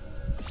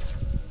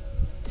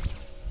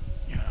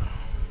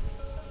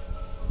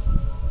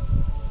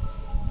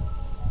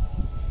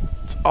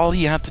 All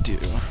you have to do.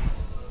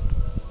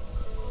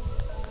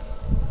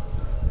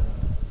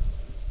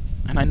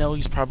 And I know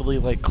he's probably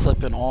like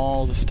clipping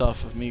all the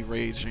stuff of me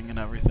raging and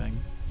everything.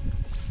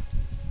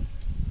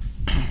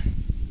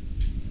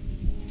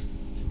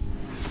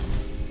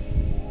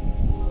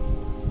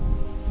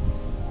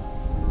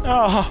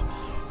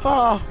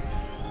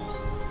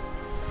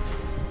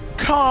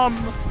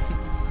 Come!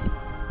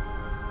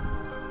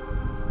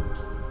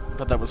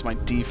 But that was my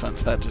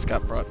defense that just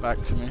got brought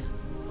back to me.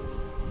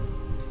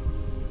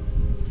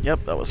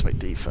 Yep, that was my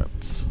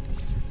defense.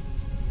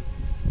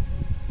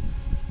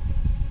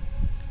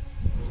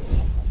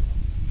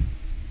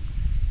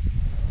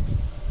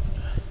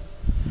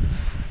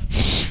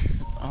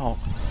 Oh,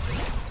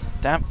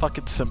 that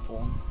fucking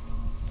simple.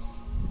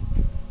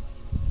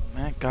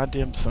 That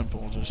goddamn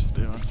simple just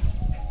to do it.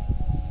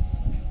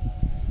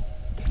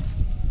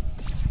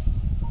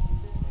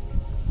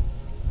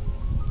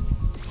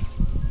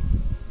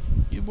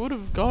 You would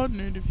have gotten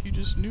it if you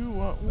just knew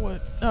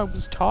what I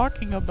was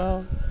talking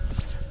about.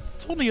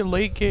 It's only a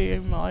late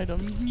game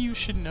item. You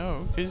should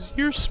know, because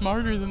you're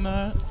smarter than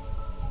that.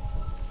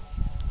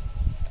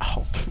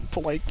 Oh,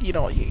 but like, you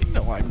know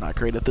I'm not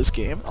great at this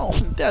game. Oh,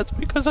 that's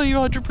because you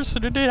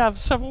 100% did have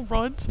several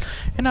runs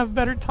and have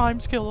better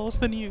time skills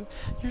than you.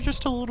 You're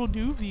just a little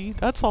newbie.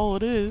 That's all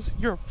it is.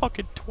 You're a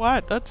fucking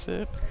twat. That's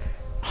it.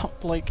 Oh,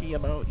 Blake, you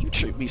know, you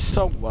treat me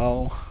so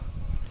well.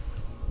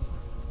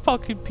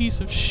 Fucking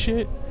piece of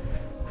shit.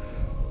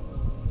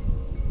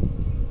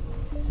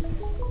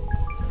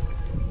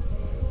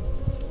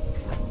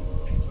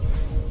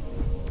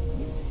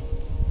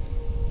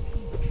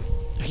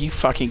 Are you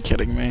fucking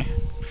kidding me?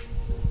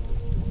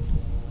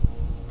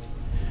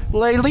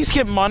 Will I at least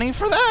get money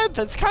for that?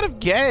 That's kind of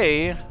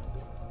gay.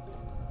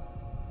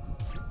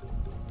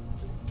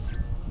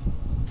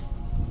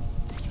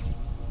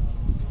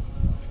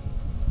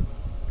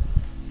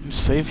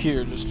 Save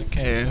here just in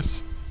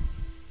case.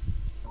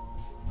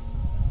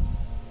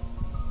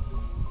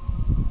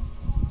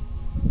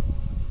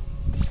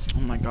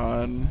 Oh my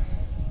god.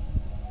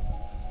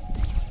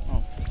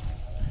 Oh.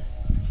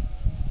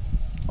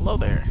 Hello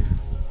there.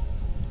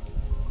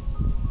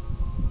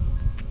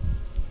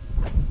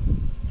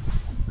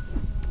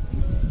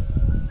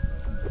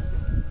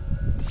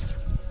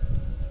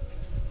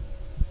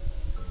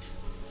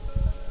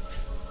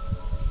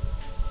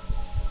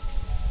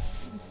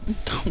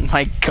 Oh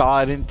my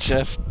god, and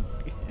just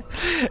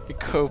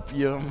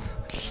copium.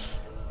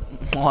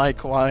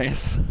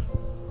 Likewise.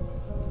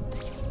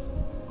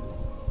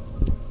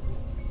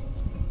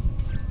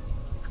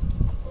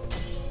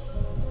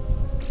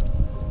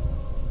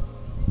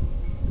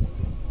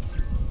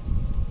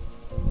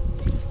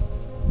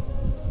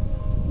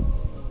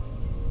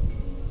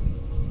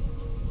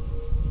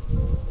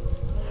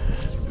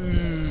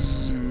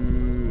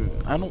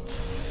 I don't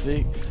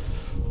think...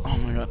 Oh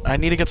my god, I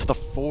need to get to the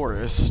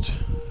forest.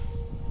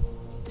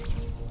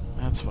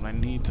 That's what I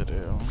need to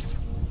do.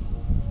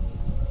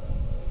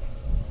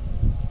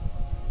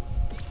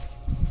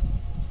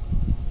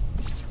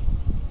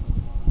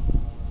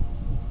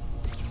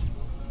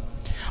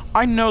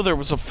 I know there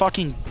was a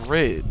fucking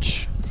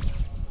bridge.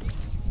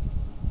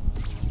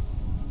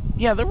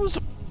 Yeah, there was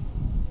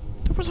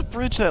a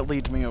bridge that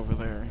leads me over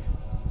there.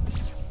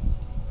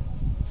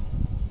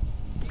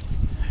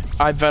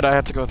 I bet I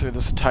had to go through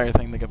this entire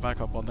thing to get back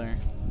up on there.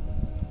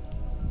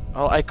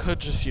 Well, I could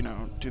just, you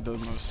know, do the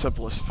most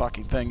simplest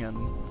fucking thing and,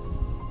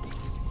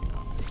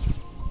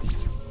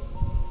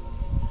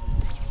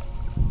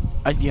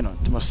 you know,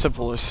 the most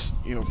simplest,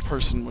 you know,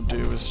 person would do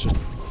is just...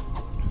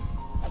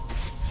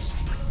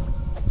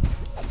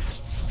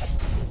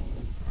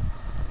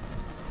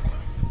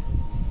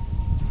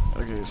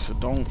 Okay, so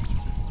don't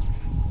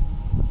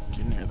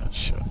get near that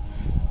shit.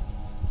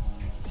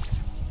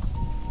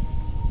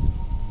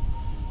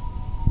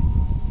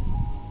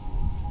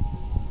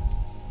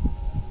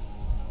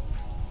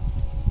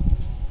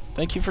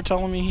 Thank you for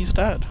telling me he's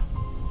dead.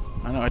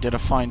 I know I did a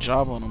fine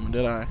job on him,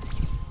 did I?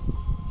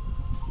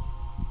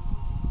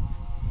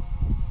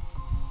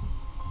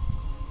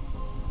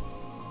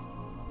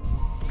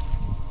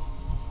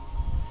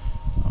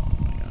 Oh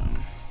my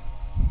god.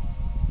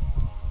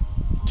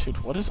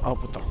 Dude, what is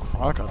up with the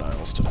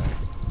crocodiles today?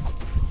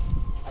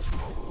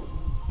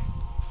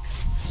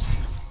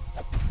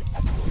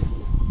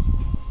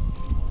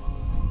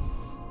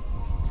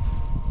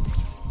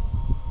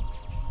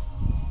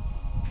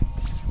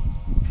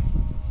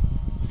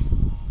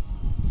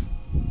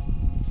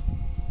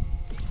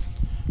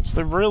 So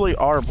they really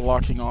are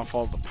blocking off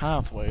all the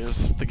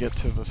pathways to get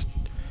to this,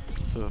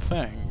 to the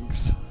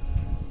things.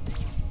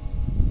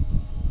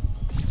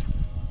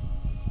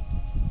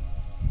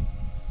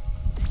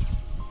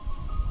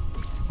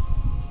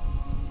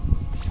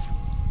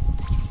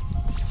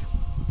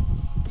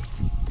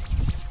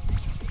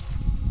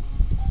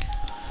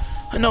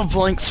 I know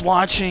Blank's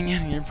watching,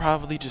 and you're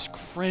probably just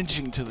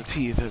cringing to the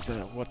teeth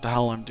at what the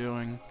hell I'm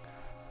doing.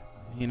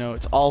 You know,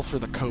 it's all for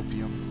the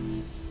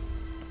copium.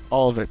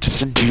 All of it,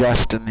 just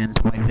ingesting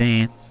into my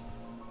veins.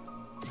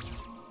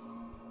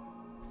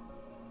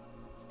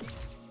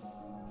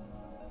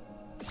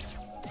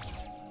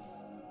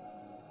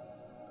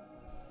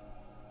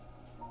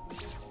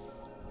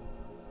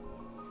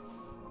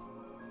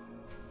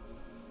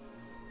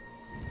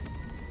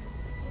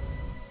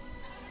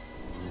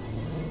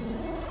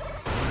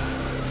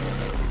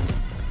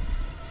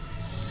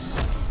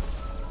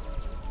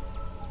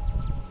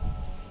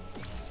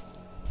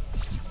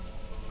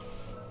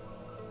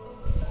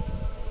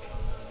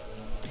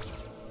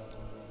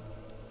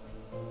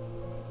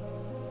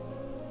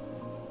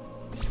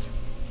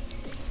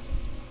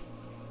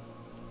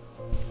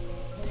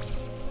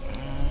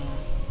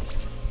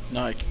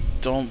 No, I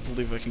don't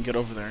believe I can get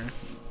over there.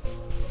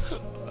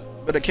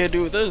 But I can't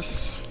do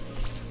this.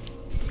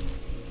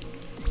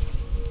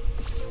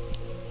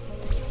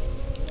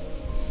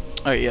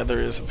 Oh yeah, there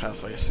is a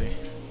pathway, I see.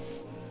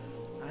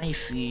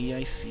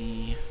 I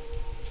see.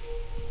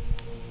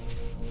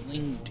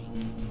 Bling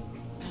ding.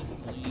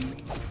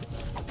 Bling.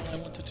 All I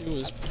want to do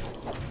is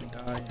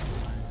die.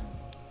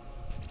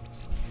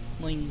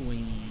 Bling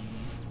wing.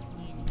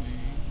 Bling wing.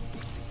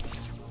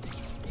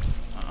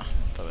 Ah,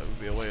 I thought it would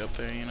be a way up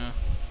there, you know?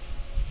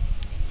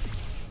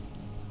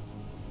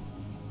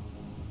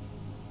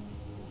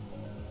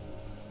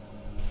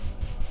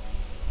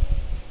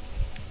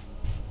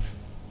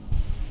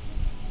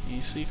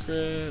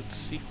 Secret.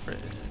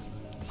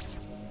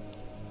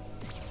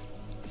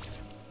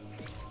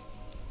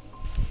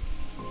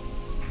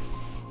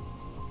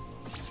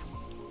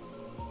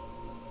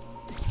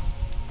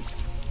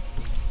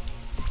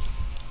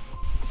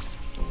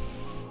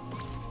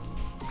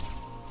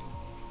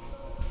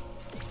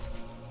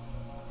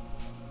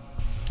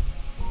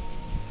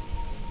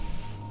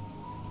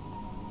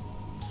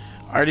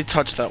 I already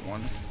touched that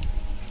one.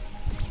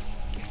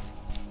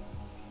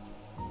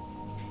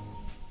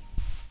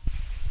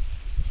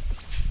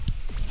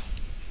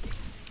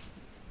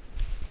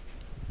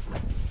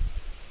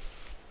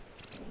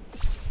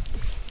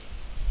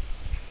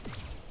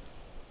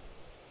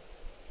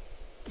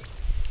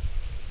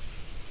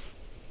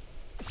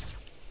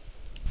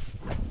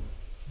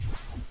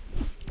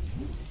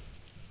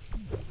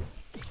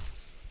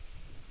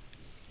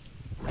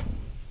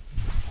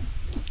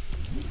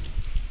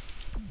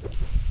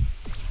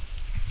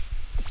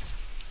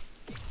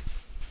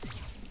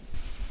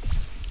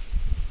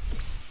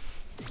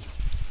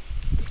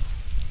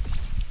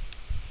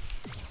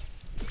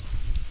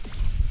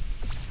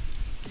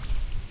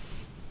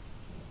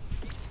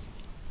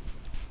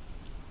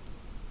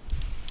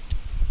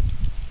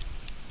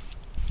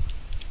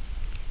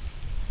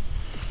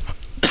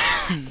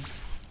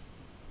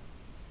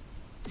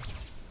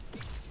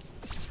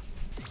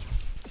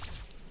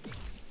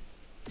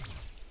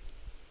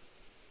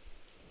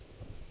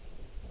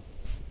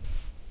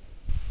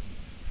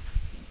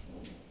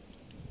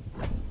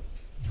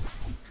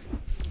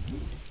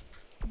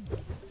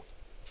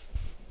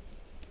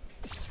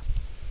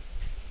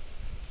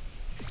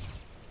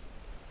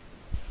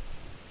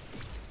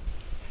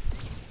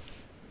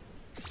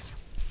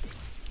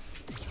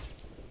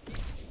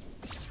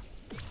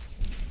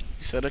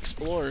 said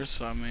explore,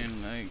 so I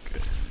mean,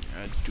 like,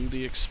 I do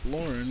the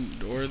exploring,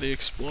 or the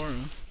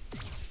explorer.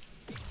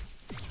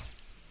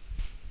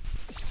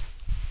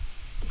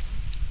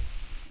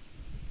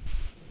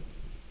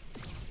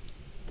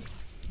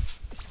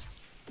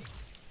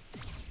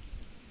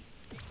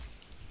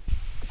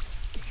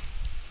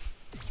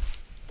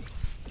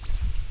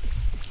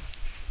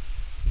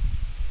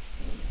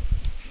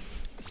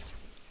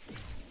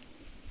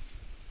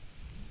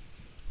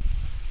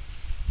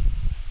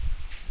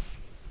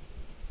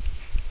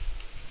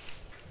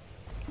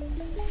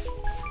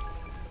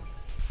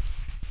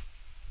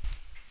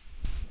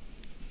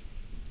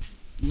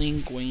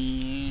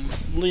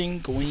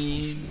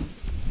 Linguine.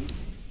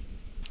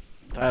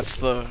 That's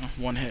the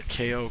one-hit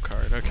KO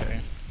card,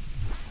 okay.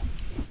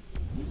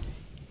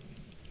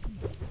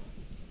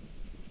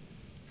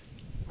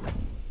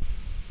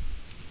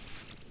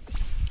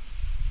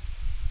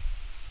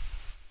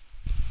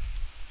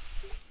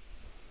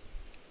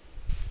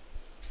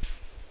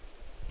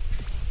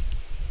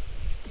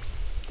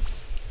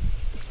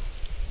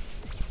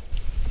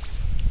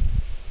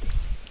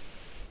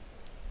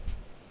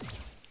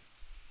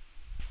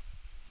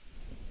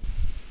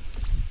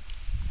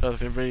 Thought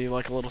there'd be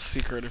like a little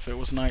secret if it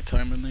was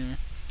nighttime in there.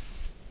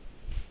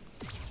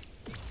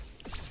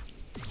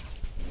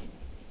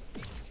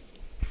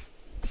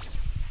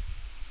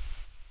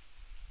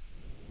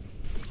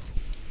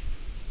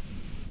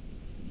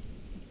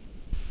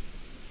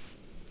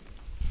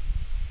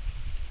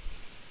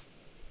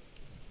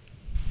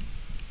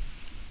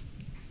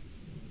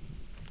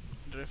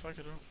 Did I fuck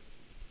it up?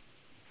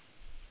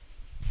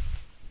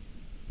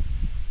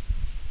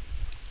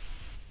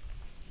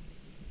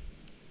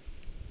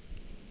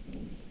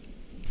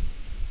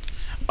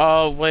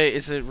 Oh, wait,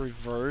 is it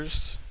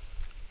reverse?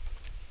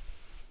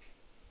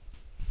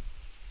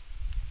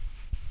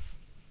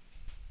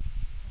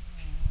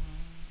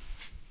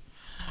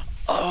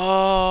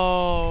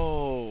 Oh.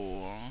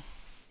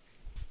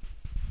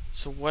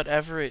 So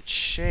whatever its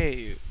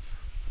shape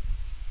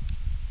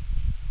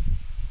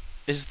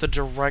is the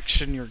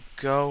direction you're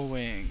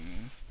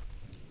going.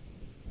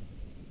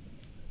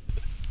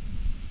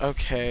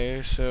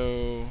 Okay,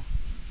 so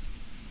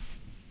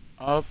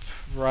up,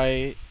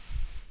 right,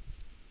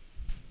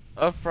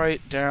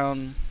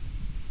 down,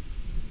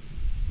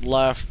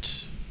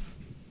 left,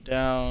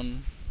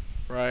 down,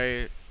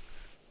 right,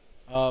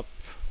 up,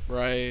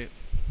 right,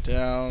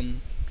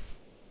 down,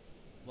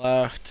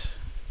 left,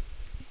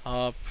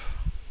 up,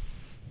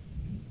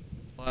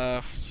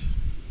 left,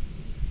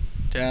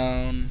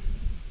 down,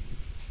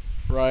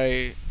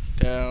 right,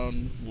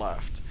 down,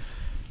 left.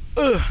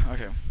 Ugh,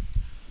 okay.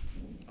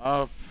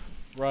 Up,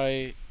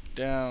 right,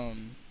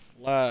 down,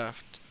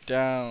 left,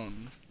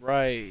 down,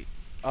 right,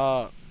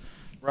 up,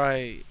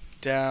 right,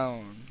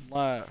 down,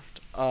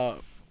 left,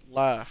 up,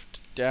 left,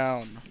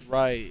 down,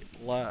 right,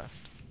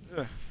 left.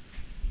 Ugh.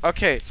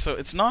 Okay, so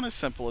it's not as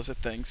simple as it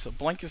thinks. So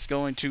Blank is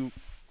going to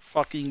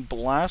fucking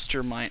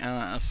blaster my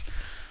ass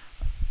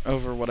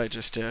over what I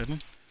just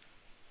did.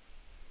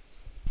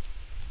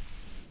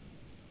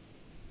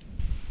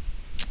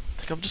 I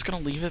think I'm just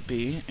gonna leave it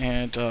be,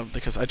 and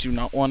because I do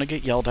not want to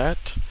get yelled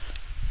at.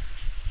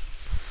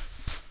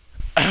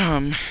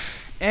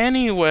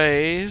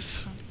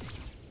 Anyways,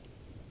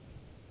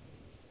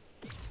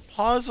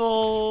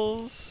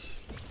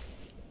 puzzles.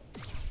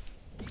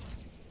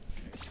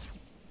 Okay,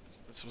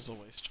 this was a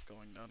waste of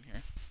going down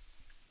here.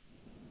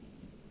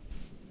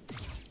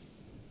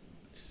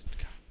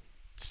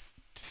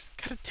 Just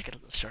gotta take a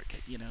little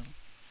shortcut, you know.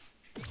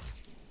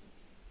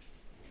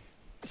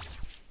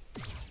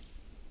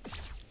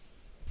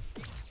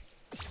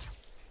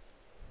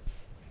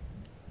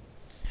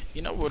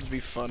 You know what would be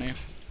funny?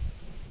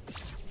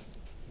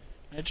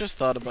 I just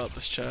thought about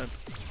this, chat.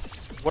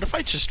 What if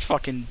I just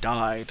fucking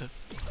died?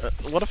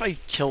 What if I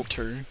killed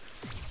her?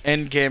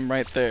 End game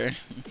right there.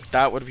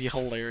 That would be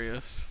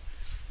hilarious.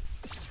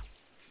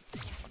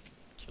 Fucking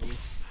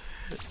kills.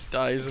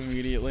 Dies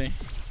immediately.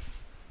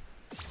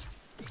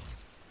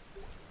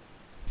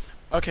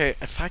 Okay,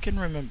 if I can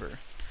remember,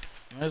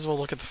 I might as well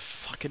look at the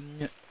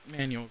fucking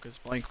manual, because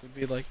Blank would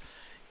be like,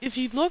 if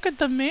you look at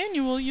the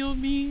manual, you'll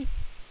be...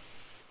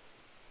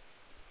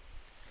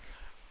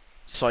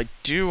 So I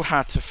do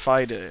have to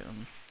fight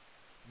him.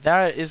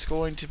 That is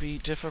going to be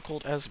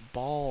difficult as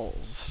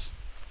balls.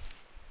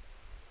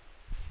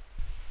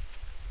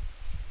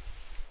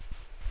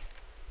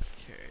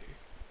 Okay.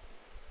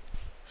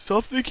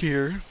 Something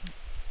here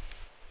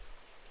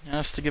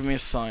has to give me a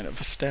sign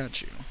of a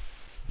statue.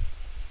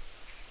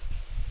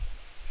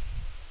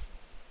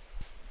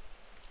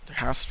 There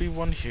has to be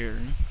one here.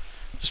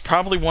 There's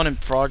probably one in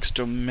Frog's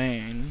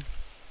domain.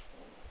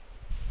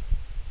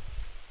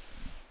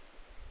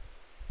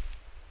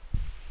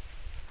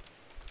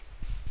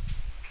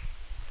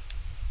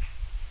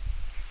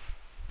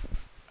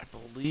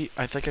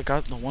 I think I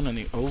got the one in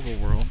the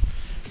overworld,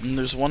 and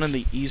there's one in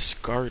the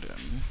East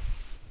Garden.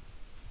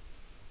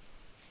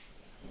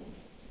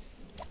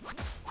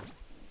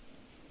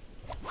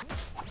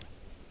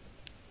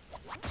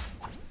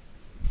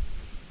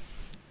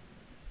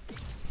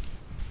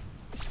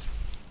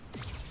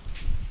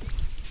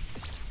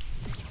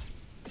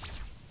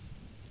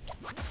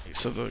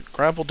 so the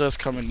grapple does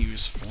come in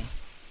useful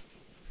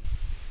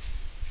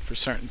for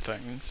certain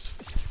things.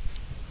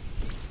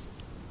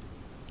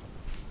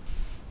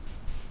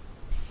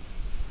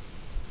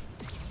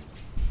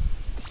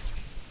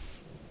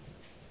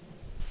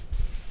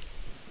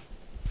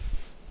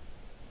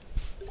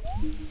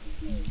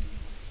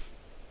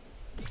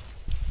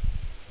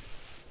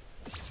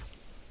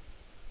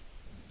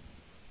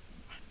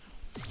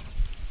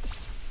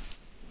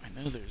 I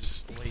know there's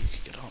just a way you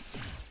could get up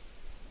there.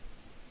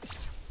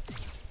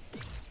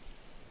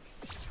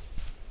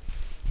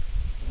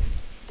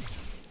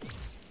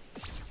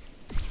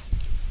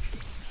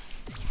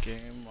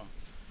 Game.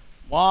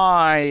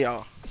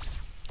 Why?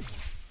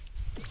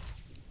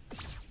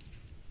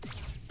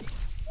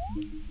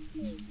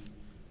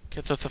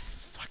 Get the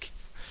fucking.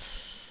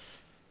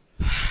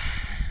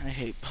 I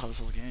hate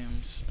puzzle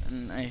games,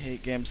 and I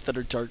hate games that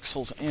are Dark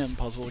Souls and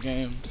puzzle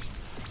games.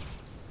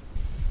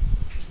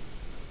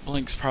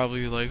 Blink's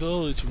probably like,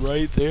 oh, it's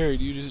right there,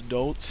 and you just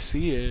don't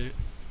see it.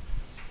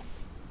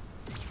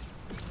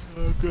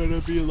 I'm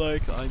gonna be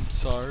like, I'm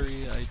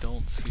sorry, I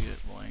don't see it,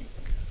 Blink.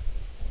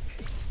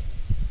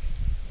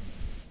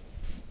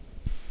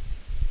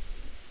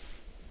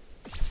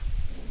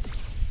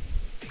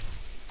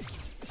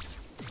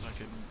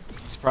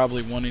 He's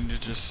probably wanting to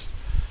just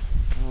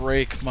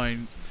break my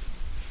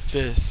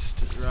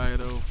fist right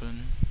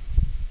open.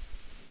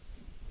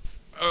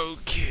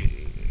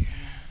 Okay.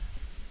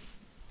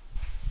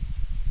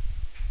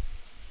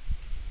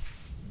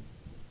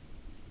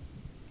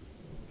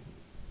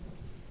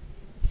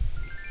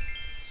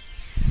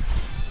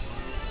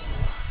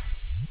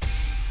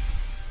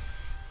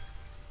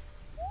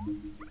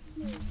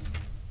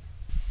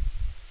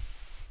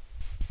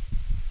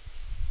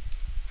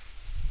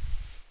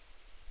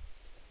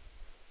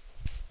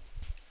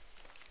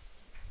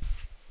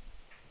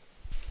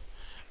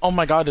 Oh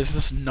my god, is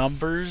this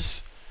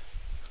numbers?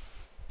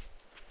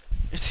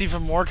 It's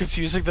even more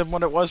confusing than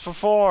what it was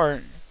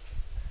before.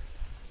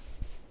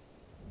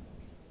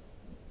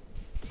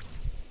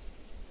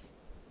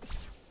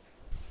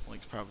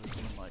 Link's probably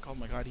being like, oh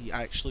my god, he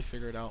actually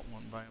figured out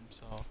one by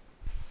himself.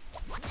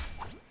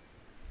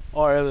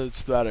 Or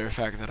it's the matter of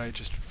fact that I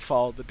just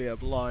followed the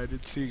damn line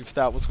and see if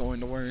that was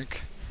going to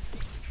work.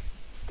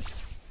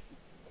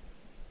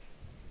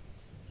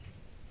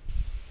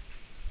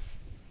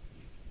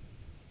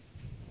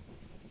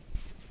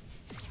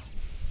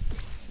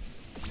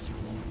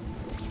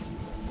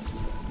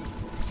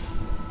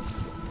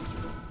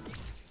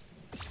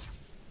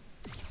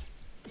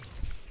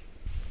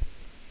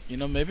 You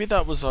know, maybe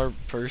that was our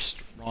first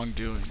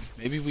wrongdoing.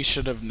 Maybe we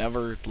should have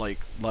never, like,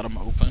 let him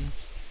open.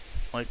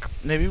 Like,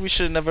 maybe we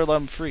should have never let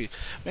him free.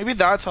 Maybe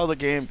that's how the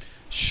game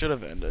should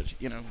have ended.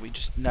 You know, we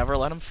just never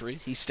let him free.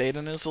 He stayed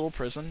in his little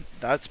prison.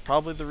 That's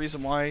probably the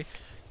reason why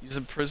he's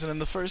in prison in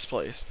the first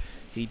place.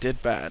 He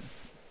did bad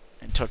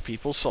and took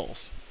people's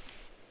souls.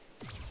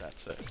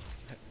 That's it.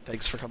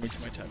 Thanks for coming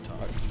to my TED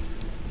Talk.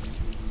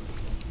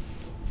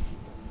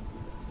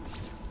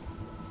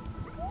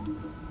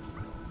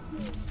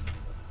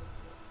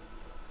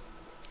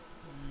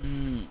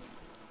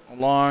 A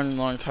long,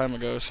 long time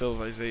ago,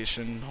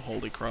 civilization,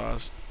 Holy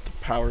Cross, the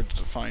power to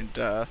define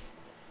death.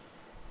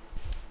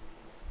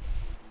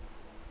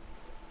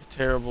 A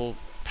terrible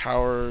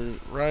power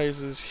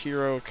rises,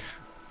 hero.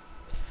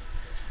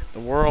 The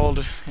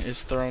world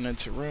is thrown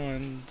into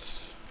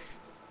ruins.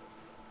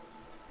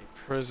 A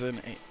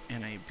prison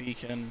and a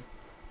beacon,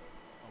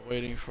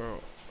 awaiting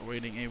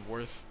a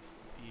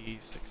worthy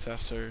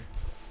successor.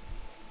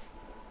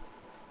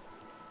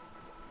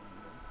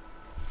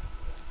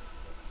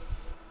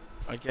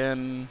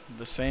 Again,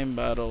 the same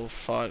battle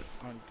fought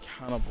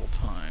uncountable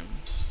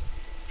times.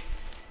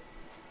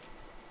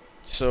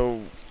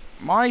 So,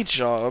 my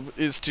job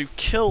is to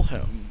kill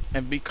him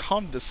and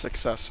become the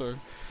successor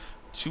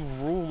to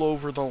rule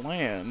over the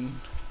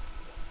land.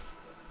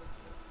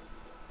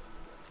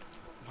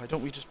 Why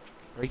don't we just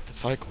break the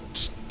cycle?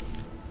 Just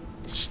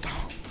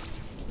stop.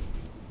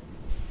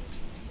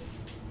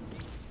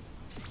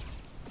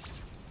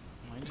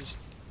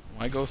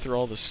 Why go through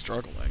all this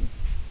struggling?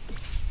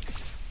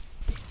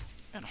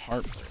 And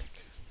heartbreak.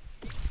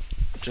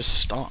 Just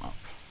stop.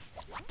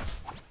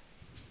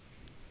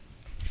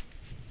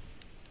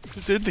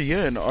 Because in the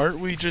end, aren't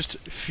we just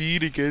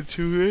feeding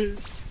into it?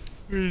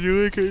 We're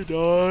doing it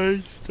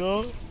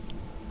non-stop.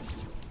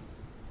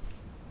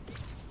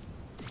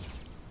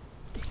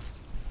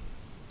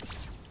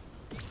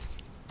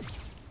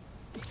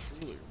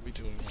 Truly, are we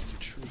doing what we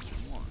truly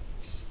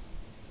want?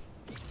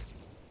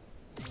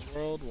 The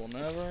world will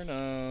never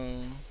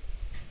know.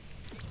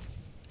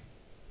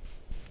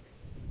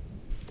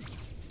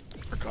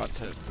 Forgot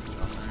to put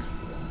it on there.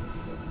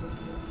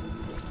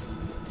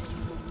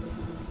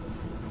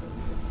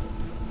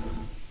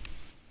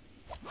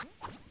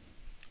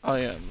 Oh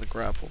yeah, the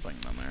grapple thing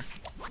on there.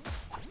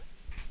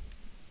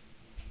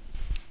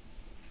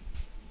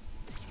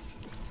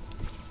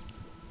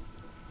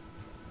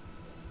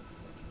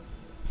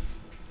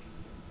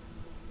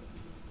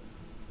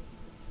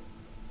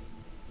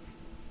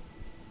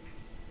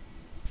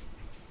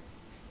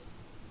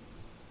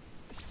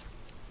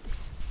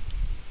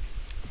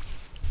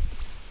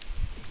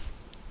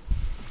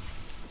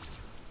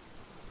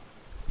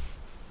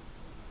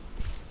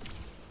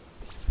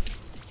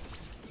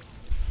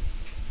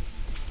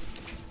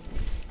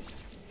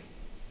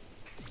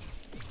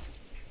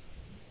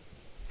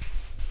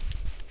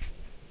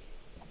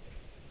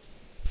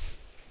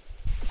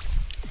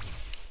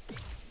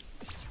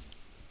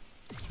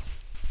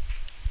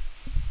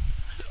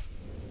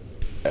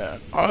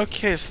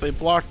 Okay, so they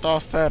blocked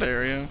off that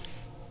area.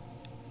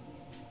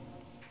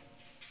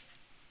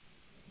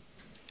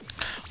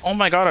 Oh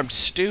my god, I'm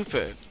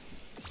stupid.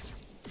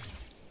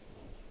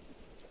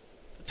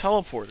 The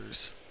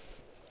teleporters.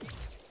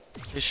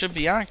 They should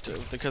be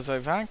active because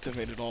I've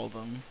activated all of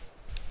them,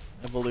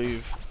 I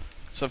believe.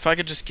 So if I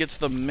could just get to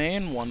the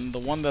main one, the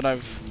one that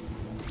I've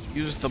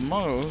used the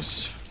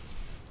most.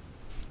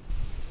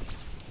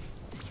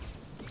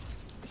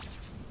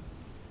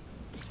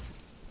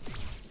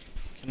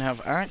 Can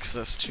have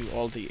access to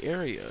all the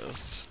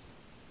areas.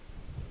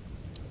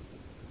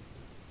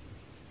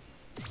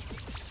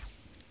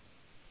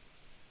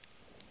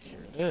 Here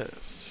it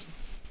is.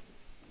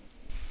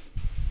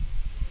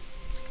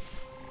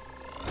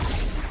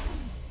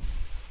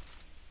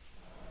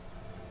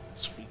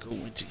 So we go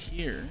into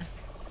here.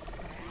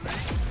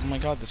 Oh my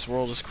god, this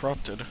world is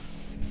corrupted.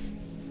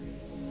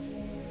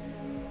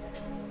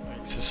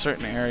 Like, so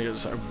certain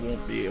areas I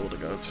won't be able to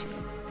go to.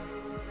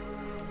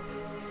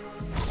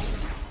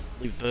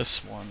 Leave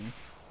this one.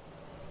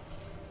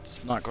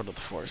 Let's not go to the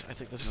forest. I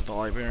think this is the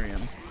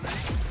librarian.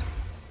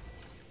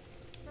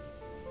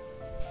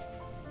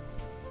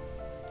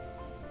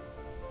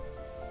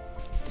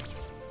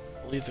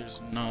 I believe there's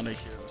not a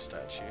hero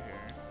statue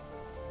here.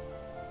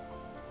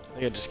 I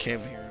think I just came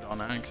here on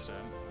accident.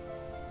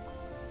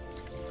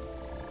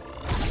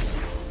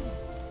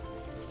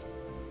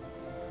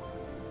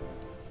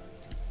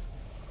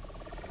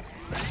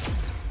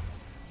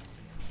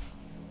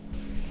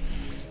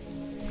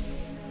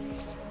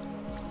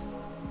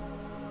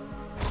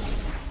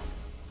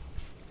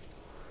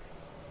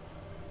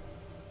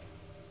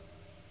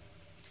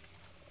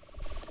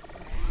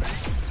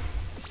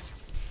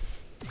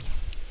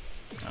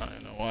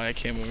 I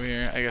came over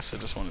here. I guess I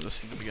just wanted to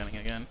see the beginning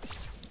again.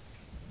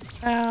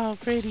 Oh,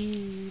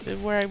 pretty.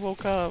 Where I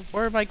woke up.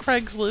 Where my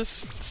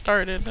Craigslist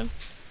started.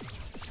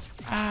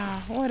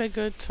 Ah, what a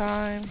good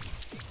time.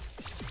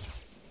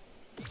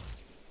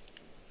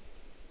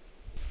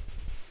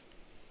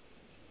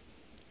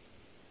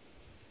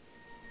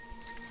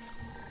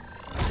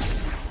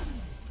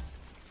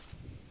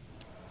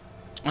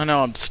 I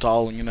know I'm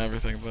stalling and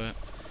everything, but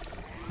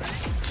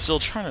still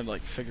trying to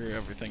like figure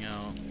everything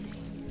out.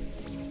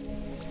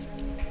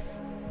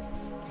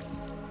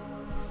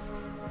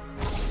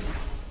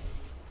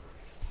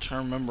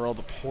 Trying to remember all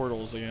the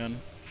portals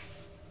again.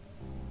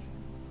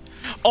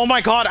 Oh my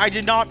god, I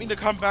did not mean to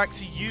come back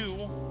to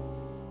you.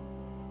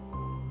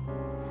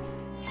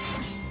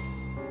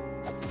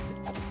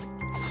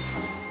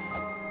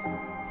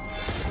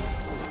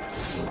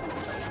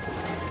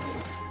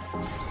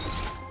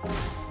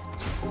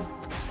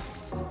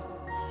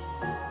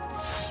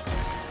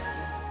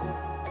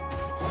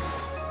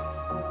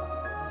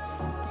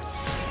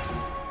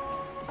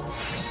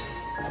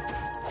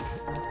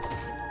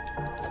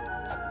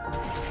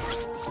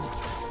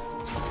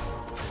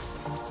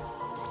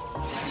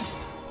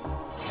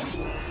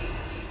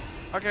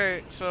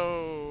 Okay,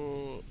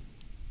 so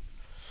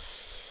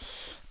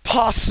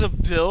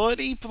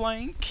possibility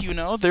blank, you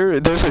know,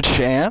 there's a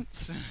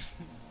chance.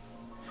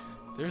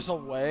 There's a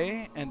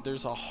way and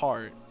there's a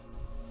heart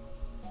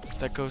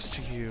that goes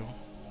to you.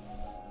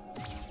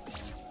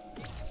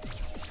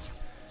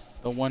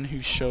 The one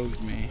who showed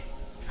me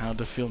how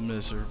to feel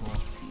miserable.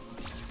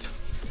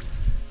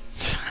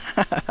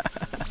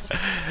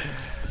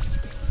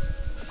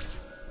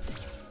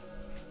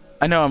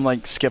 I know I'm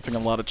like skipping a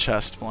lot of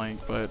chest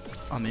blank, but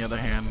on the other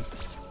hand,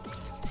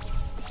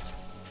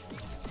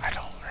 I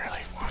don't really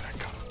want to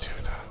go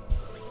to them.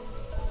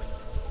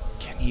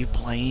 Can you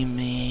blame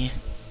me?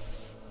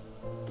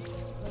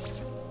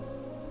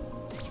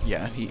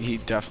 Yeah, he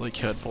definitely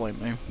could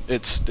blame me.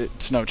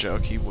 It's no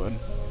joke, he would.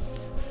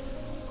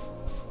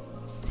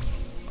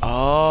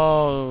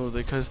 Oh,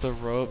 because the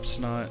rope's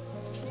not...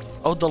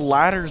 Oh, the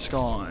ladder's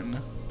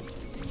gone.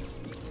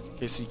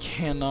 Okay, so you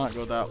cannot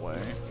go that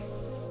way.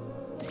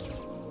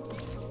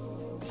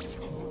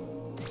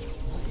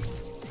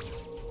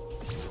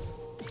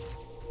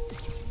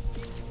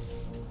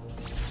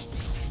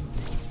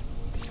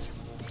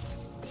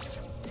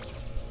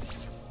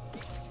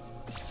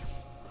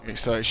 Okay,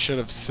 so I should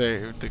have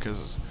saved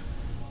because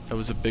that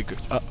was a big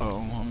uh-oh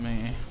on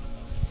me.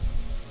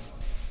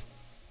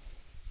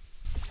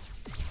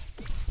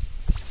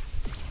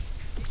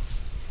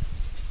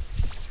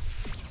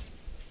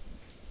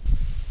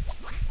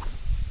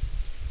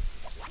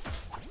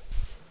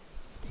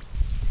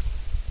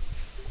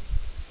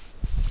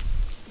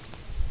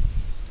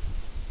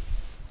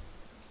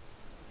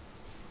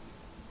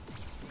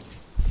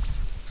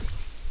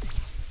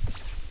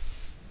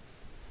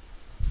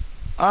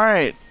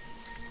 Alright.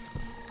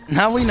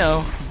 Now we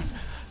know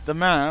the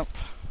map,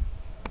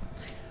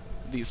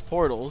 these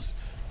portals,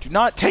 do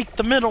not take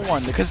the middle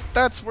one because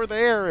that's where the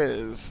air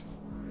is.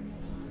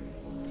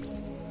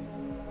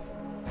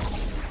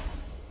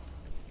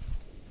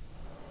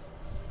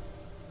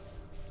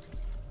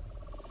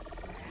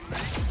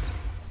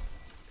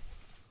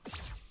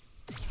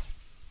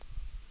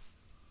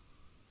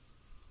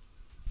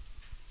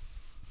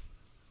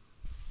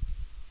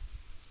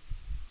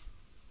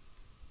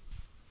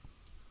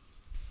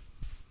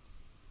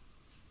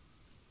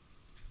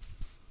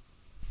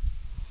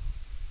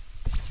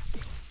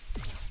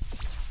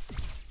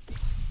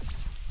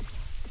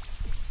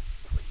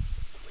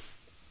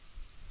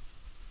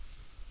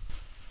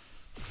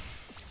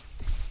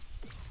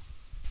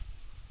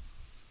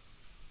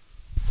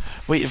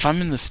 Wait, if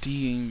I'm in the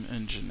Steam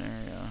engine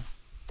area,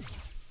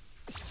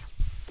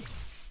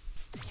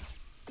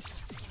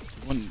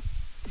 it wouldn't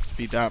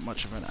be that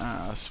much of an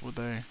ass, would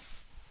they?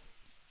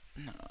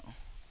 No.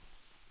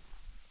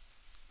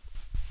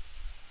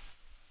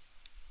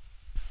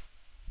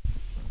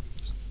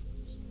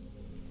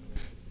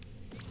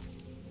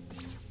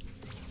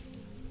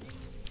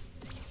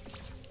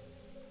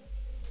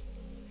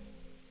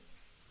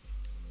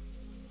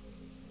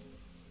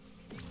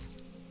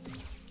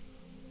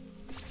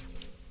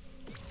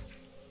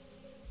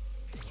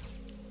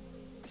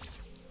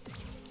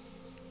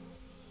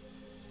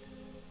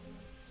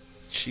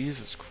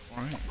 Jesus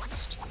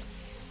Christ.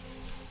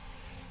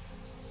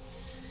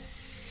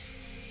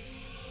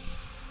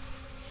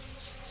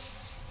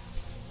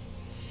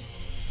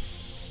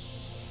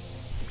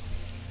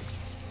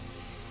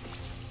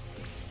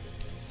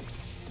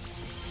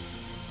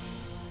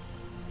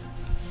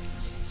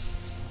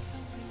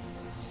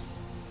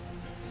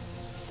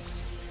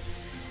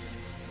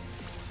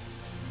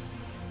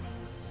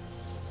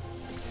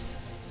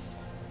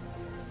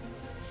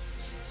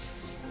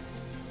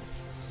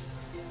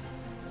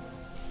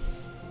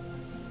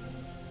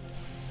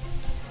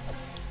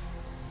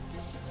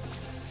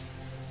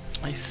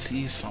 I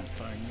see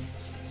something.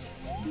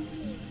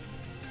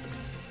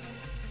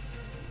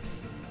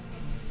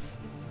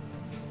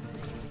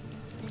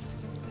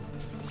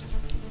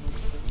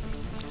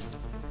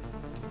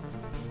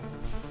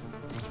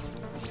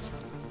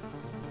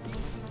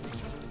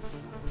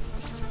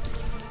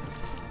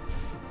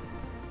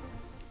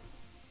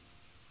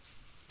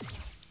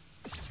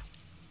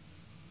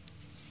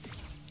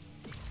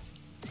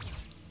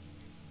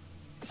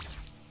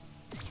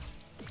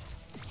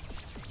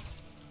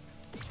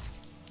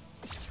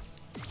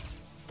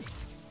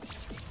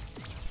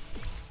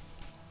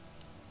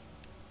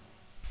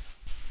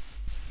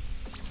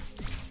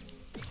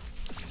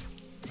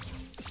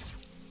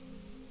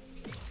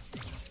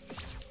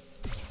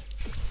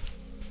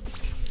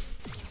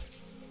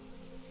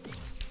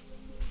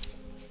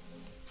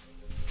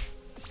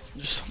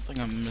 There's something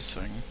I'm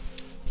missing.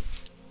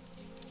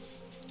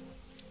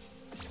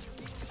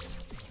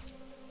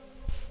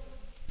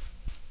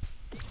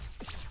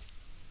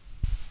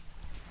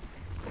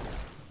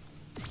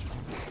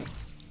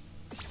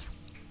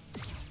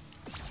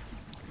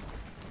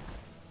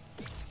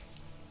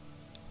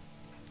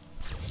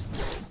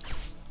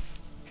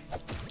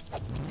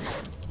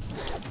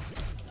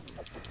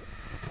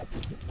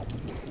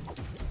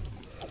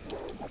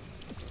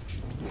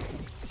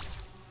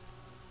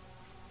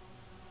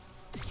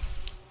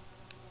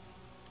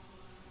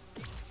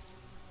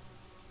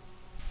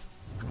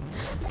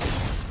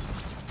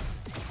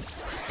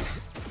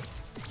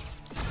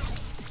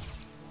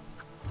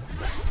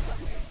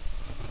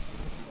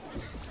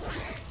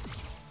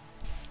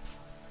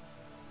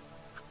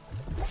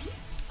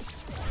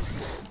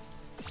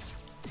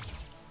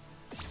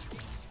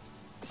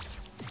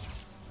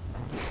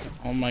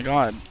 Oh my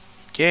god.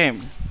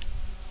 Game.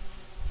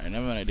 I have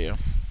an idea.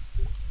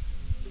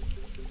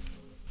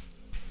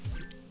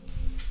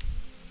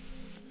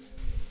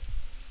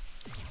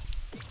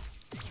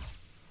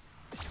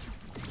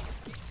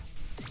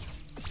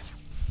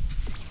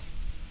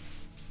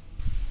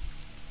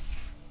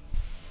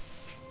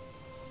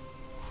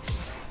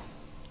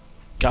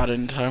 Got it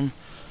in time.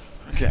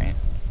 Okay.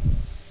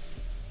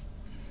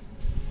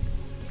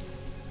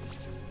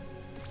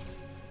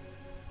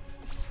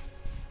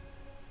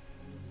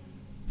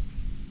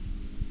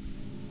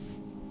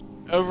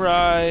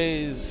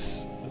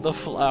 Arise, the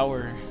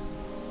flower.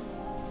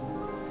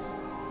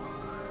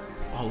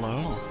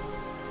 Hello.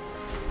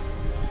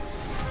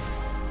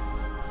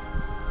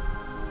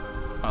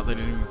 Oh, they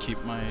didn't even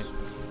keep my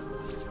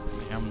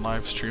damn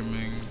live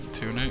streaming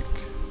tunic.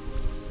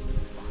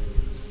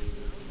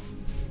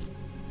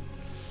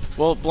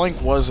 Well,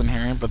 Blank was in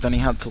here, but then he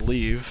had to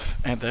leave,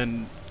 and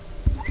then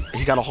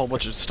he got a whole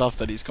bunch of stuff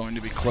that he's going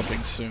to be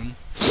clipping soon.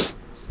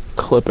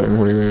 Clipping?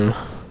 What do you mean?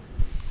 A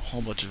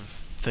whole bunch of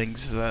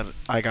things that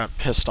I got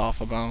pissed off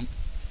about.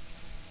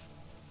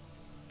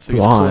 So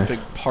he's Why?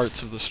 clipping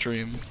parts of the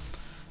stream.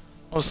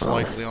 Most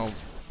likely I'll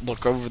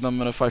look over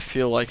them, and if I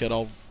feel like it,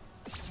 I'll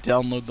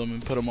download them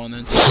and put them on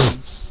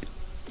Instagram.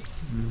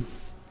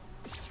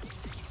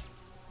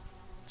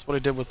 That's what I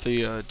did with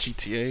the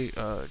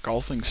GTA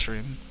golfing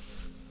stream.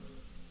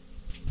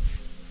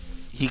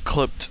 He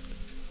clipped,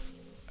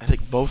 I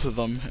think, both of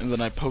them, and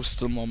then I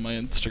posted them on my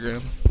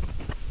Instagram.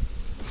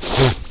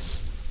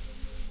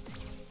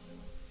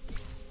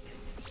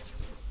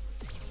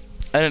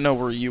 I didn't know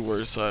where you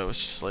were, so I was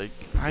just like,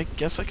 I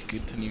guess I could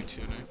continue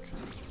tunic.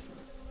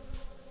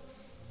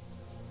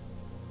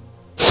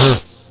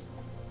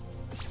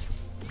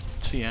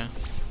 So yeah,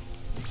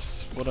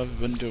 that's what I've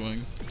been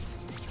doing.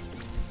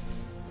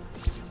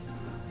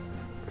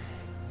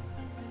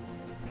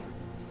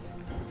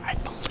 I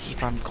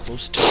believe I'm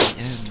close to the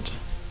end.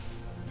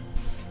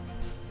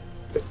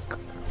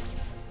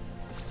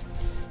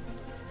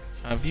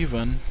 So how have you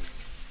been?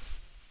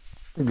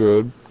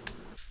 Good.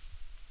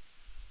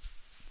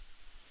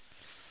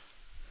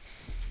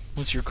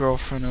 Was your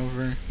girlfriend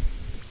over?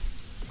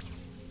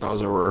 I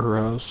was over at her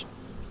house.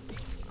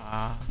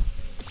 Ah.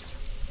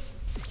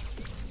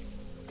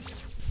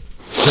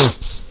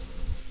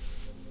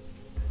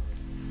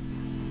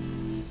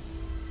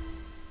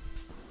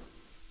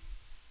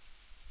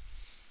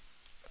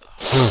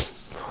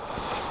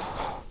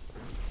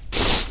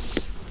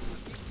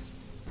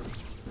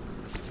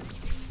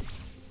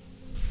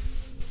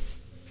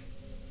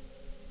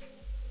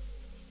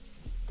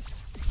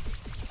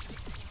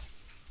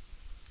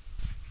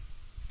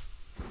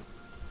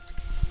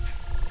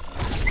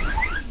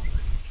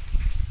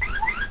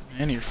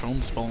 Man, your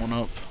phone's blowing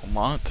up a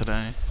lot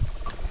today.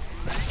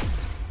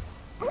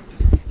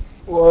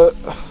 What?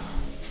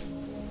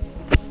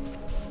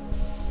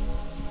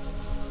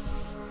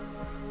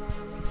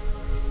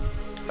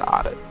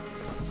 Got it.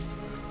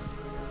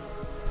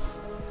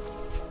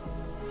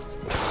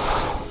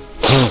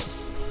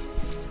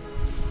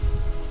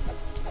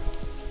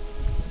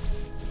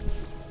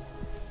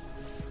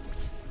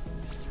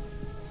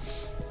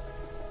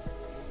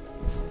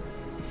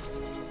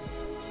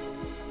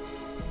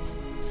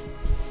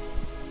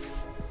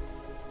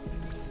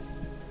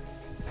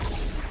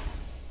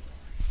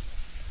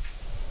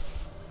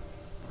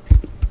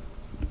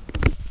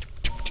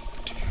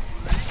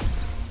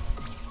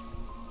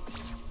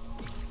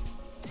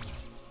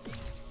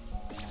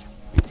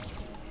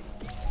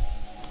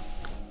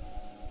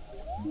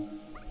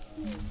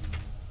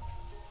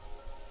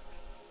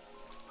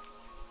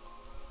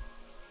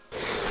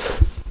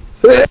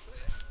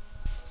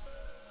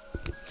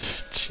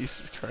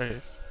 Jesus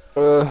Christ.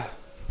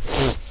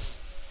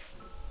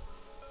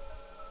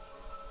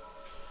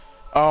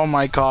 Oh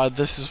my god,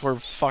 this is where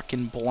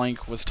fucking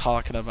Blank was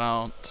talking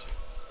about.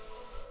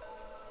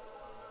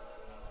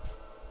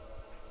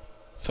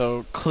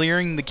 So,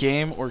 clearing the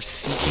game or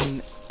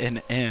seeking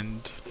an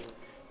end.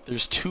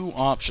 There's two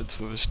options,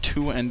 so there's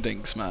two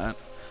endings, Matt.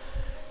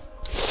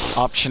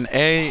 Option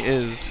A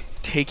is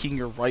taking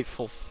your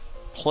rightful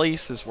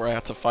place is where I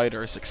have to fight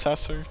our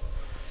successor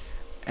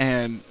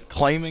and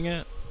claiming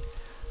it.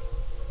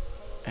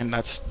 And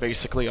that's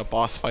basically a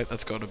boss fight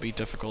that's going to be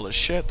difficult as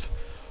shit.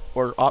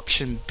 Or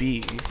option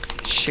B,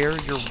 share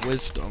your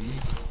wisdom.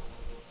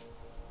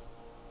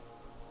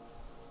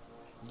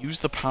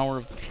 Use the power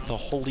of the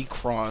Holy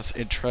Cross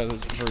and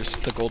traverse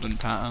the Golden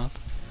Path.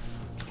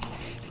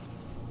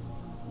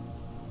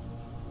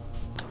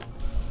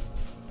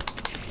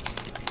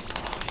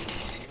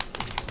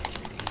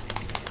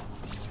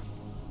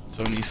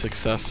 So any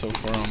success so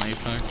far on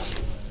Apex?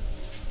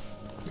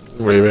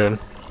 What do you mean?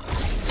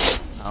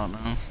 I don't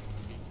know.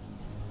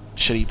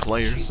 Shitty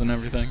players and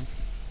everything.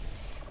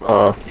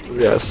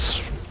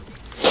 Yes.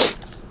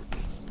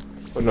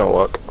 But no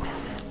luck.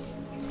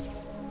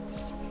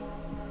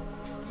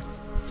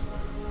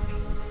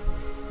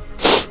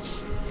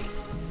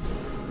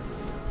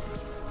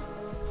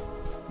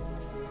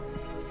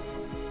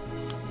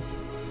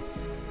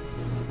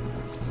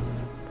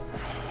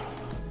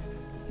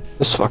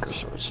 This fucker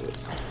sorts it.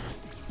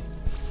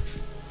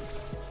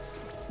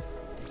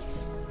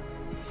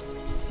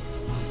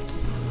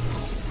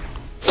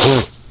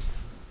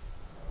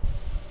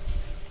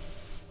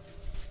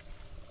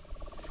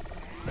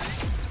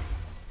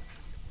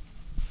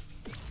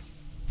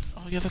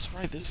 Oh yeah, that's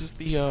right. This is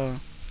the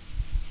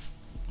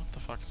what the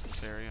fuck is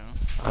this area?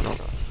 I don't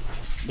know.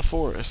 The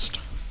forest.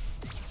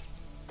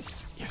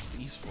 Yes,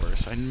 the East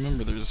Forest. I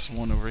remember there's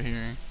one over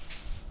here.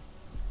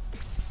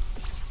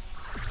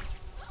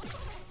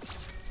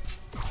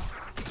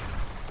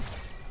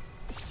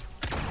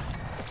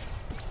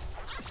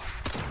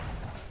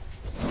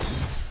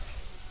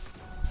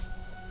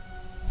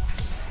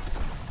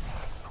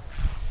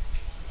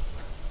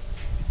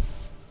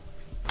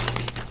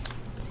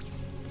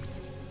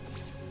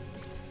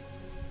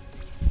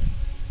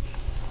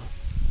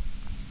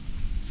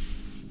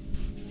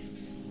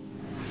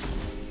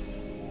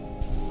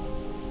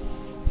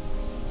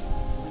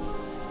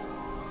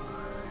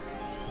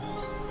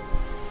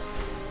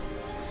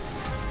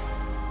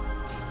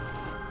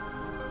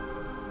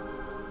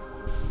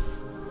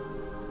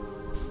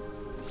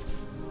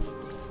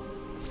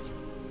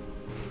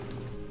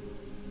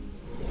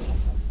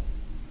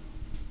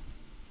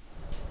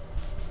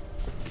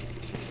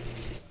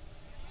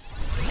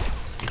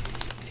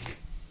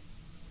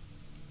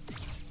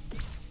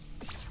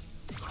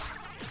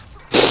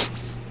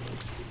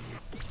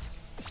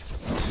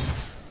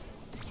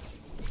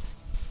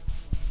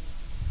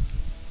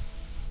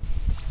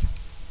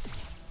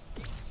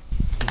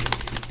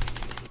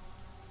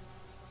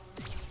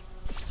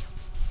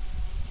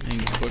 And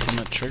you click on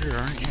that trigger,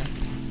 aren't you?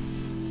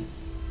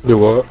 Do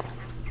what?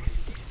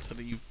 So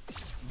that you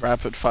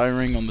rapid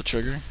firing on the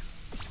trigger?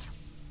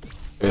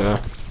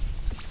 Yeah.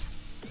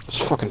 There's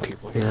fucking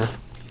people here.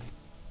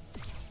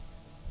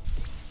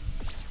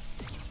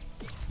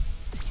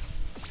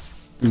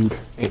 Dude,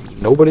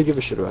 ain't nobody give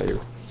a shit about you.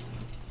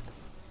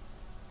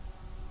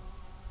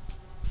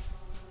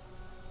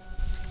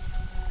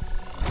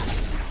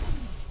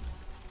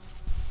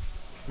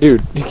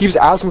 Dude, he keeps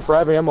asking for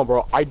heavy ammo,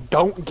 bro. I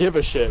don't give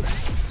a shit.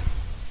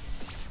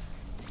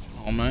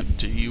 Oh, Matt,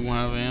 do you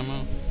have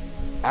ammo?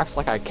 acts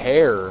like I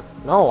care.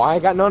 No, I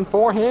ain't got none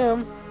for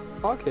him.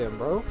 Fuck him,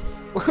 bro.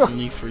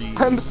 Only for you.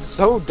 I'm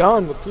so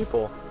done with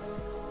people.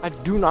 I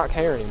do not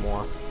care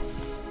anymore.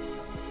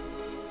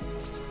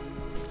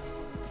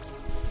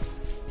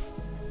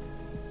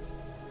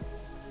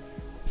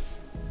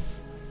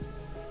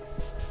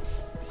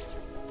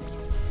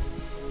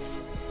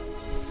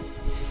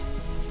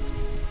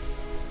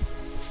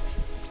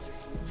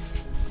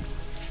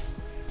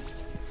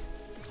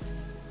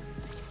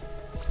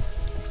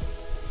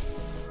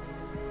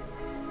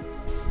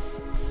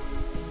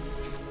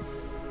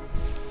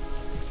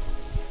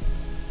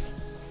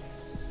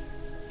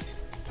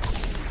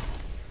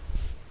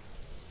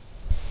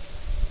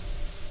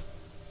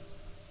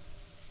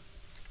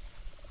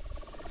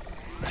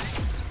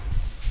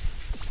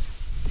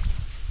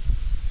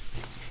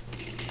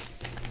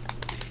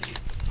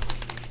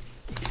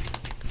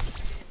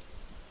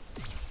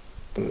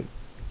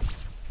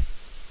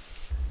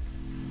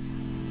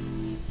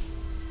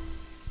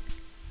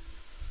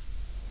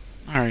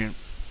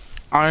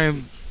 Alright.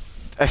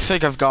 I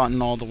think I've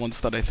gotten all the ones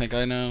that I think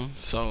I know,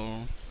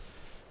 so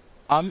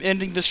I'm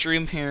ending the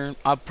stream here.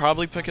 I'll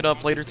probably pick it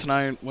up later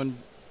tonight when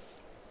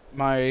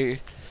my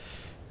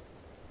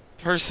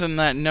person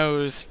that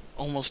knows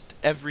almost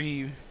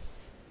everything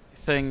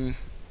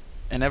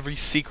and every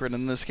secret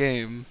in this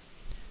game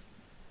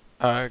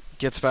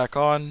gets back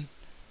on,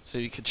 so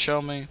you can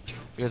show me,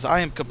 because I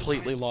am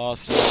completely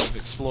lost and I've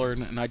explored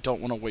and I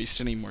don't want to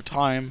waste any more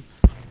time.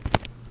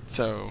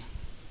 So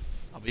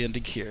I'll be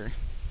ending here.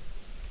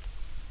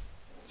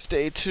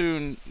 Stay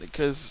tuned,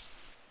 because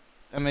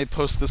I may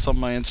post this on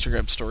my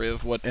Instagram story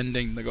of what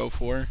ending to go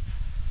for.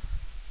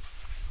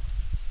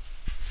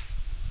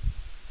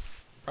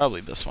 Probably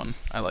this one.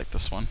 I like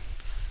this one.